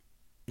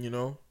 You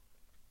know?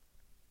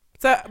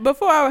 So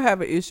before I would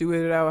have an issue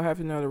with it, I would have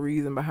to know the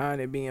reason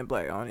behind it being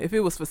black on it. If it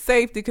was for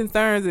safety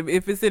concerns,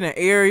 if it's in an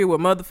area where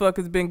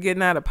motherfuckers been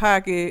getting out of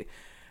pocket,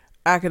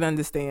 I could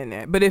understand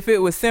that. But if it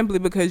was simply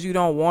because you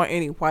don't want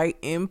any white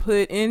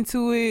input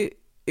into it,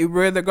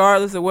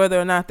 regardless of whether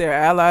or not they're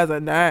allies or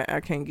not, I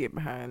can't get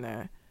behind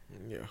that.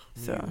 Yeah.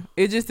 So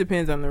it just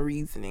depends on the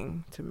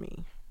reasoning to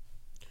me.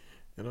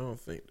 And I don't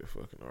think the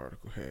fucking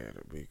article had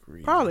a big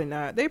reason. Probably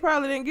not. They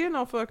probably didn't get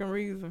no fucking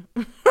reason.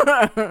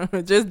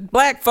 Just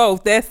black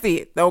folks, that's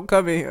it. Don't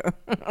come in here.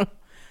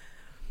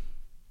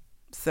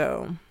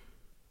 So,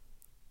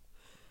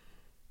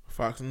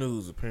 Fox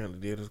News apparently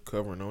did a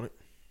covering on it.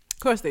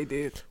 of course they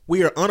did.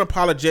 We are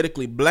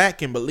unapologetically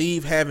black and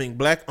believe having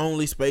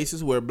black-only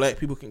spaces where black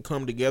people can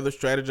come together,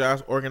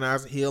 strategize,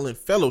 organize, heal, and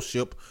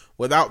fellowship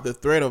without the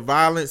threat of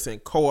violence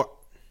and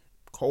co-optation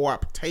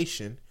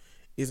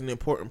is an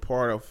important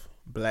part of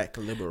black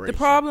liberation. The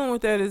problem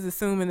with that is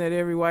assuming that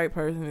every white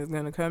person is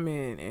going to come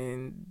in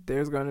and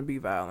there's going to be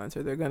violence,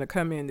 or they're going to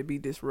come in to be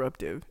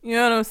disruptive. You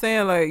know what I'm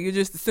saying? Like, you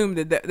just assume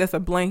that that's a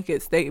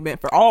blanket statement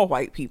for all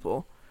white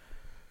people,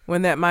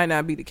 when that might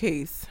not be the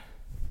case.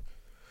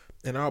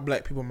 And all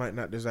black people might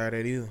not desire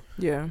that either.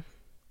 Yeah.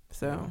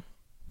 So,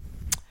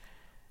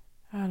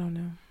 I don't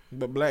know.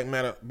 But Black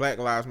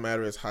Lives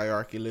Matter is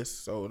hierarchyless,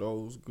 so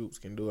those groups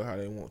can do it how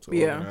they want to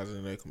organize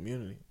in their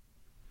community.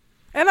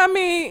 And I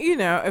mean, you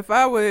know, if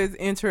I was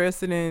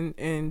interested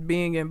in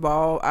being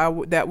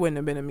involved, that wouldn't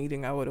have been a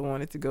meeting I would have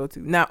wanted to go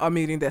to. Not a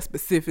meeting that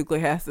specifically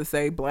has to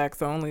say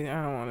blacks only.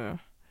 I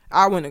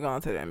wouldn't have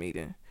gone to that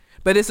meeting.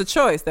 But it's a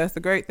choice. That's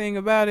the great thing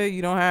about it.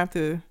 You don't have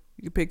to.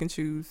 You can pick and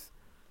choose.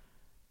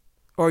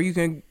 Or you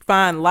can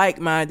find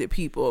like-minded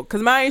people.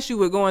 Because my issue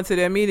with going to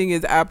that meeting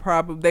is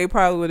they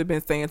probably would have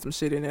been saying some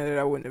shit in there that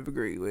I wouldn't have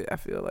agreed with, I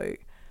feel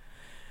like.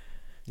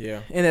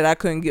 Yeah. And that I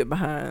couldn't get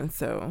behind,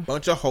 so.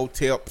 Bunch of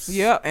hoteps.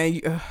 Yeah, and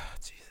you,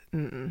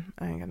 Jesus,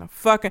 I ain't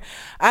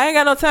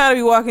got no time to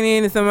be walking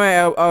in and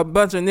somebody, a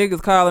bunch of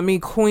niggas calling me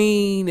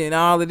queen and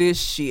all of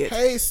this shit.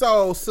 Hey,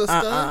 soul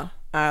sister.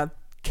 I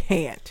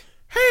can't.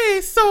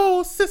 Hey,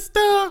 soul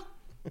sister.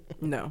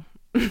 No.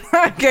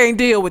 I can't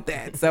deal with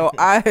that. So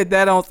that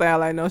don't sound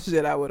like no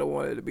shit I would have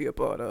wanted to be a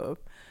part of.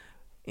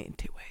 Anyways.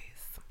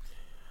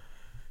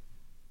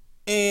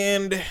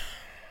 And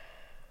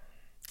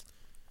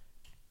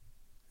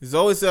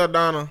Zoe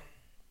Saldana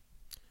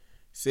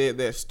said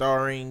that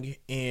starring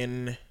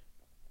in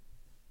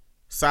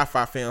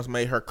sci-fi films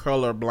made her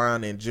color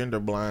blind and gender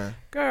blind.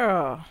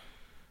 Girl.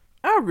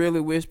 I really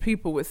wish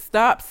people would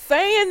stop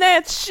saying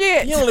that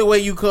shit. The only way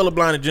you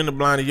colorblind and gender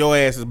blind is your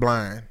ass is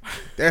blind.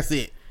 That's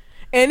it.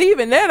 And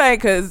even that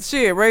ain't cause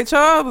shit. Ray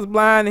Charles was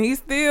blind and he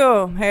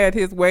still had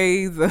his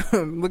ways of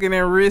looking at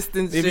wrist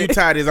and shit. If you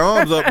tied his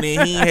arms up,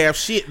 then he ain't have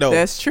shit though.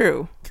 That's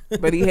true.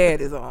 But he had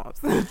his arms.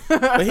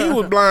 But he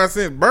was blind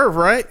since birth,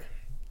 right?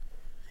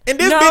 And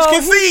this bitch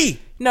can see.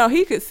 No,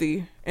 he could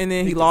see, and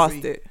then he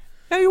lost see. it.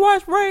 Have you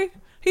watched Ray?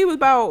 He was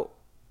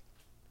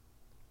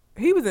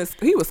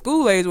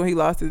school age when he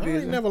lost his I ain't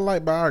vision. never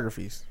liked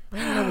biographies. I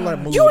ain't never liked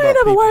movies You ain't about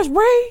never people. watched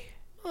Ray?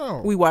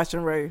 Oh. We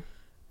watching Ray.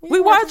 We We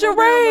watching watching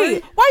Ray.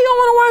 Ray. Why you don't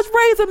want to watch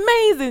Ray? It's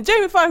amazing.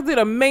 Jamie Foxx did an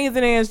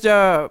amazing ass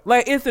job.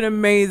 Like, it's an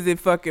amazing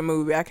fucking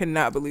movie. I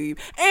cannot believe.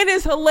 And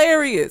it's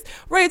hilarious.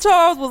 Ray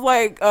Charles was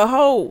like a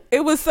hoe. It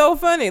was so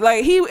funny.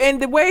 Like,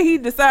 and the way he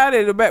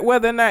decided about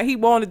whether or not he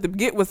wanted to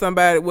get with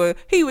somebody was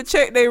he would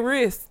check their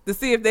wrists to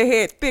see if they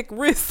had thick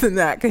wrists or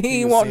not. Because he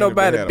didn't was want seeing if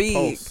they nobody had a big.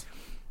 pulse.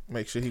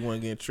 Make sure he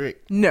wasn't getting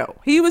tricked. No.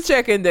 He was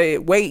checking the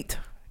weight.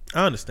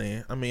 I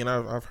understand. I mean,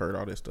 I've heard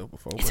all this stuff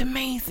before. It's But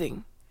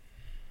amazing.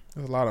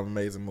 there's a lot of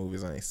amazing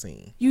movies I ain't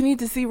seen. You need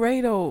to see Ray,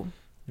 though.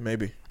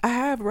 Maybe I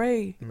have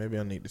Ray.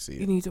 I need to see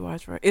You it. need to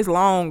watch Ray. It's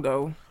long,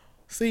 though.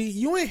 See,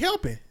 you ain't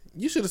helping.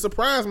 You should have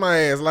surprised my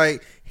ass.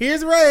 Like,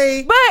 here's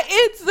Ray. But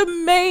it's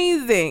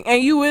amazing.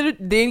 And you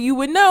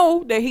would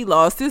know that he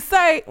lost his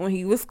sight when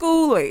he was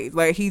school age.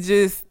 Like, he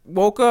just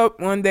woke up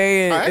one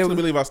day and I actually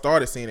believe I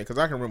started seeing it because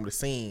I can remember the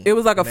scene. it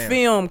was like a now.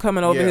 film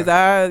coming over Yeah. his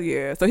eyes.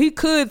 Yeah. So he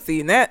could see.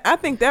 And that, I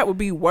think that would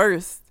be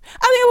worse.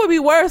 I think it would be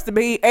worse to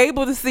be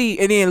able to see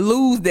and then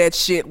lose that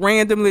shit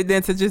randomly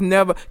than to just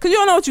never. Because you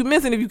don't know what you're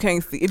missing if you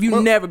can't see. If you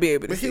Well, never be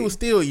able to But see. he was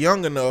still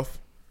young enough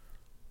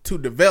to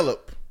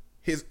develop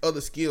his other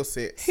skill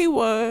sets. He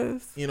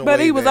was. In a But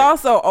way he was that-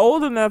 also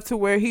old enough to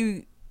where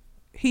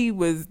he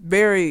was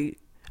very,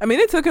 I mean,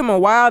 it took him a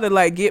while to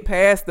like get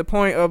past the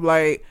point of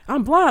like,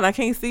 I'm blind, I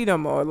can't see no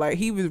more. Like,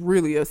 he was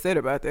really upset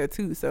about that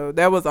too. So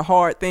that was a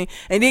hard thing.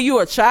 And then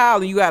you're a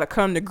child and you got to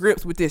come to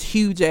grips with this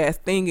huge ass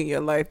thing in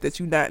your life that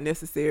you're not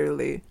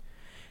necessarily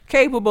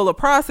capable of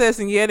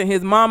processing yet. And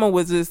his mama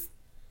was just,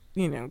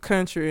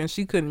 country, and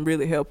she couldn't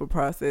really help her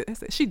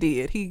process. She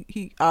did.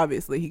 He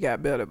obviously he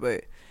got better,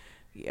 but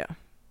yeah.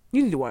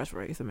 You need to watch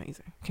Ray. It's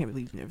amazing. I can't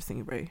believe you've never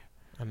seen Ray.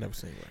 I never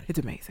seen Ray. It's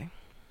amazing.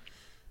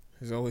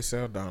 He's always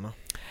Saldana.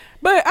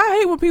 But I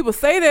hate when people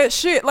say that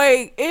shit.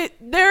 Like,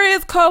 there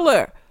is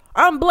color.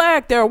 I'm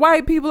black. There are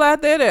white people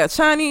out there. There are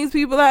Chinese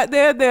people out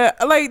there.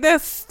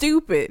 That's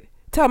stupid.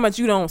 Talking about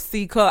you don't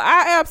see color.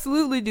 I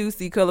absolutely do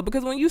see color,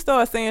 because when you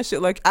start saying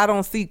shit like I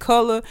don't see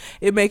color,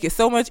 it make it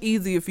so much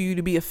easier for you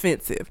to be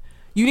offensive.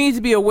 You need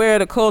to be aware of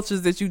the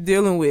cultures that you're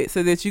dealing with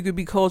so that you could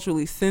be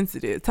culturally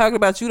sensitive. Talking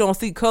about you don't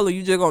see color,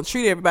 you just gonna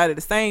treat everybody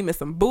the same is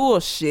some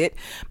bullshit,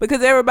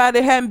 because everybody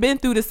hadn't been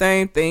through the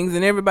same things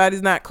and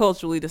everybody's not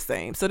culturally the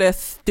same. So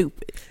that's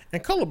stupid.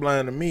 And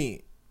colorblind to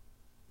me,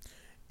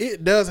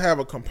 it does have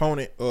a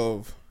component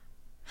of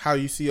how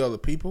you see other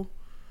people.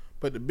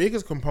 But the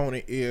biggest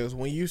component is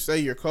when you say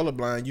you're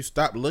colorblind, you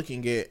stop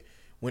looking at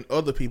when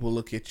other people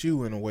look at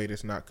you in a way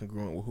that's not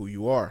congruent with who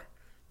you are.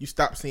 You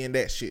stop seeing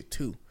that shit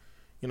too.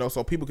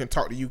 So people can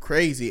talk to you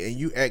crazy and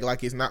you act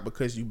like it's not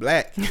because you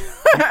black. You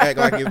act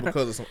like it's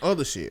because of some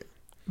other shit.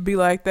 Be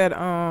like that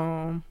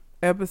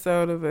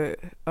episode of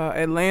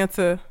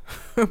Atlanta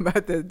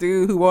about that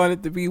dude who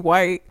wanted to be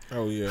white.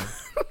 Oh yeah.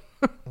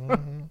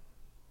 Mm-hmm.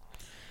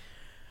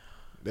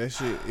 That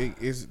shit,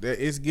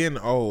 it's getting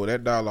old.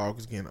 That dialogue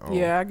is getting old.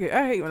 Yeah,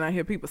 I hate when I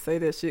hear people say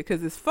that shit,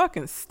 because it's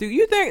fucking stupid.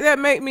 You think that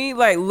make me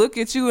like look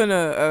at you in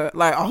a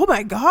like, oh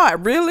my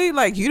god, really?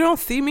 Like, you don't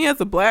see me as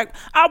a black?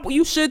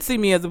 You should see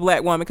me as a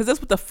black woman, because that's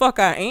what the fuck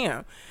I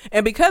am.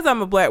 And because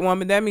I'm a black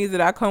woman, that means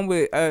that I come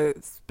with a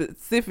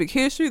specific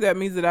history. That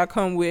means that I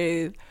come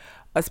with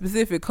a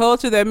specific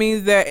culture. That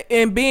means that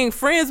in being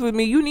friends with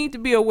me, you need to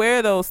be aware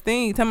of those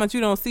things. Talking about you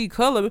don't see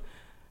color,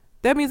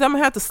 that means I'm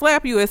gonna have to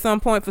slap you at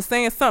some point for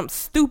saying something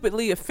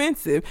stupidly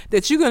offensive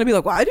that you're gonna be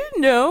like, well, I didn't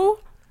know.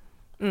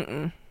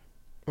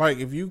 Like,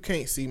 if you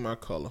can't see my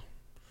color,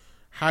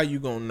 how you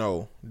gonna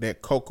know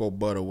that cocoa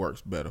butter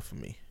works better for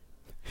me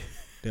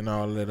than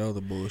all that other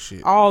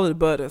bullshit? All the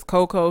butters,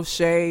 cocoa,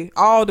 shea,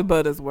 all the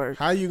butters work.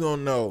 How you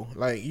gonna know?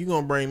 Like, you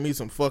gonna bring me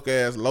some fuck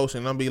ass lotion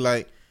and I'll be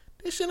like,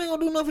 this shit ain't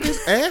gonna do nothing for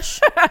this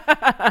ash. You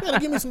gotta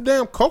give me some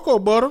damn cocoa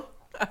butter.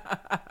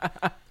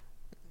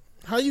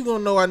 How you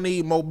gonna know I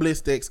need more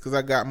Blistex because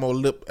I got more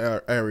lip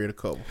area to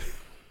cover?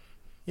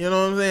 You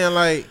know what I'm saying?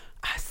 Like,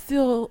 I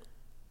still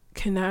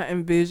cannot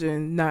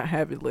envision not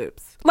having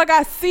lips. Like,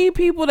 I see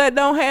people that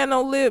don't have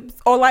no lips,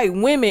 or like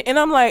women, and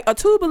I'm like, a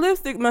tube of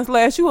lipstick must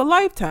last you a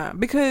lifetime,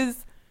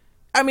 because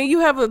I mean, you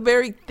have a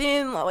very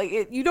thin, like,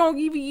 you don't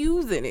even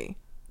use any.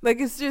 Like,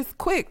 it's just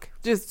quick,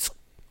 just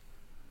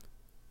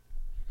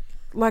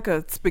like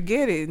a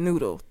spaghetti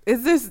noodle.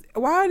 Is this,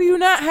 why do you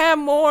not have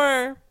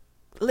more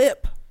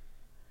lip?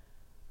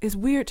 It's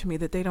weird to me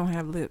that they don't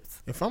have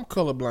lips. if I'm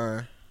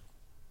colorblind,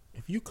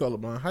 if you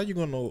colorblind, how you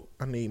gonna know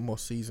I need more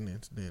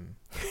seasonings than,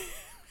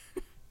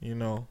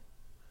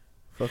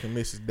 fucking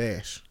Mrs.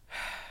 Dash?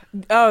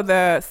 Oh,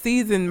 the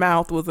seasoned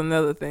mouth was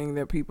another thing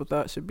that people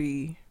thought should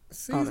be on a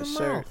Seasoned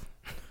shirt. mouth.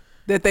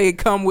 That they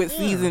come with Yeah.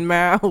 seasoned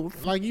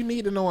mouth. Like, you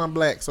need to know I'm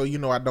black, so you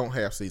know I don't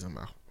have seasoned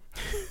mouth.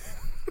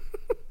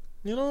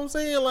 You know what I'm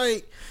saying?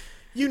 Like,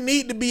 you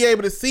need to be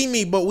able to see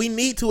me, but we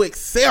need to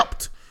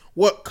accept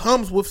what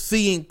comes with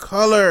seeing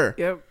color.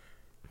 Yep.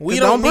 We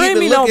Don't don't need bring to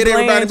me look no at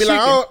everybody bland and be like,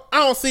 chicken. oh, I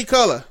don't see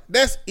color.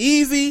 That's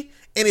easy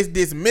and it's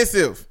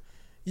dismissive.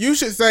 You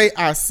should say,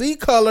 I see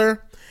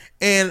color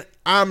and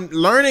I'm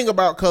learning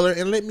about color,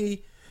 and let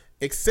me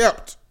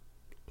accept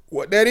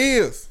what that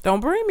is. Don't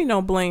bring me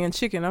no bland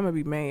chicken. I'm gonna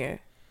be mad.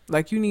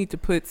 Like, you need to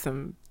put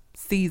some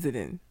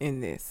seasoning in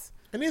this.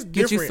 And it's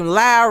Get different. you some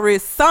Lowry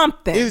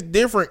something. It's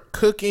different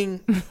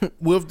cooking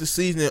with the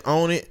seasoning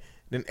on it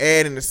than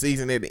adding the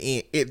seasoning at the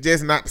end. It's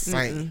just not the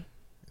same.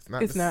 It's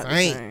not It's the not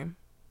same. the same.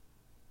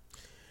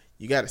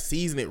 You got to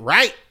season it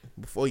right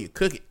before you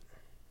cook it.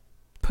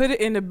 Put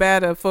it in the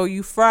batter before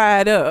you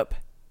fry it up.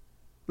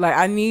 Like,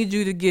 I need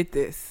you to get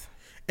this.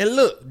 And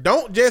look,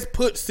 don't just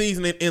put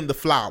seasoning in the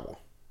flour.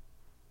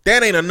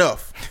 That ain't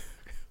enough.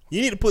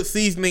 You need to put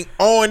seasoning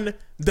on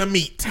the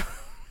meat.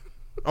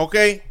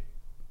 Okay?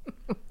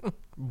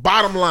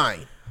 Bottom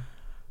line.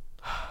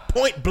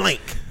 Point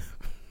blank.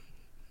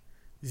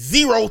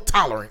 Zero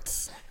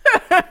tolerance.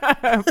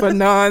 For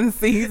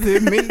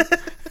non-seasoned meat.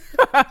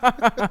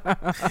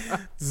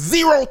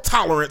 Zero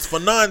tolerance for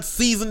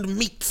non-seasoned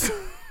meats.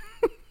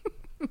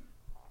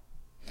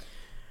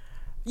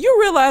 You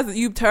realize that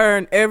you've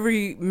turned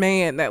every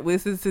man that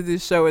listens to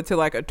this show into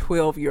like a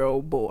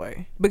 12-year-old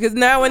boy. Because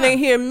now when they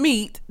hear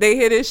meat, they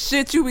hear this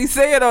shit you be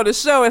saying on the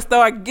show and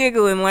start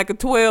giggling like a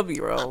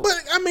 12-year-old. But,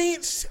 I mean,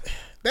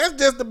 that's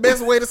just the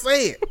best way to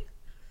say it.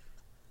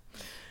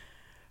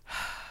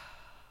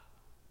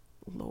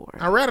 Lord.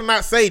 I'd rather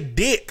not say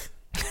dick.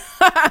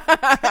 Why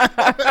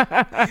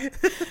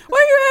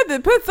you had to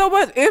put so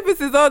much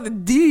emphasis on the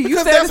D? You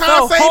Because said that's it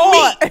how so I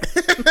hard.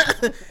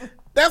 say meat.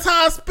 That's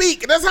how I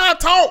speak. That's how I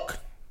talk.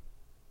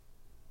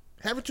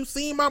 Haven't you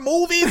seen my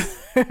movies?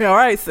 All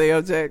right,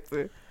 Sam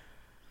Jackson.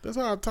 That's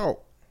how I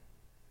talk.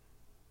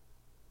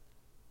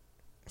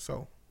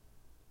 So,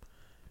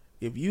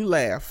 if you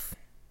laugh,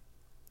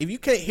 if you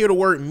can't hear the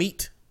word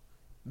meat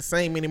the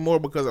same anymore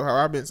because of how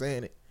I've been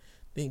saying it,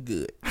 then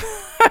good.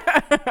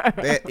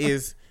 That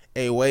is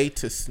a way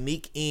to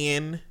sneak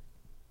in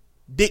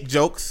dick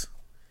jokes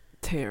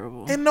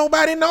Terrible. and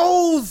nobody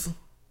knows.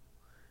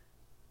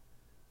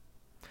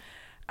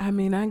 I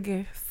mean, I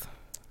guess.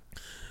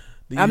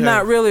 Do you I'm not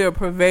have- really a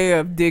purveyor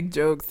of dick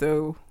jokes,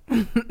 though.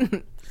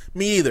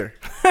 Me either.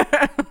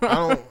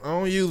 I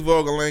don't use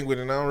vulgar language,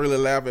 and I don't really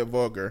laugh at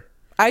vulgar.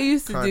 I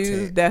used to do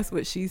Content. That's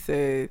What She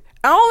Said.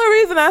 The only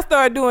reason I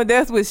started doing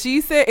That's What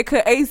She Said is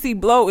because AC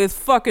Blow is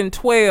fucking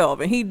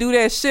 12 and he do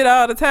that shit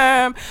all the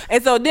time.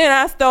 And so then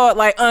I start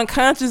like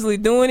unconsciously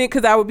doing it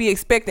because I would be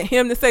expecting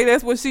him to say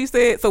That's What She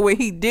Said. So when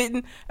he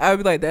didn't, I would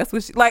be like, that's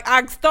what she, like,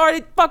 I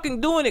started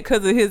fucking doing it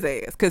because of his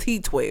ass, because he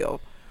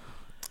 12.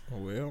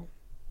 Well,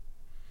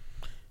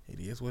 it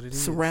is what it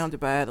is. Surrounded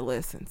by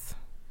adolescents.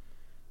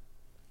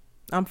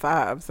 I'm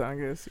 5, so I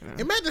guess, you know.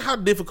 Imagine how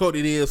difficult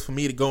it is for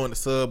me to go in the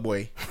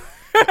Subway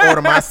and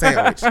order my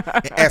sandwich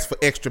and ask for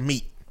extra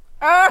meat.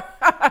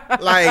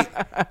 Like,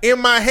 in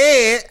my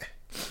head,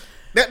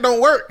 that don't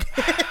work.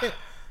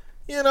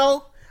 You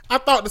know, I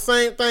thought the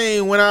same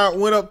thing when I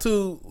went up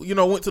to,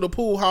 went to the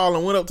pool hall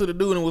and went up to the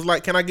dude and was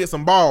like, can I get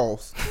some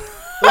balls?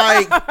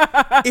 Like,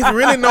 it's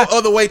really no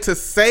other way to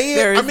say it.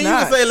 There is I mean, you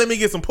not. can say, let me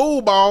get some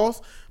pool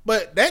balls,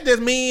 but that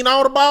just mean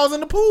all the balls in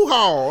the pool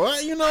hall.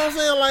 Like, you know what I'm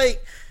saying?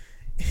 Like,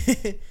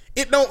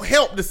 it don't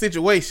help the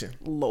situation.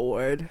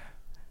 Lord.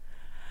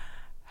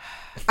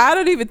 I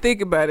don't even think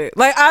about it.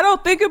 Like, I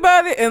don't think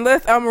about it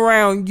unless I'm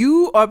around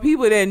you or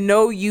people that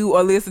know you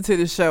or listen to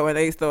the show and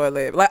they start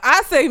laughing. Like,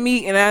 I say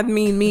meat and I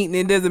mean meat and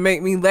it doesn't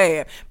make me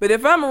laugh. But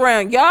if I'm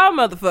around y'all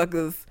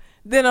motherfuckers,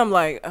 then I'm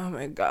like, oh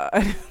my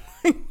God.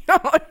 Y'all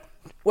are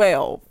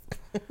 12.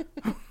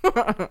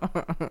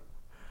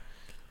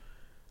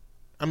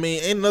 I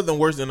mean, ain't nothing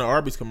worse than an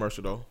Arby's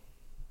commercial, though.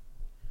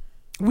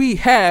 We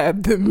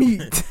have the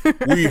meat.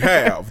 We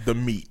have the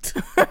meat.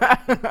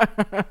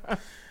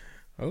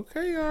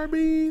 Okay,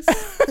 Arby's. All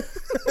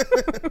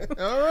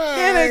right.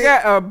 And they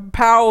got a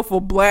powerful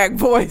black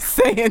voice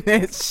saying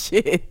that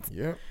shit.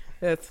 Yep.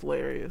 That's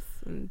hilarious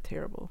and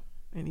terrible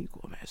in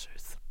equal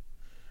measures.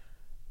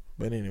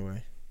 But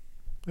anyway,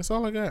 that's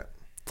all I got.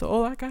 That's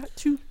all I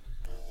got you.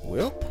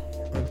 Well,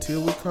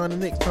 until we come to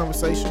the next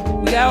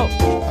conversation, We out.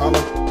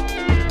 holla.